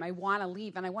the time. I want to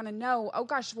leave, and I want to know, oh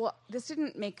gosh, well, this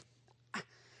didn't make.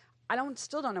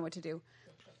 Still don't know what to do.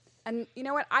 And you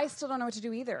know what? I still don't know what to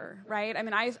do either, right? I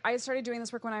mean, I started doing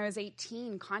this work when I was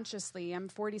 18 consciously. I'm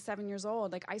 47 years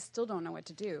old. Like, I still don't know what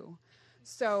to do.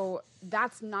 So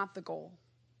that's not the goal.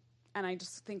 And I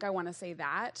just think I want to say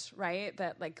that, right?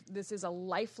 That like this is a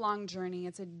lifelong journey.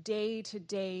 It's a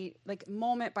day-to-day, like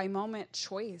moment-by-moment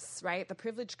choice, right? The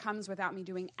privilege comes without me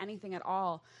doing anything at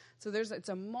all. So it's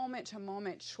a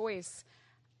moment-to-moment choice.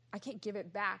 I can't give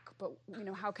it back, but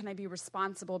how can I be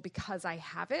responsible because I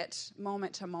have it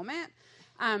moment to moment?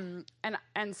 And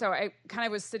so I kind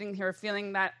of was sitting here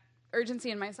feeling that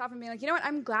urgency in myself and being like, you know what?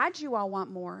 I'm glad you all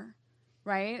want more,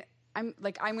 right? I'm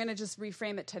going to just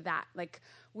reframe it to that. Like,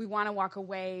 we want to walk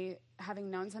away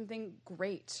having known something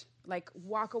great. Like,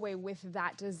 walk away with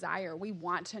that desire. We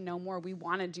want to know more. We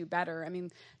want to do better. I mean,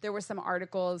 there were some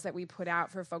articles that we put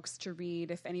out for folks to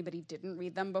read. If anybody didn't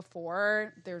read them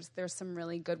before, there's some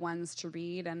really good ones to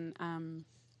read. And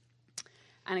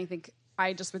I think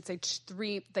I just would say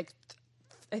three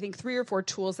or four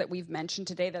tools that we've mentioned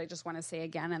today that I just want to say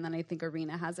again. And then I think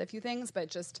Arinna has a few things,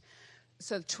 but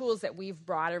so tools that we've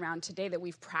brought around today, that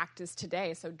we've practiced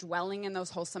today. So dwelling in those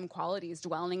wholesome qualities,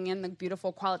 dwelling in the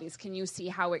beautiful qualities. Can you see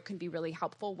how it can be really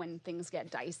helpful when things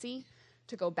get dicey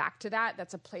to go back to that?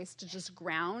 That's a place to just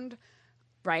ground,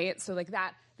 right? So like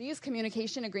that, these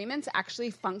communication agreements actually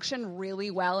function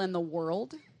really well in the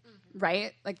world,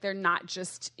 right? Like they're not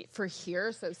just for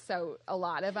here. So a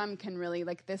lot of them can really,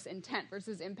 like this intent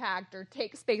versus impact, or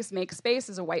take space, make space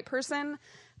as a white person.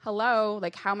 Hello,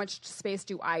 like how much space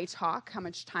do I talk? How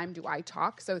much time do I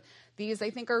talk? So these,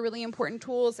 I think, are really important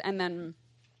tools. And then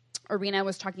Arinna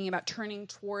was talking about turning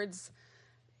towards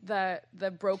the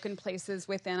broken places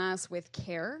within us with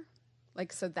care.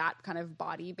 Like, so that kind of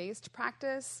body-based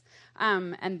practice.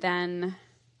 And then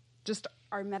just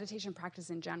our meditation practice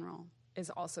in general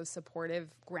is also supportive,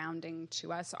 grounding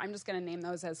to us. So I'm just going to name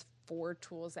those as 4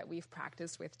 tools that we've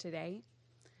practiced with today.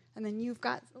 And then you've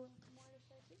got a little more to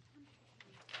say too.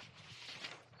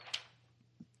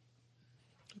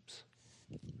 Oops.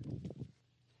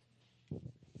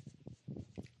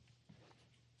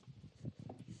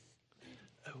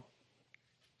 Oh.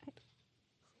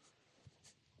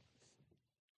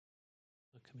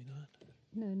 Coming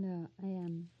on? No, I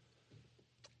am.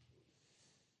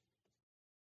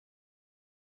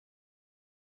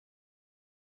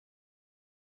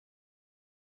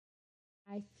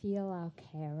 I feel our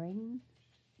caring.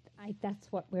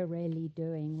 That's what we're really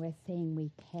doing. We're saying we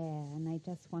care, and I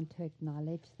just want to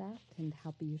acknowledge that and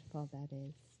how beautiful that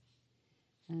is,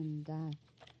 and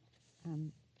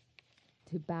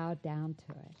to bow down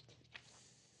to it,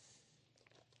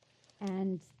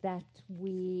 and that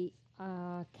we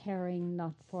are caring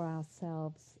not for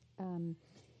ourselves.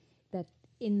 That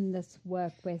in this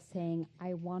work we're saying,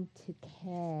 I want to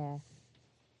care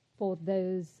for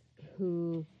those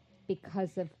who,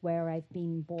 because of where I've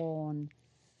been born,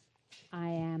 I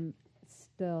am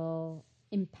still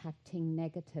impacting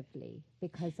negatively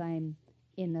because I'm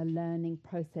in a learning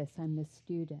process. I'm a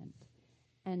student,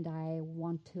 and I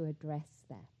want to address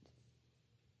that.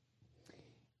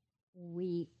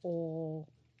 We all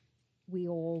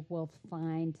will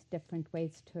find different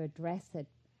ways to address it,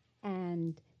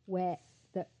 and for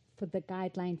the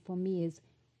guideline for me is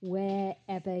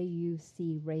wherever you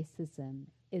see racism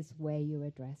is where you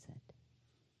address it.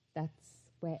 That's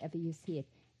wherever you see it.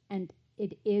 And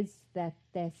it is that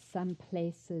there's some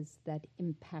places that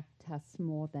impact us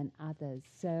more than others.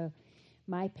 So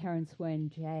my parents were in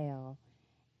jail,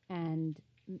 and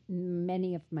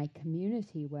many of my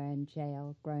community were in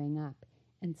jail growing up.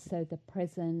 And so the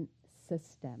prison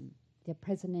system, the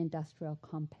prison industrial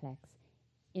complex,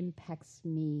 impacts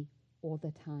me all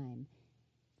the time,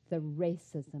 the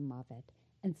racism of it.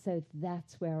 And so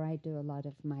that's where I do a lot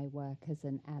of my work as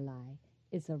an ally,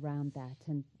 is around that.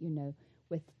 And,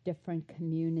 with different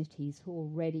communities who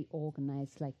already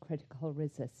organize, like Critical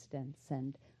Resistance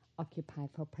and Occupy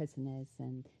for Prisoners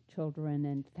and Children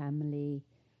and Families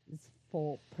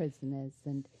for Prisoners,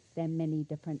 and there are many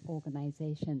different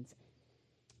organizations.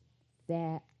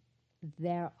 There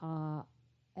are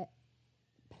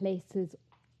places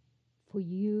for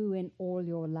you in all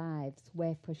your lives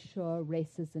where for sure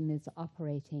racism is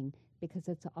operating, because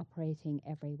it's operating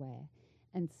everywhere.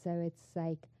 And so it's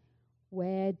like,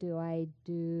 where do I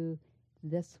do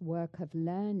this work of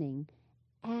learning?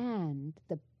 And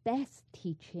the best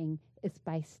teaching is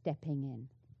by stepping in.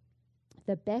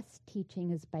 The best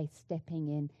teaching is by stepping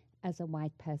in as a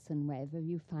white person, wherever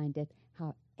you find it,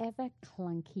 however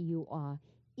clunky you are,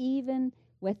 even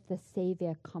with the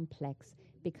savior complex,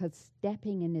 because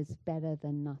stepping in is better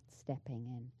than not stepping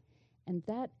in. And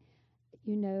that,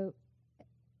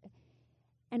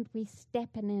 and we step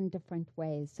in different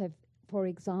ways. So, for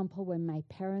example, when my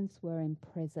parents were in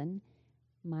prison,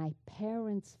 my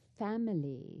parents'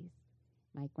 families,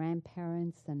 my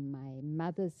grandparents and my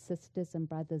mother's sisters and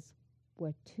brothers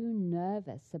were too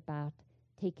nervous about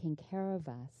taking care of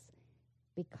us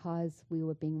because we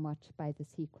were being watched by the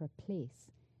secret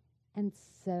police. And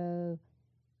so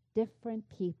different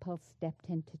people stepped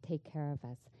in to take care of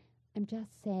us. I'm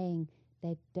just saying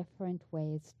there are different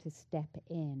ways to step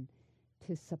in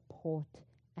to support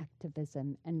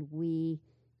activism, and we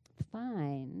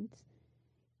find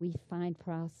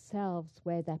for ourselves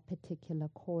where that particular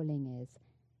calling is.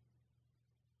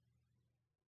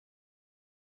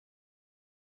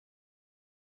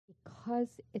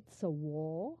 Because it's a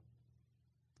war,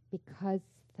 because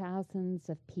thousands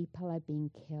of people are being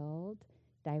killed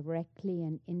directly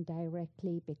and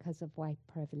indirectly because of white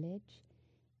privilege,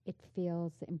 it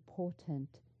feels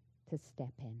important to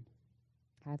step in,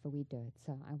 however we do it.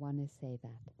 So I want to say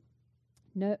that.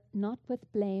 No, not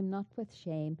with blame, not with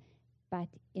shame, but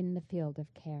in the field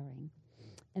of caring.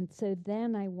 And so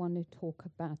then I want to talk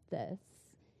about this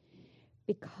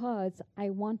because I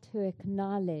want to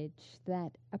acknowledge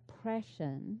that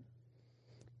oppression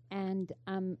and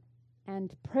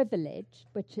privilege,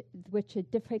 which are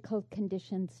difficult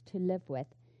conditions to live with,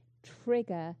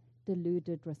 trigger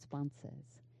deluded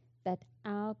responses. That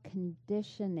our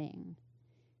conditioning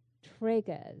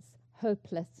triggers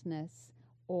hopelessness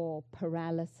or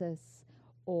paralysis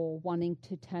or wanting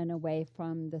to turn away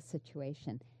from the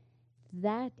situation.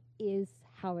 That is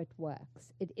how it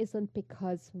works. It isn't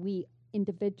because we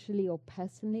individually or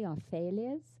personally are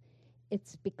failures.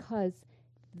 It's because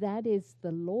that is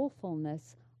the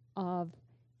lawfulness of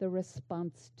the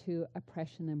response to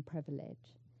oppression and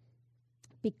privilege.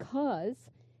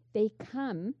 Because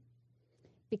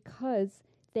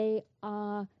they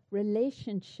are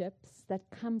relationships that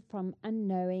come from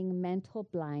unknowing mental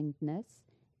blindness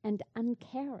and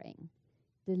uncaring.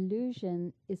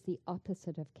 Delusion is the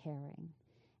opposite of caring.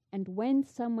 And when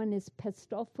someone is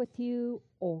pissed off with you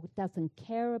or doesn't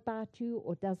care about you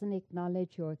or doesn't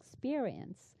acknowledge your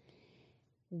experience,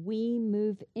 we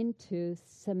move into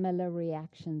similar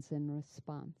reactions in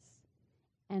response.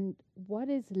 And what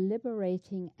is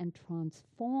liberating and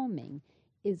transforming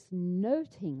is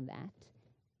noting that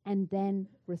and then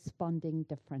responding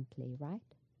differently, right?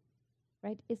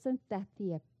 Right? Isn't that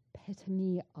the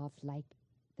epitome of like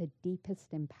the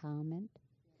deepest empowerment?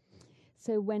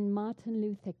 So when Martin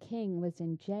Luther King was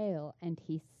in jail and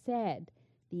he said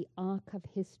the arc of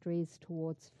history is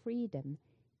towards freedom,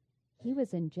 he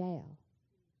was in jail.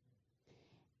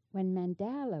 When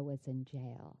Mandela was in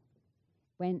jail,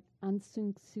 when Aung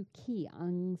San Suu Kyi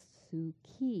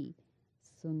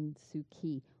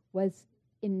was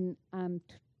in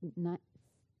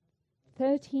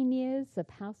 13 years of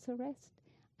house arrest,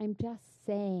 I'm just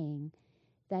saying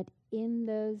that in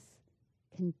those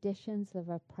conditions of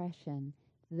oppression,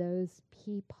 those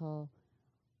people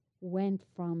went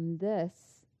from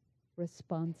this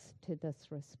response to this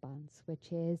response,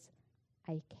 which is,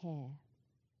 I care.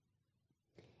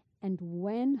 And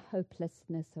when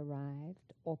hopelessness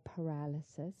arrived, or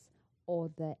paralysis, or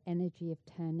the energy of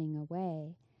turning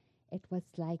away, it was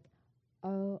like,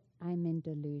 oh, I'm in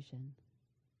delusion.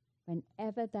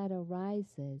 Whenever that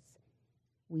arises,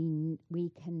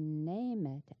 we can name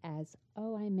it as,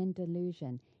 oh, I'm in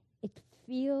delusion. It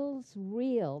feels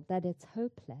real that it's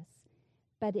hopeless,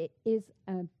 but it is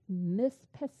a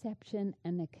misperception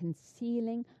and a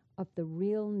concealing of the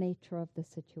real nature of the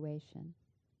situation.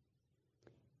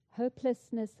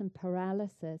 Hopelessness and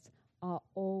paralysis are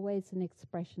always an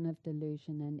expression of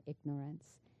delusion and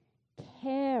ignorance.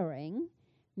 Caring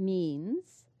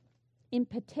means, in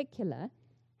particular,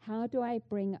 how do I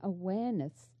bring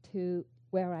awareness to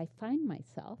where I find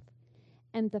myself?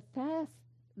 And the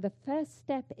first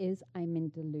step is I'm in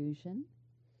delusion.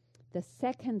 The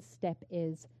second step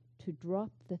is to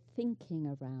drop the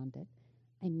thinking around it.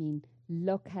 I mean,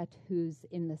 look at who's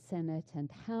in the Senate and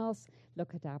House,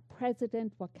 look at our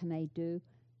president, what can I do?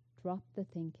 Drop the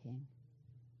thinking,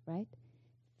 right?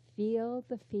 Feel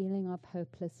the feeling of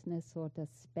hopelessness or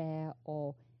despair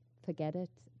or forget it.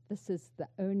 This is the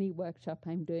only workshop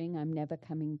I'm doing, I'm never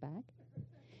coming back.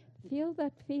 Feel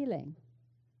that feeling.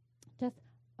 Just,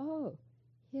 oh,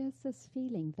 here's this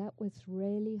feeling. That was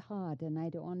really hard and I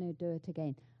don't want to do it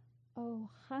again. Oh,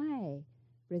 hi,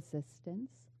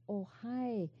 resistance. Oh,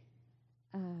 hi,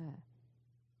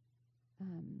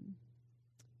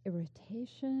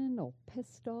 irritation or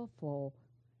pissed off or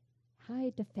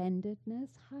hi,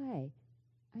 defendedness. Hi,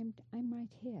 I'm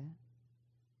right here.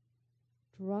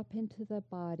 Drop into the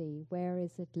body. Where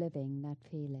is it living, that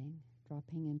feeling?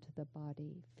 Dropping into the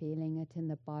body, feeling it in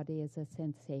the body as a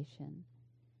sensation.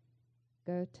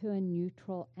 Go to a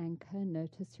neutral anchor.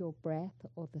 Notice your breath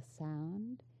or the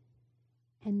sound.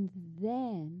 And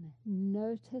then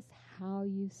notice how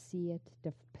you see it,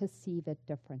 perceive it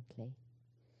differently.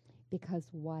 Because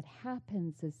what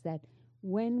happens is that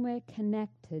when we're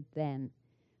connected then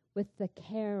with the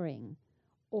caring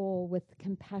or with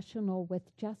compassion or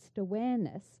with just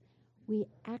awareness, we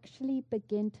actually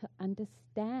begin to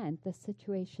understand the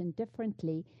situation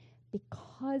differently,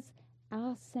 because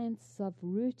our sense of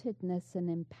rootedness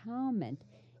and empowerment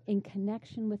in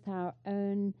connection with our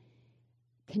own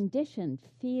conditioned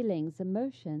feelings,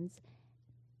 emotions,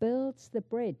 builds the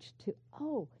bridge to,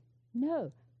 oh,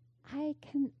 no, I'm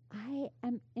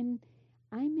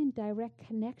in direct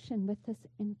connection with this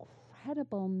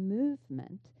incredible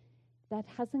movement that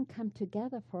hasn't come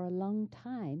together for a long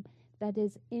time, that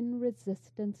is in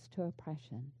resistance to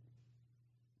oppression.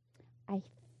 I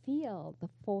feel the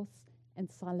force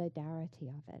and solidarity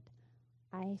of it.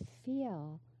 I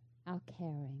feel our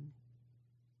caring.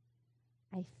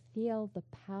 I feel the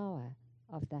power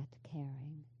of that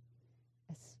caring,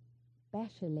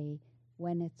 especially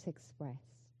when it's expressed.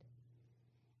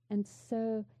 And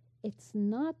so it's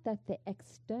not that the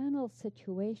external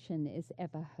situation is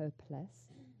ever hopeless,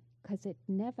 because it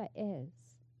never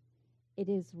is. It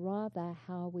is rather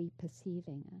how we're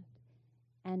perceiving it.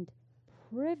 And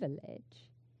privilege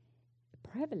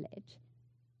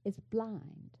is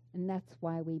blind, and that's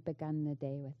why we began the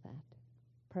day with that.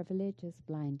 Privilege is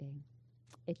blinding.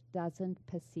 It doesn't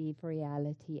perceive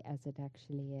reality as it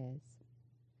actually is.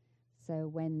 So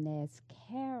when there's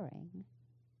caring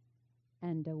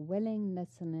and a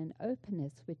willingness and an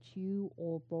openness, which you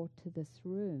all brought to this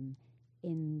room,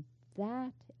 in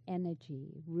that energy,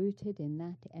 rooted in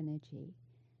that energy,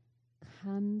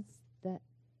 comes the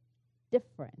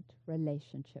different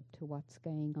relationship to what's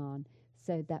going on,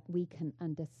 so that we can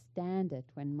understand it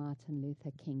when Martin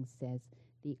Luther King says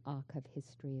the arc of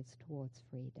history is towards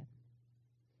freedom,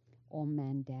 or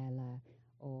Mandela,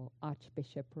 or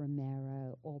Archbishop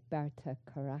Romero, or Berta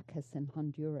Caracas in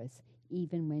Honduras,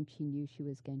 even when she knew she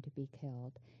was going to be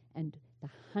killed, and the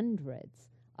hundreds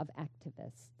of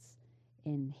activists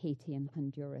in Haiti and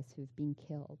Honduras who've been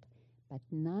killed. But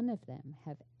none of them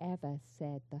have ever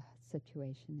said the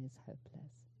situation is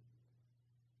hopeless.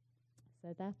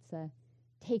 So that's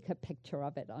take a picture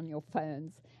of it on your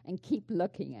phones and keep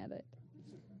looking at it.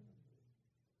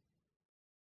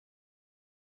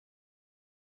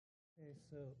 Okay,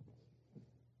 so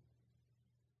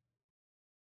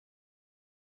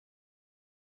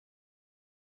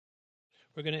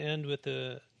we're going to end with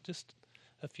just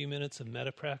a few minutes of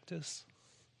metta practice.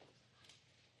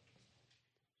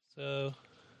 So,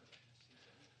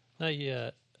 not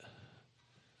yet.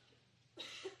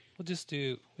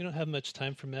 We don't have much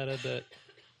time for metta, but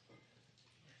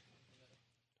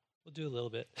we'll do a little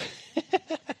bit.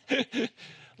 A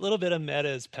little bit of metta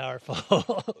is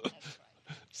powerful.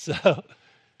 So,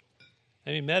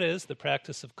 metta is the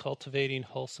practice of cultivating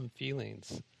wholesome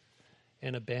feelings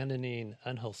and abandoning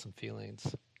unwholesome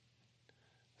feelings.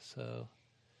 So,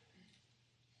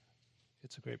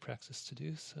 it's a great practice to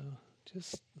do. So,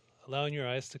 just allowing your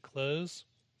eyes to close,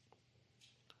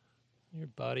 your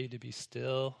body to be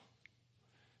still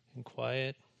and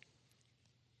quiet.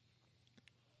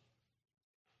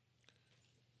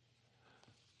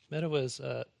 Metta was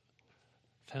a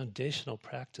foundational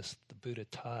practice the Buddha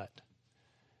taught.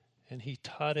 And he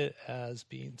taught it as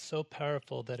being so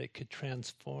powerful that it could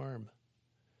transform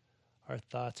our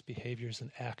thoughts, behaviors,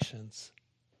 and actions.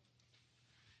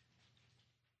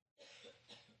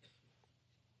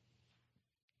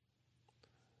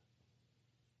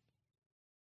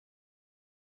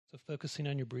 So focusing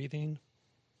on your breathing,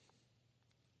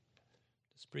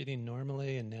 just breathing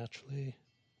normally and naturally.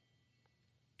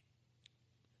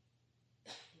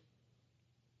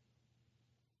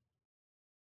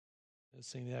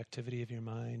 Noticing the activity of your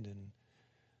mind and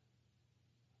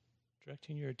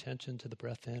directing your attention to the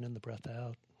breath in and the breath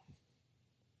out.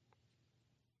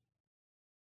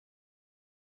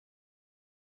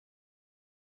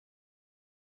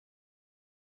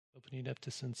 Opening up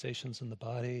to sensations in the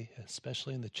body,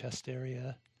 especially in the chest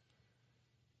area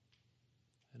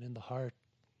and in the heart.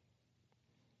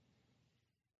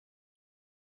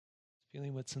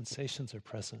 Feeling what sensations are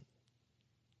present.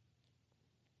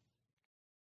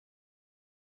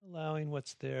 Allowing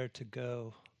what's there to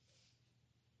go.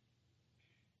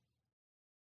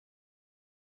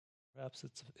 Perhaps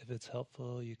if it's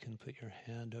helpful, you can put your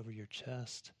hand over your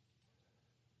chest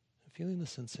and feeling the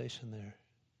sensation there.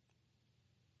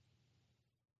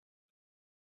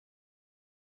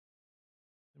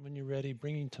 And when you're ready,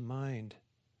 bringing to mind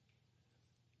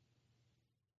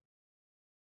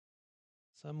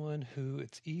someone who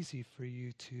it's easy for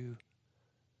you to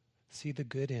see the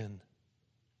good in.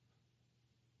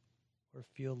 or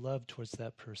feel love towards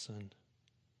that person.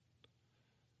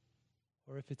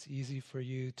 Or if it's easy for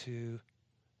you to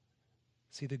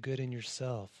see the good in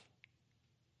yourself,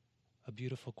 a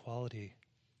beautiful quality.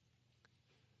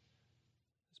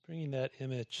 Just bringing that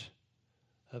image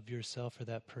of yourself or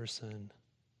that person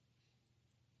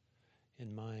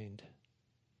in mind.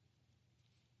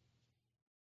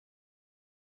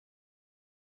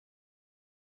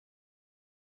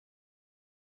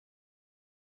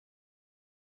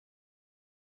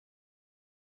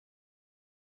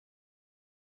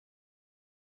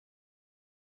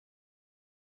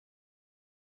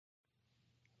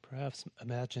 Perhaps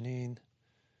imagining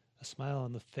a smile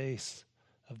on the face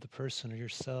of the person or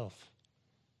yourself.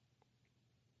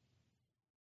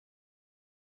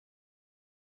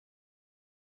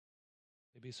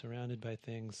 Maybe surrounded by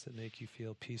things that make you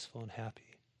feel peaceful and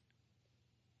happy.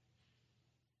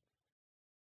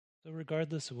 So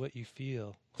regardless of what you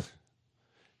feel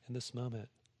in this moment,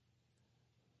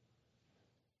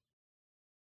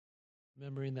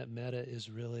 remembering that metta is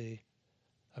really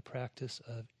a practice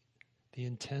of the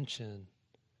intention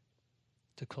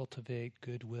to cultivate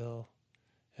goodwill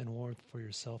and warmth for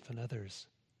yourself and others.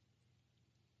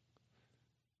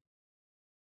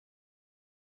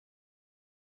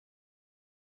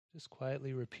 Just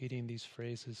quietly repeating these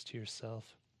phrases to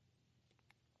yourself.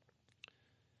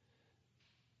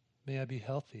 May I be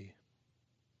healthy.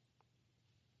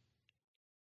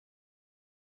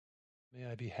 May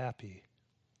I be happy.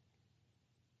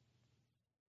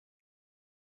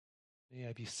 May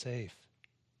I be safe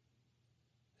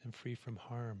and free from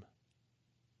harm.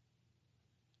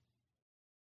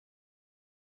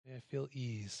 May I feel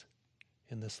ease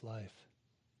in this life.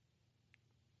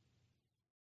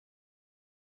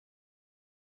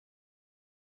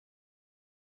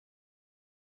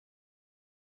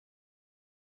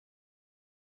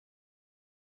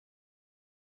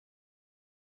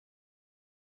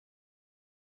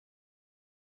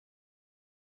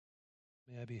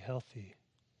 May I be healthy,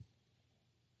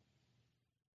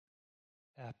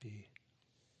 happy,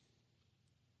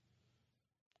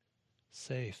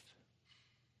 safe,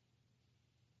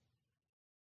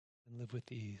 and live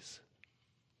with ease.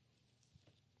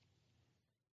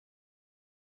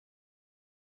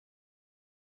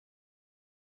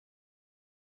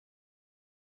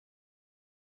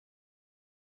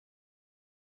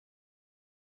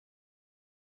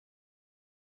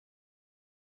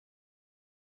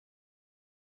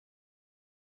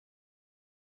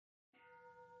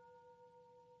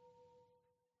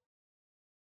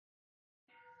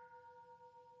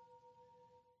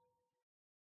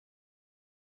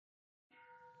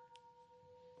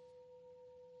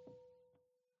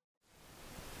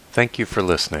 Thank you for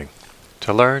listening.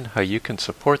 To learn how you can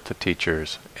support the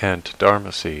teachers and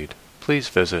Dharma Seed, please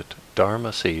visit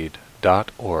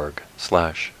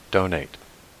dharmaseed.org/donate.